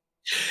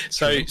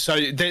 So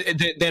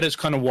that is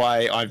kind of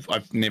why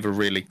I've never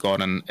really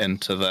gotten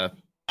into the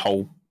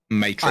whole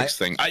Matrix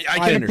thing. I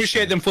can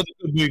appreciate them for the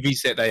good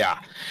movies that they are.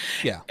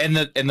 Yeah. And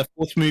the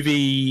 4th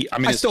movie, I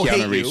mean, it's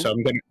Keanu Reeves, so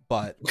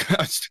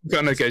I'm still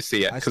gonna go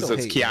see it because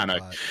it's Keanu.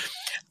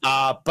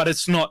 But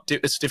it's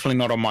definitely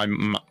not on my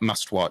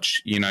must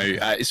watch, you know,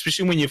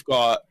 especially when you've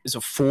got, is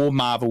it 4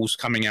 Marvels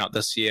coming out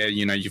this year?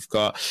 You know, you've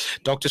got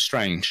Doctor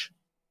Strange.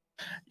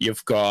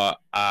 You've got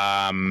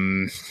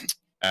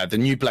the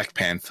new Black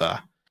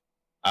Panther.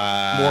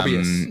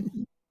 Morbius.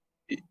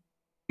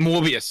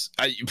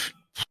 I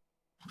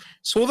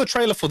saw the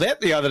trailer for that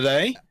the other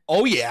day.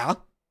 Oh, yeah.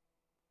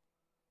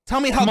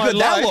 Tell me how good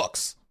that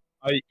looks.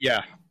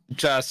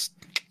 Just...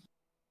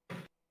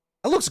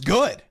 It looks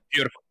good.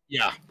 Beautiful.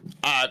 Yeah.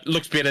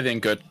 Looks better than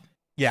good.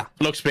 Yeah.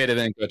 Looks better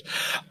than good.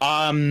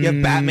 You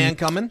have Batman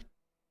coming?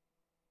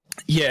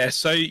 Yeah,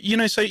 so you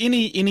know, so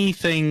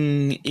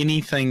anything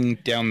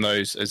down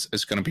those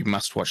is going to be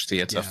must-watch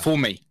theater for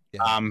me.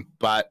 Yeah.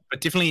 But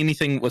definitely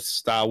anything with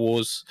Star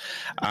Wars.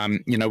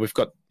 You know, we've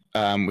got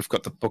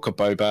the Book of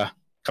Boba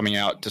coming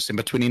out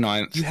December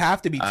 29th. You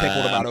have to be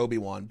tickled about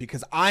Obi-Wan,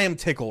 because I am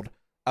tickled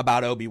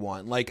about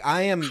Obi-Wan. Like,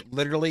 I am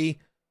literally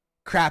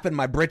crapping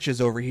my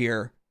britches over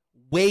here,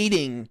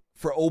 waiting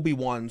for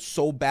Obi-Wan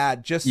so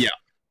bad. Just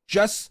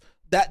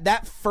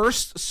that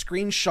first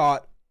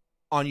screenshot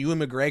on Ewan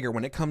McGregor,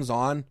 when it comes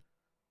on,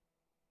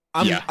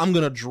 I'm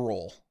gonna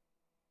drool.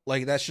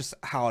 Like, that's just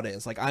how it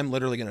is. Like, I'm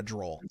literally gonna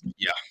drool.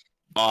 Yeah,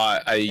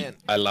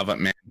 I love it,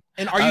 man.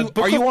 And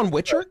are you on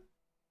Witcher?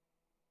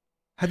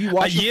 Have you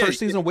watched the first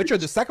season of Witcher?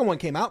 The second one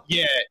came out.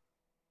 Yeah.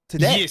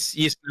 Today.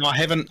 Yes. No, I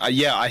haven't. I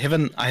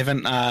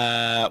haven't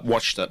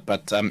watched it,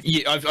 but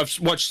I've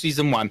watched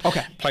season 1.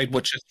 Okay. Played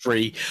Witcher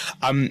 3.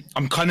 I'm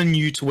kind of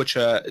new to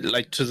Witcher,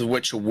 like to the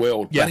Witcher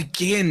world. Yeah. But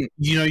again,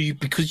 you know,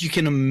 because you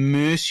can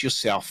immerse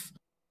yourself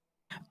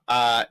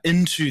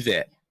into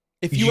that.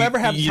 If you ever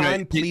have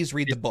time, please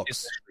read the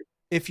books.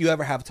 If you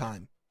ever have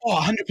time. Oh,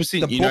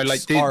 100%. You know,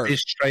 like they're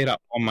straight up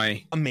on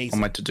my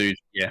to-do.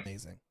 Yeah.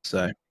 Amazing.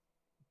 So.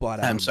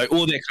 But so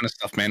all that kind of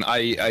stuff, man.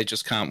 I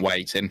just can't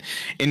wait. And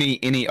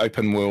any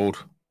open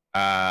world,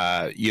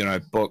 you know,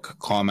 book,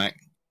 comic,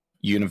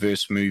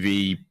 universe,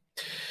 movie,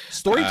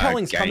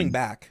 storytelling's coming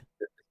back.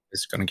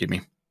 It's gonna get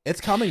me.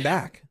 It's coming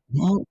back.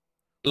 Well,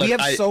 look, we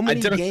have so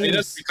many games. Say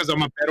this because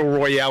I'm a battle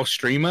royale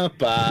streamer,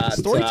 but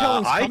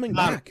storytelling's coming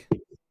back.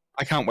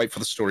 I can't wait for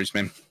the stories,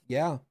 man.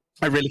 Yeah.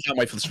 I really can't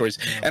wait for the stories.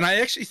 Yeah. And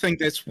I actually think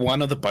that's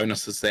one of the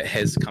bonuses that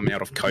has come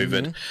out of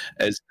COVID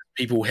is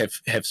people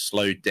have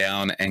slowed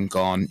down and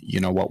gone, you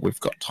know what, we've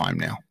got time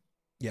now.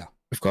 Yeah.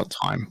 We've got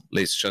time.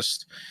 Let's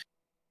just...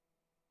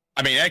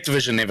 I mean,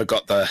 Activision never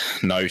got the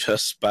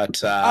notice, but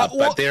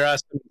there are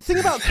some... Thing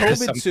about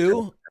COVID,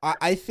 too,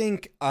 I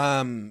think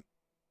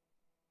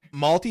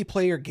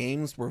multiplayer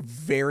games were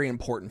very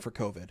important for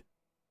COVID.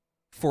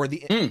 For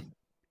the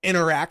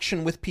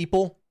interaction with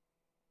people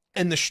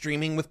and the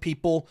streaming with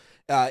people.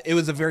 It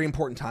was a very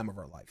important time of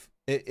our life.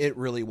 It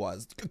really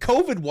was.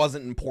 COVID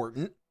wasn't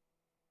important.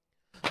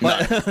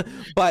 But No.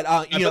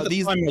 but you know,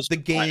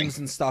 the games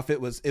and stuff,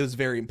 it was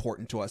very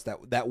important to us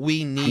that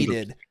we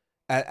needed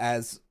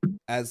as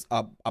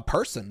a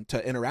person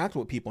to interact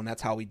with people, and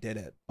that's how we did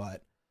it.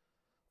 But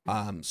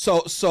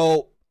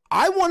so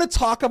I want to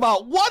talk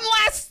about one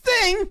last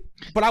thing,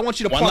 but I want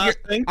you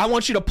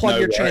to plug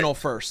your channel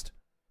first.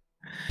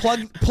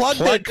 Plug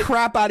the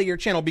crap out of your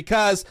channel,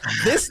 because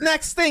this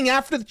next thing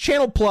after the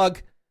channel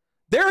plug,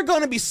 there are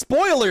going to be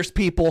spoilers,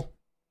 people.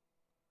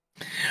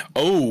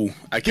 Oh,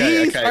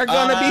 okay. These are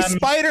going to be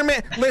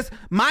Spider-Man. Listen,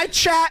 my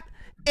chat,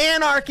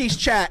 Anarchy's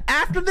chat.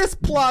 After this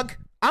plug,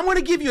 I'm going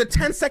to give you a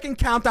 10-second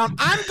countdown.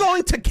 I'm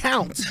going to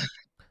count.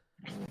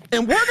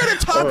 And we're going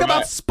to talk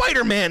about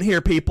Spider-Man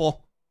here,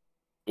 people.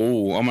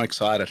 Oh, I'm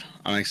excited.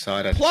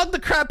 Plug the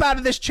crap out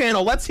of this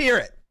channel. Let's hear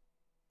it.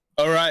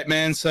 All right,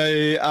 man. So,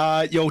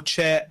 your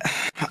chat,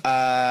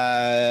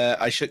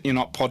 I shit you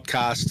not,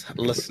 podcast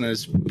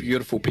listeners,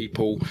 beautiful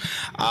people.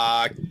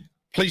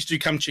 Please do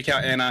come check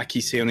out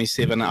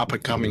Anarchy77, up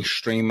and coming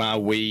streamer.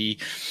 We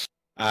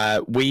are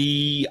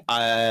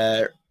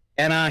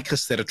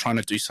anarchists that are trying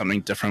to do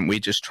something different. We're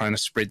just trying to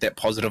spread that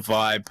positive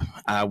vibe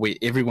where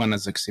everyone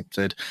is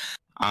accepted.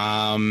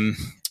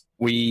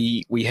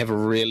 We have a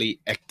really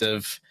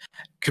active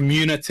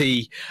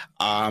community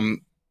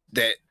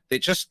that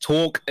just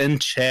talk in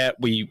chat.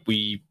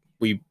 We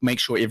make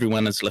sure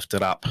everyone is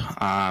lifted up.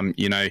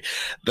 You know,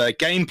 the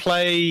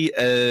gameplay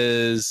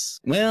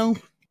is, well,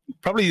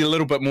 probably a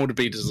little bit more to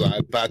be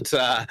desired, but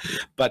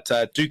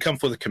do come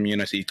for the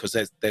community, because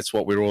that's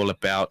what we're all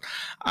about.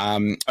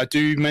 I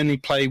do mainly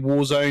play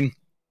Warzone,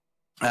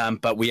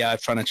 but we are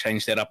trying to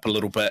change that up a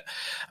little bit.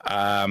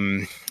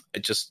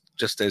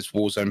 Just as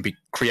Warzone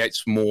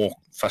creates more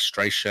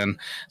frustration.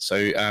 So,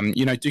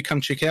 you know, do come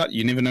check out.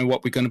 You never know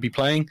what we're going to be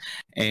playing,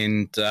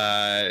 and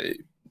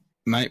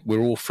mate, we're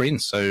all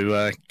friends.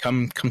 So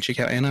come check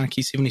out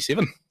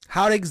Anarchy77.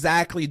 How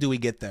exactly do we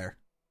get there?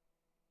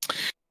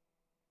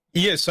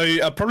 Yeah,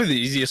 so probably the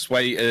easiest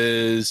way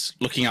is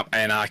looking up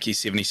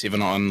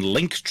Anarchy77 on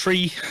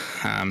Linktree.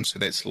 So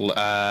that's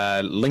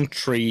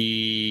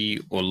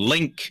Linktree or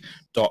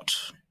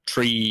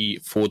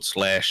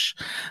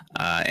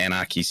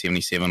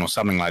link.tree/Anarchy77 or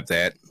something like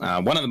that.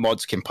 One of the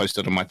mods can post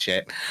it on my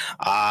chat.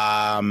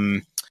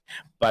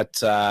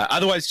 But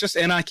otherwise, just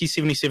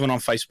Anarchy77 on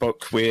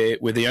Facebook. We're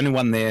the only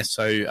one there,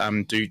 so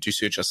do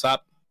search us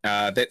up.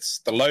 That's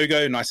the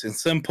logo, nice and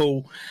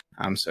simple.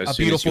 So a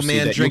beautiful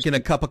man drinking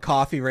a cup of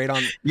coffee right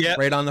on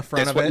the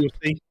front of it.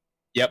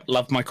 Yep,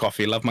 love my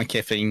coffee, love my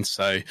caffeine.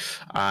 So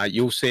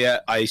you'll see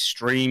it. I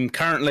stream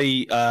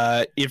currently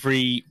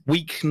every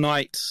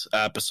weeknight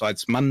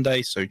besides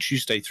Monday, so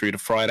Tuesday through to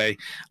Friday,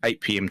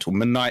 8 p.m. till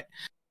midnight.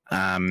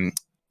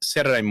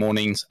 Saturday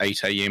mornings,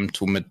 8 a.m.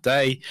 till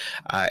midday.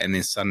 And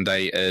then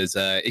Sunday is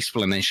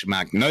exclamation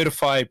mark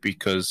notify,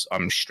 because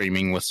I'm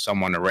streaming with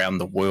someone around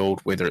the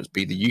world, whether it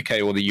be the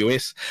UK or the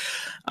US.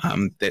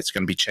 That's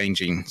going to be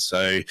changing.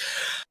 So,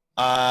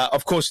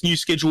 of course, new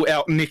schedule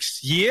out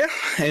next year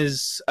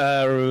is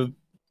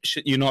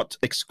shit you not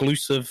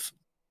exclusive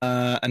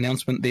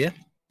announcement there.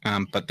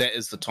 But that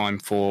is the time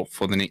for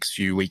the next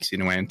few weeks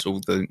anyway,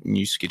 until the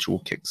new schedule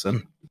kicks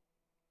in.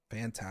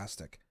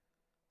 Fantastic.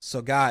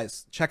 So,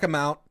 guys, check them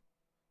out.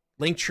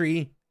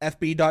 Linktree,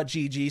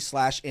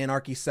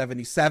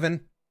 fb.gg/Anarchy77.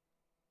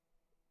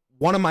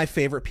 One of my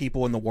favorite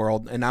people in the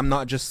world, and I'm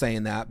not just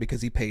saying that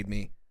because he paid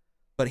me,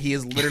 but he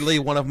is literally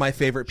one of my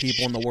favorite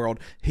people in the world.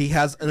 He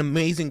has an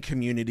amazing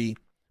community.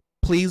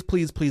 Please,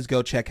 please, please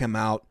go check him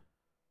out.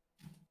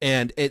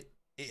 And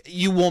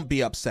you won't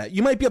be upset.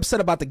 You might be upset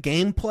about the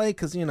gameplay,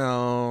 because, you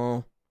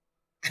know,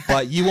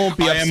 but you won't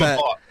be upset.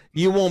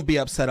 You won't be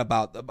upset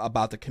about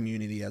the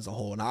community as a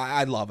whole, and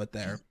I love it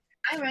there.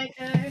 All right,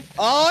 guys.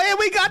 Oh, and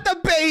we got the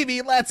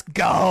baby. Let's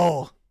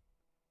go.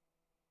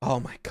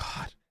 Oh my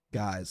God,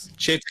 guys.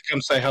 She had to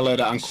come say hello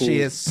to Uncle. She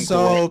is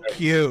so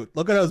cute.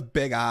 Look at those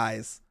big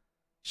eyes.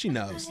 She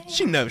knows.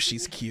 She knows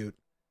she's cute.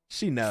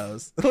 She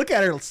knows. Look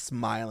at her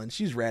smiling.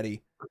 She's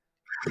ready.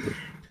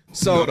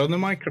 So, not on the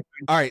microphone.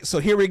 All right, so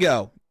here we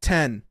go.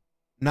 10,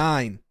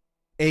 9,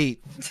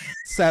 8,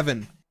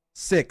 7,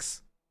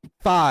 6,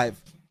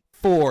 5,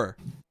 4,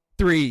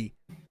 3,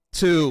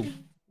 2,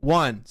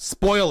 1.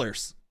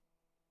 Spoilers.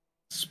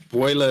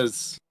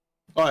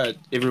 All right,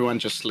 everyone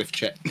just left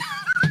chat.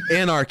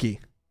 Anarchy.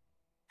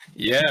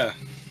 Yeah.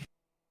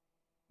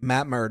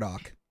 Matt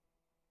Murdock.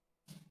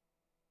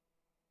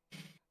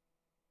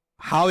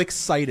 How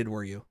excited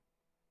were you?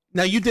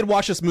 Now, you did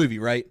watch this movie,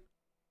 right?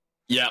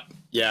 Yep.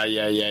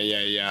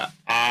 Yeah.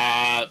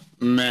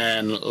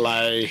 Man,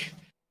 like,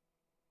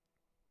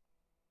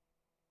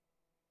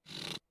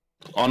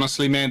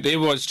 honestly, man, there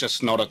was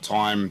just not a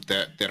time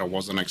that I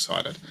wasn't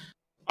excited.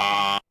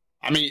 I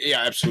mean,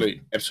 yeah,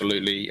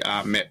 absolutely,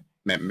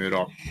 Matt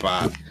Murdock,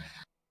 but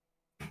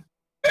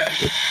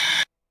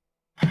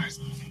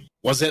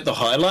was that the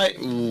highlight?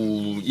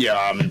 Ooh, yeah,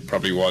 I mean,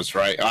 probably was,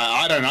 right?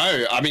 I don't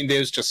know. I mean,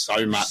 there's just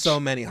so much, so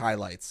many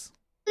highlights.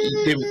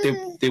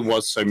 There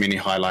was so many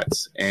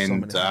highlights,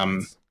 and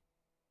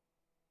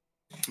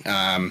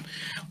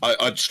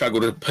I'd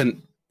struggle to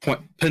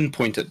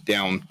pinpoint it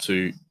down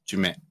to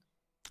Matt.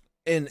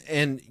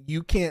 And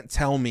you can't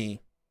tell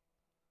me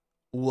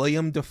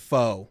William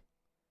Dafoe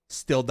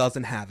still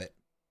doesn't have it.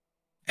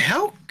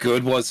 How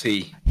good was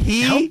he?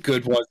 How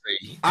good was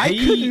he? I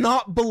could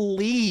not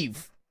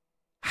believe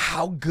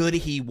how good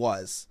he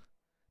was.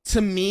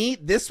 To me,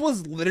 this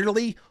was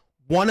literally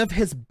one of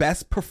his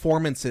best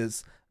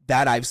performances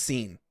that I've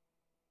seen.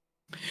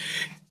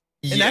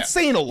 And that's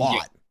saying a lot.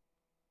 Yeah.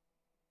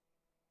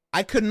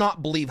 I could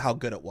not believe how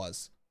good it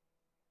was.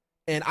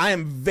 And I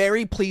am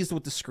very pleased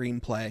with the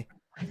screenplay.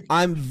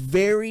 I'm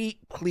very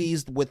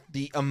pleased with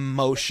the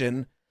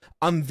emotion.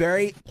 I'm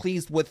very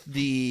pleased with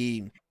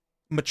the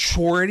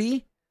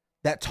maturity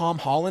that Tom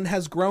Holland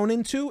has grown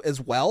into as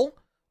well,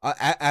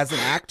 as an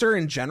actor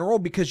in general,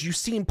 because you've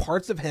seen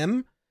parts of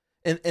him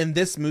in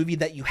this movie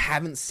that you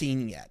haven't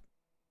seen yet.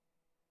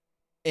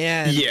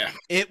 And yeah,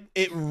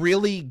 it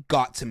really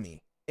got to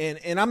me.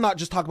 And I'm not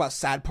just talking about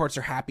sad parts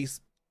or happy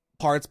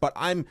parts, but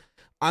I'm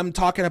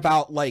talking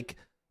about, like,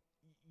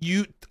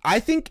 I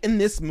think in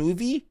this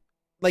movie,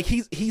 like,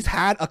 he's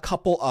had a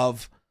couple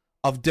of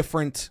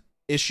different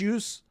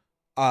issues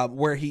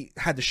where he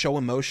had to show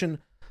emotion,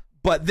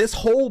 but this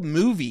whole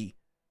movie,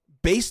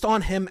 based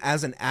on him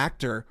as an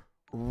actor,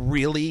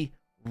 really,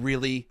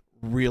 really,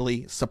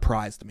 really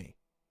surprised me.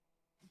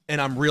 And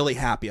I'm really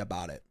happy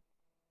about it.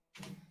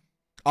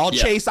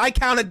 Chase, I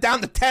counted down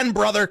to 10,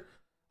 brother.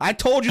 I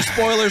told you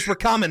spoilers were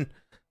coming.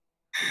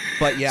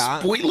 But yeah,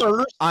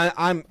 spoilers.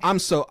 I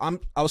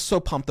was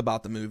so pumped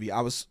about the movie. I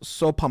was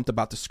so pumped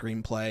about the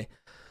screenplay.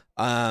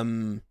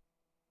 I'm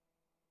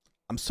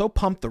so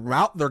pumped the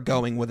route they're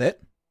going with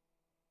it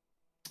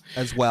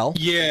as well.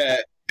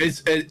 Yeah,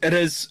 it's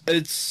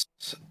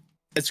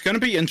going to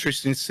be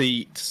interesting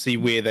to see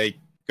where they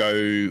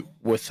go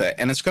with it,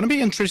 and it's going to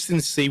be interesting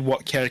to see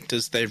what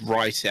characters they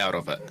write out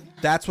of it.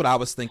 That's what I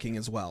was thinking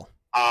as well.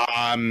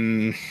 I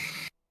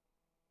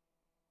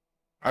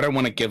don't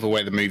want to give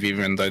away the movie,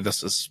 even though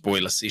this is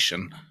spoiler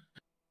session.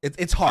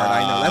 It's hard,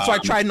 I know. That's why I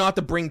tried not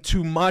to bring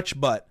too much,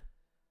 but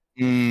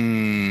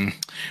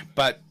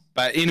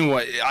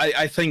anyway,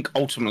 I think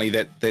ultimately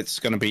that's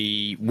going to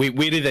be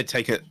where do they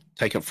take it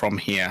from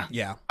here?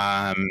 Yeah.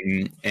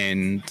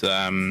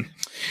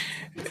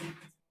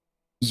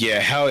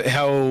 Yeah, how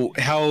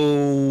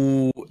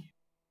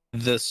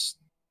this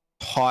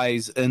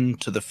ties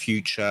into the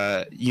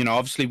future. You know,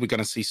 obviously we're going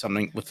to see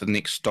something with the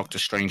next Doctor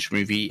Strange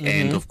movie,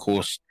 and of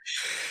course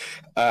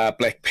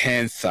Black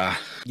Panther.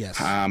 Yes.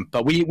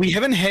 But we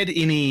haven't had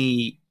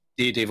any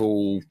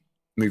Daredevil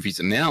movies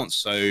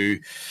announced, so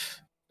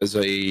as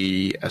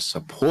a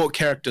support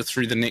character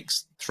through the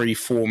next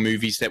 3-4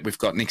 movies that we've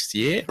got next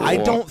year? I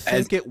don't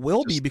think it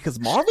will be, because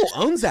Marvel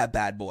owns that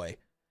bad boy.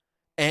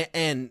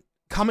 And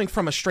coming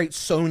from a straight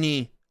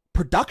Sony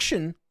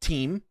production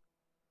team,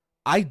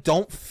 I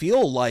don't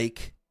feel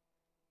like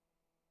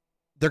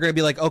they're going to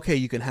be like, okay,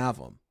 you can have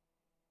them.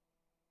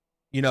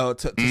 You know,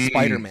 to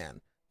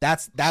Spider-Man.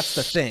 That's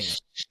the thing.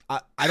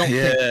 I don't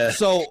think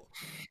so.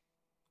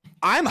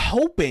 I'm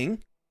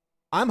hoping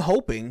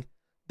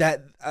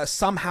that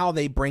somehow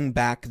they bring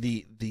back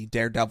the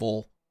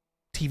Daredevil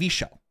TV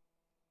show,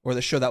 or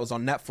the show that was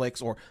on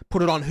Netflix, or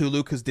put it on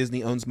Hulu because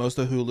Disney owns most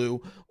of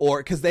Hulu, or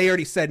because they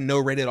already said no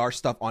rated R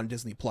stuff on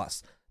Disney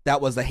Plus.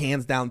 That was a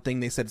hands down thing.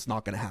 They said it's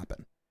not going to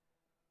happen.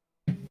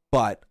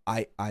 But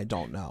I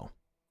don't know.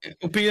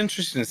 It'll be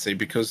interesting to see,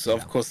 because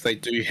of course they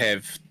do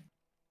have.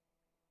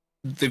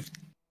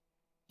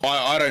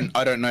 I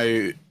don't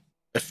know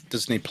if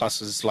Disney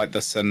Plus is like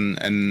this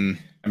in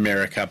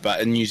America,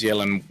 but in New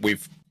Zealand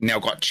we've now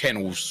got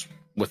channels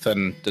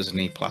within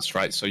Disney Plus,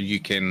 right? So you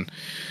can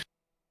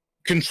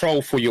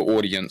control for your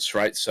audience,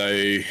 right? So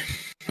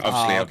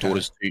obviously our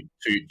daughter's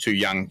too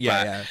young,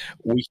 but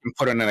we can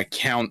put in an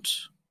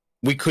account.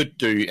 We could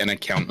do an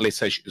account, let's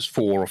say she was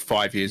 4 or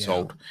 5 years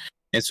old,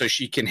 and so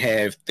she can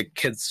have the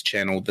kids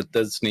channel, the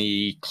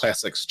Disney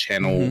Classics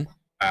channel,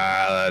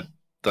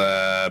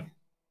 the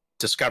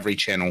Discovery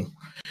channel,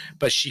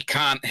 but she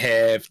can't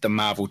have the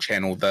Marvel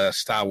channel, the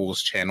Star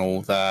Wars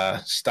channel,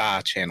 the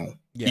Star channel.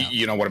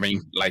 You know what I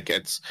mean? Like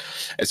it's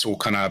all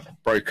kind of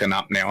broken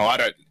up now. I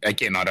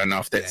don't know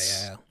if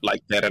that's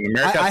like that in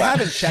America. I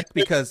haven't checked,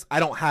 because I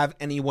don't have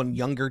anyone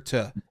younger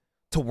to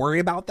worry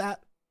about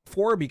that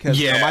for, because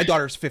you know, my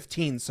daughter's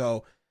 15,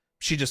 so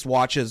she just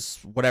watches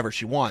whatever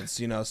she wants,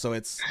 you know, so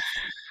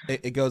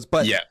it goes.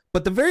 But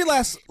the very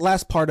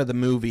last part of the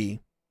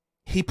movie,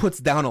 he puts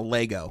down a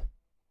Lego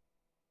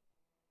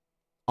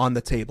on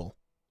the table.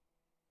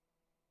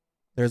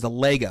 There's a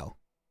Lego.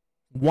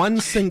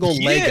 One single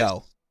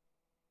Lego.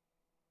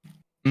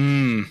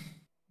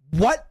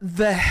 What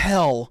the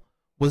hell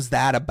was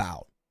that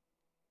about?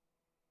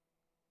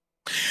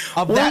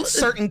 Of that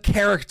certain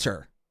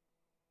character.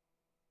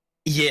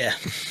 Yeah.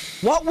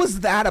 What was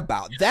that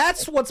about?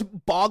 That's what's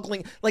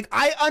boggling. Like,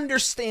 I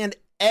understand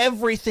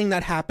everything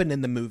that happened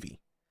in the movie.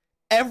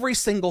 Every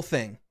single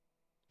thing.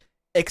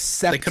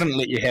 Except... They couldn't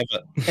let you have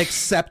it.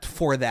 Except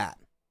for that.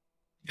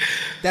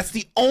 That's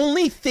the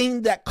only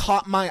thing that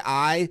caught my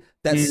eye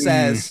that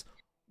says,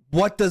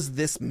 what does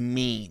this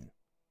mean?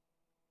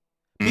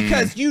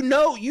 Because you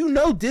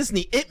know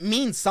Disney, it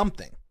means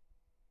something.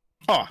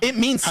 Oh, it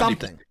means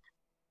something.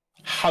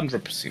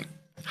 100%.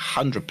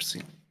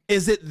 100%.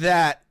 Is it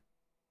that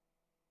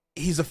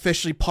he's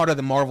officially part of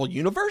the Marvel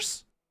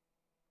Universe?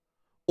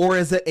 Or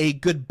is it a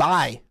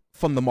goodbye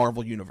from the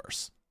Marvel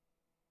Universe?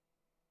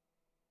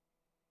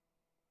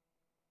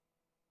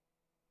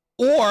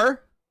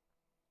 Or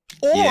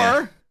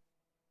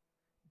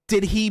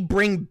did he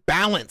bring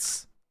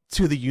balance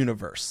to the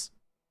universe?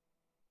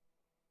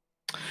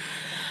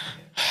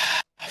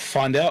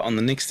 Find out on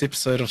the next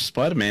episode of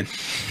Spider-Man.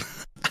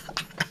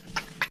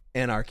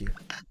 Anarchy.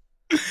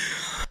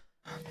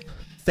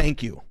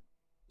 Thank you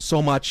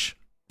so much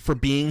for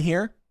being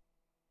here.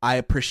 I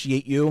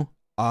appreciate you.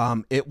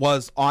 It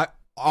was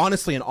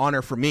honestly an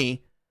honor for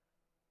me.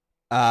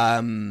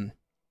 I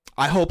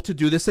hope to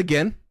do this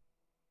again.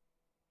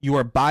 You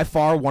are by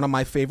far one of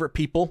my favorite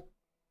people.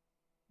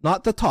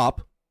 Not the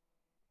top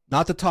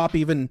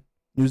even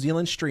New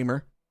Zealand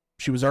streamer.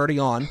 She was already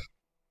on a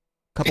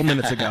couple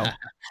minutes ago.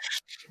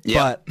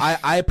 But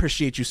I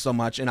appreciate you so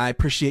much, and I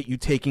appreciate you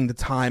taking the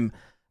time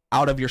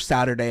out of your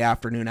Saturday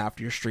afternoon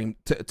after your stream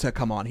to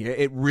come on here.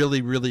 It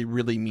really, really,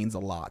 really means a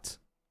lot.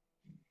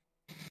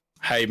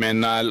 Hey man,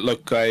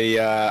 look,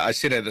 I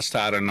said at the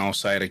start and I'll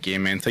say it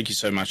again, man. Thank you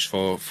so much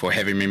for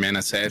having me, man.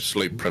 It's an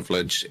absolute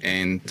privilege,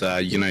 and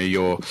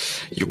your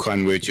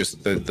kind words,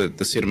 just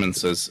the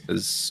sentiments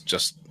is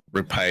just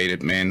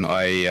repaid, man.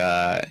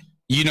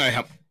 You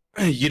know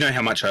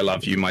how much I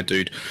love you, my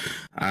dude.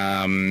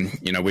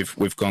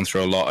 We've gone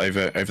through a lot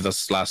over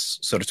this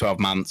last sort of 12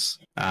 months,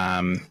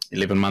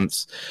 11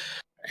 months,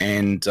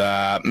 and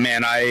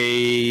man,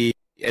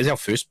 as our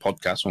first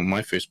podcast, or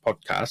my first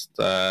podcast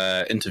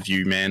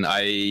interview, man,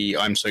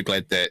 I'm so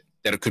glad that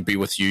it could be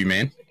with you,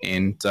 man.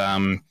 And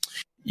I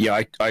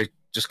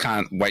just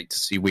can't wait to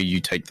see where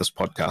you take this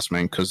podcast,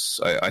 man, because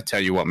I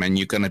tell you what, man,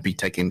 you're going to be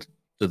taken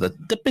to the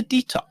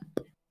dippity top.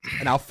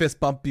 And I'll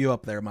fist bump you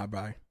up there, my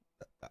bro.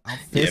 I'll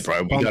fist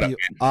bump you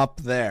up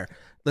there.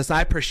 Listen,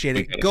 I appreciate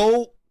it.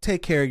 Go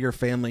take care of your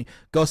family.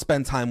 Go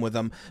spend time with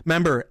them.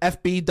 Remember,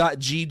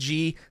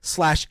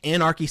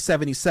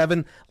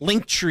 fb.gg/Anarchy77,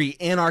 Linktree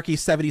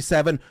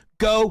Anarchy77.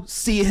 Go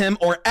see him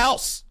or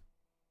else.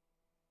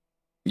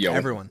 Yo,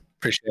 everyone.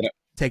 Appreciate it.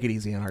 Take it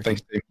easy, Anarchy.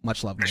 Thanks, Steve.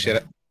 Much love. Appreciate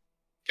it.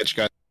 Catch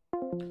you guys.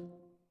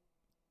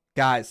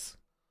 Guys,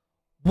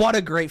 what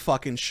a great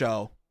fucking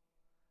show.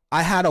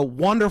 I had a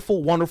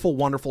wonderful, wonderful,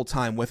 wonderful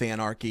time with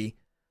Anarchy.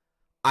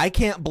 I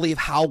can't believe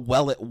how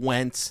well it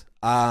went.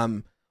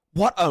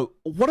 What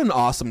an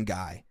awesome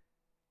guy.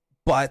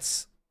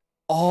 But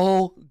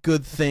all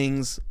good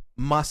things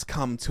must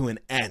come to an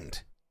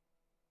end.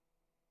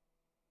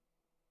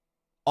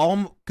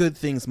 All good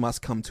things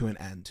must come to an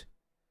end.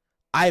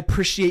 I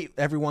appreciate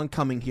everyone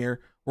coming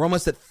here. We're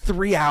almost at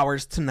 3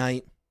 hours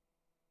tonight.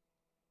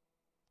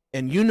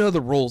 And you know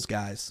the rules,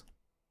 guys.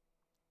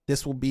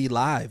 This will be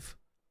live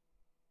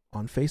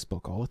on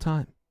Facebook all the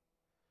time.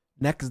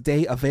 Next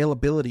day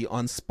availability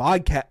on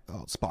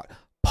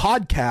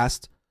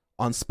podcast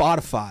on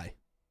Spotify,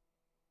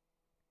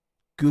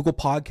 Google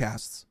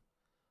Podcasts,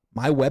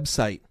 my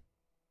website.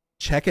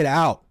 Check it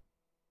out.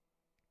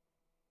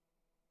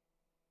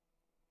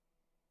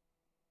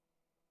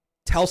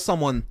 Tell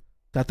someone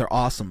that they're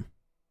awesome.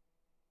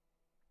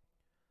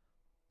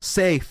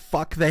 Say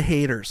fuck the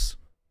haters.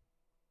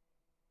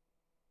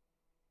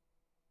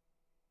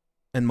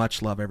 And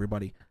much love,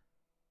 everybody.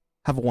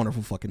 Have a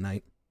wonderful fucking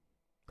night.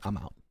 I'm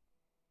out.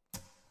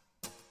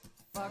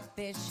 Fuck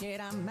this shit,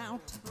 I'm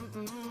out.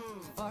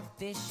 Fuck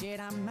this shit,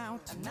 I'm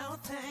out. No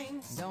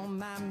thanks, don't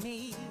mind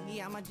me.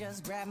 I'ma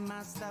just grab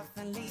my stuff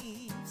and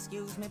leave.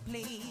 Excuse me,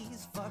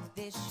 please. Fuck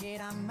this shit,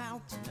 I'm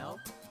out.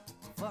 Nope.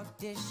 Fuck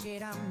this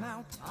shit, I'm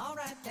out.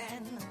 Alright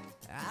then.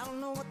 I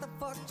don't know what the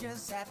fuck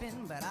just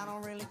happened, but I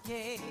don't really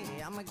care.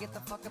 I'ma get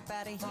the fuck up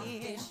out of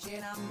here. Fuck this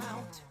shit, I'm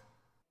out.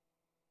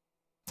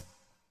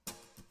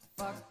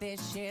 Fuck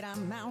this shit,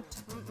 I'm out.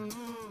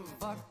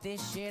 Fuck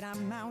this shit,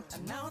 I'm out.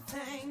 No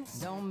thanks,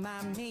 don't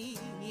mind me.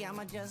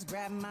 I'ma just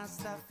grab my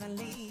stuff and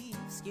leave.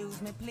 Excuse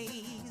me,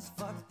 please.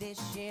 Fuck this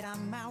shit,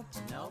 I'm out.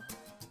 Nope.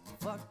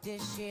 Fuck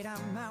this shit,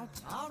 I'm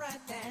out. Alright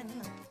then.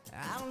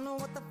 I don't know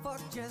what the fuck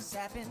just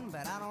happened,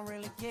 but I don't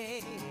really care.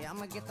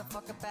 I'ma get the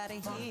fuck up out of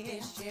here. Fuck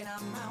this shit,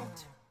 I'm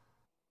out.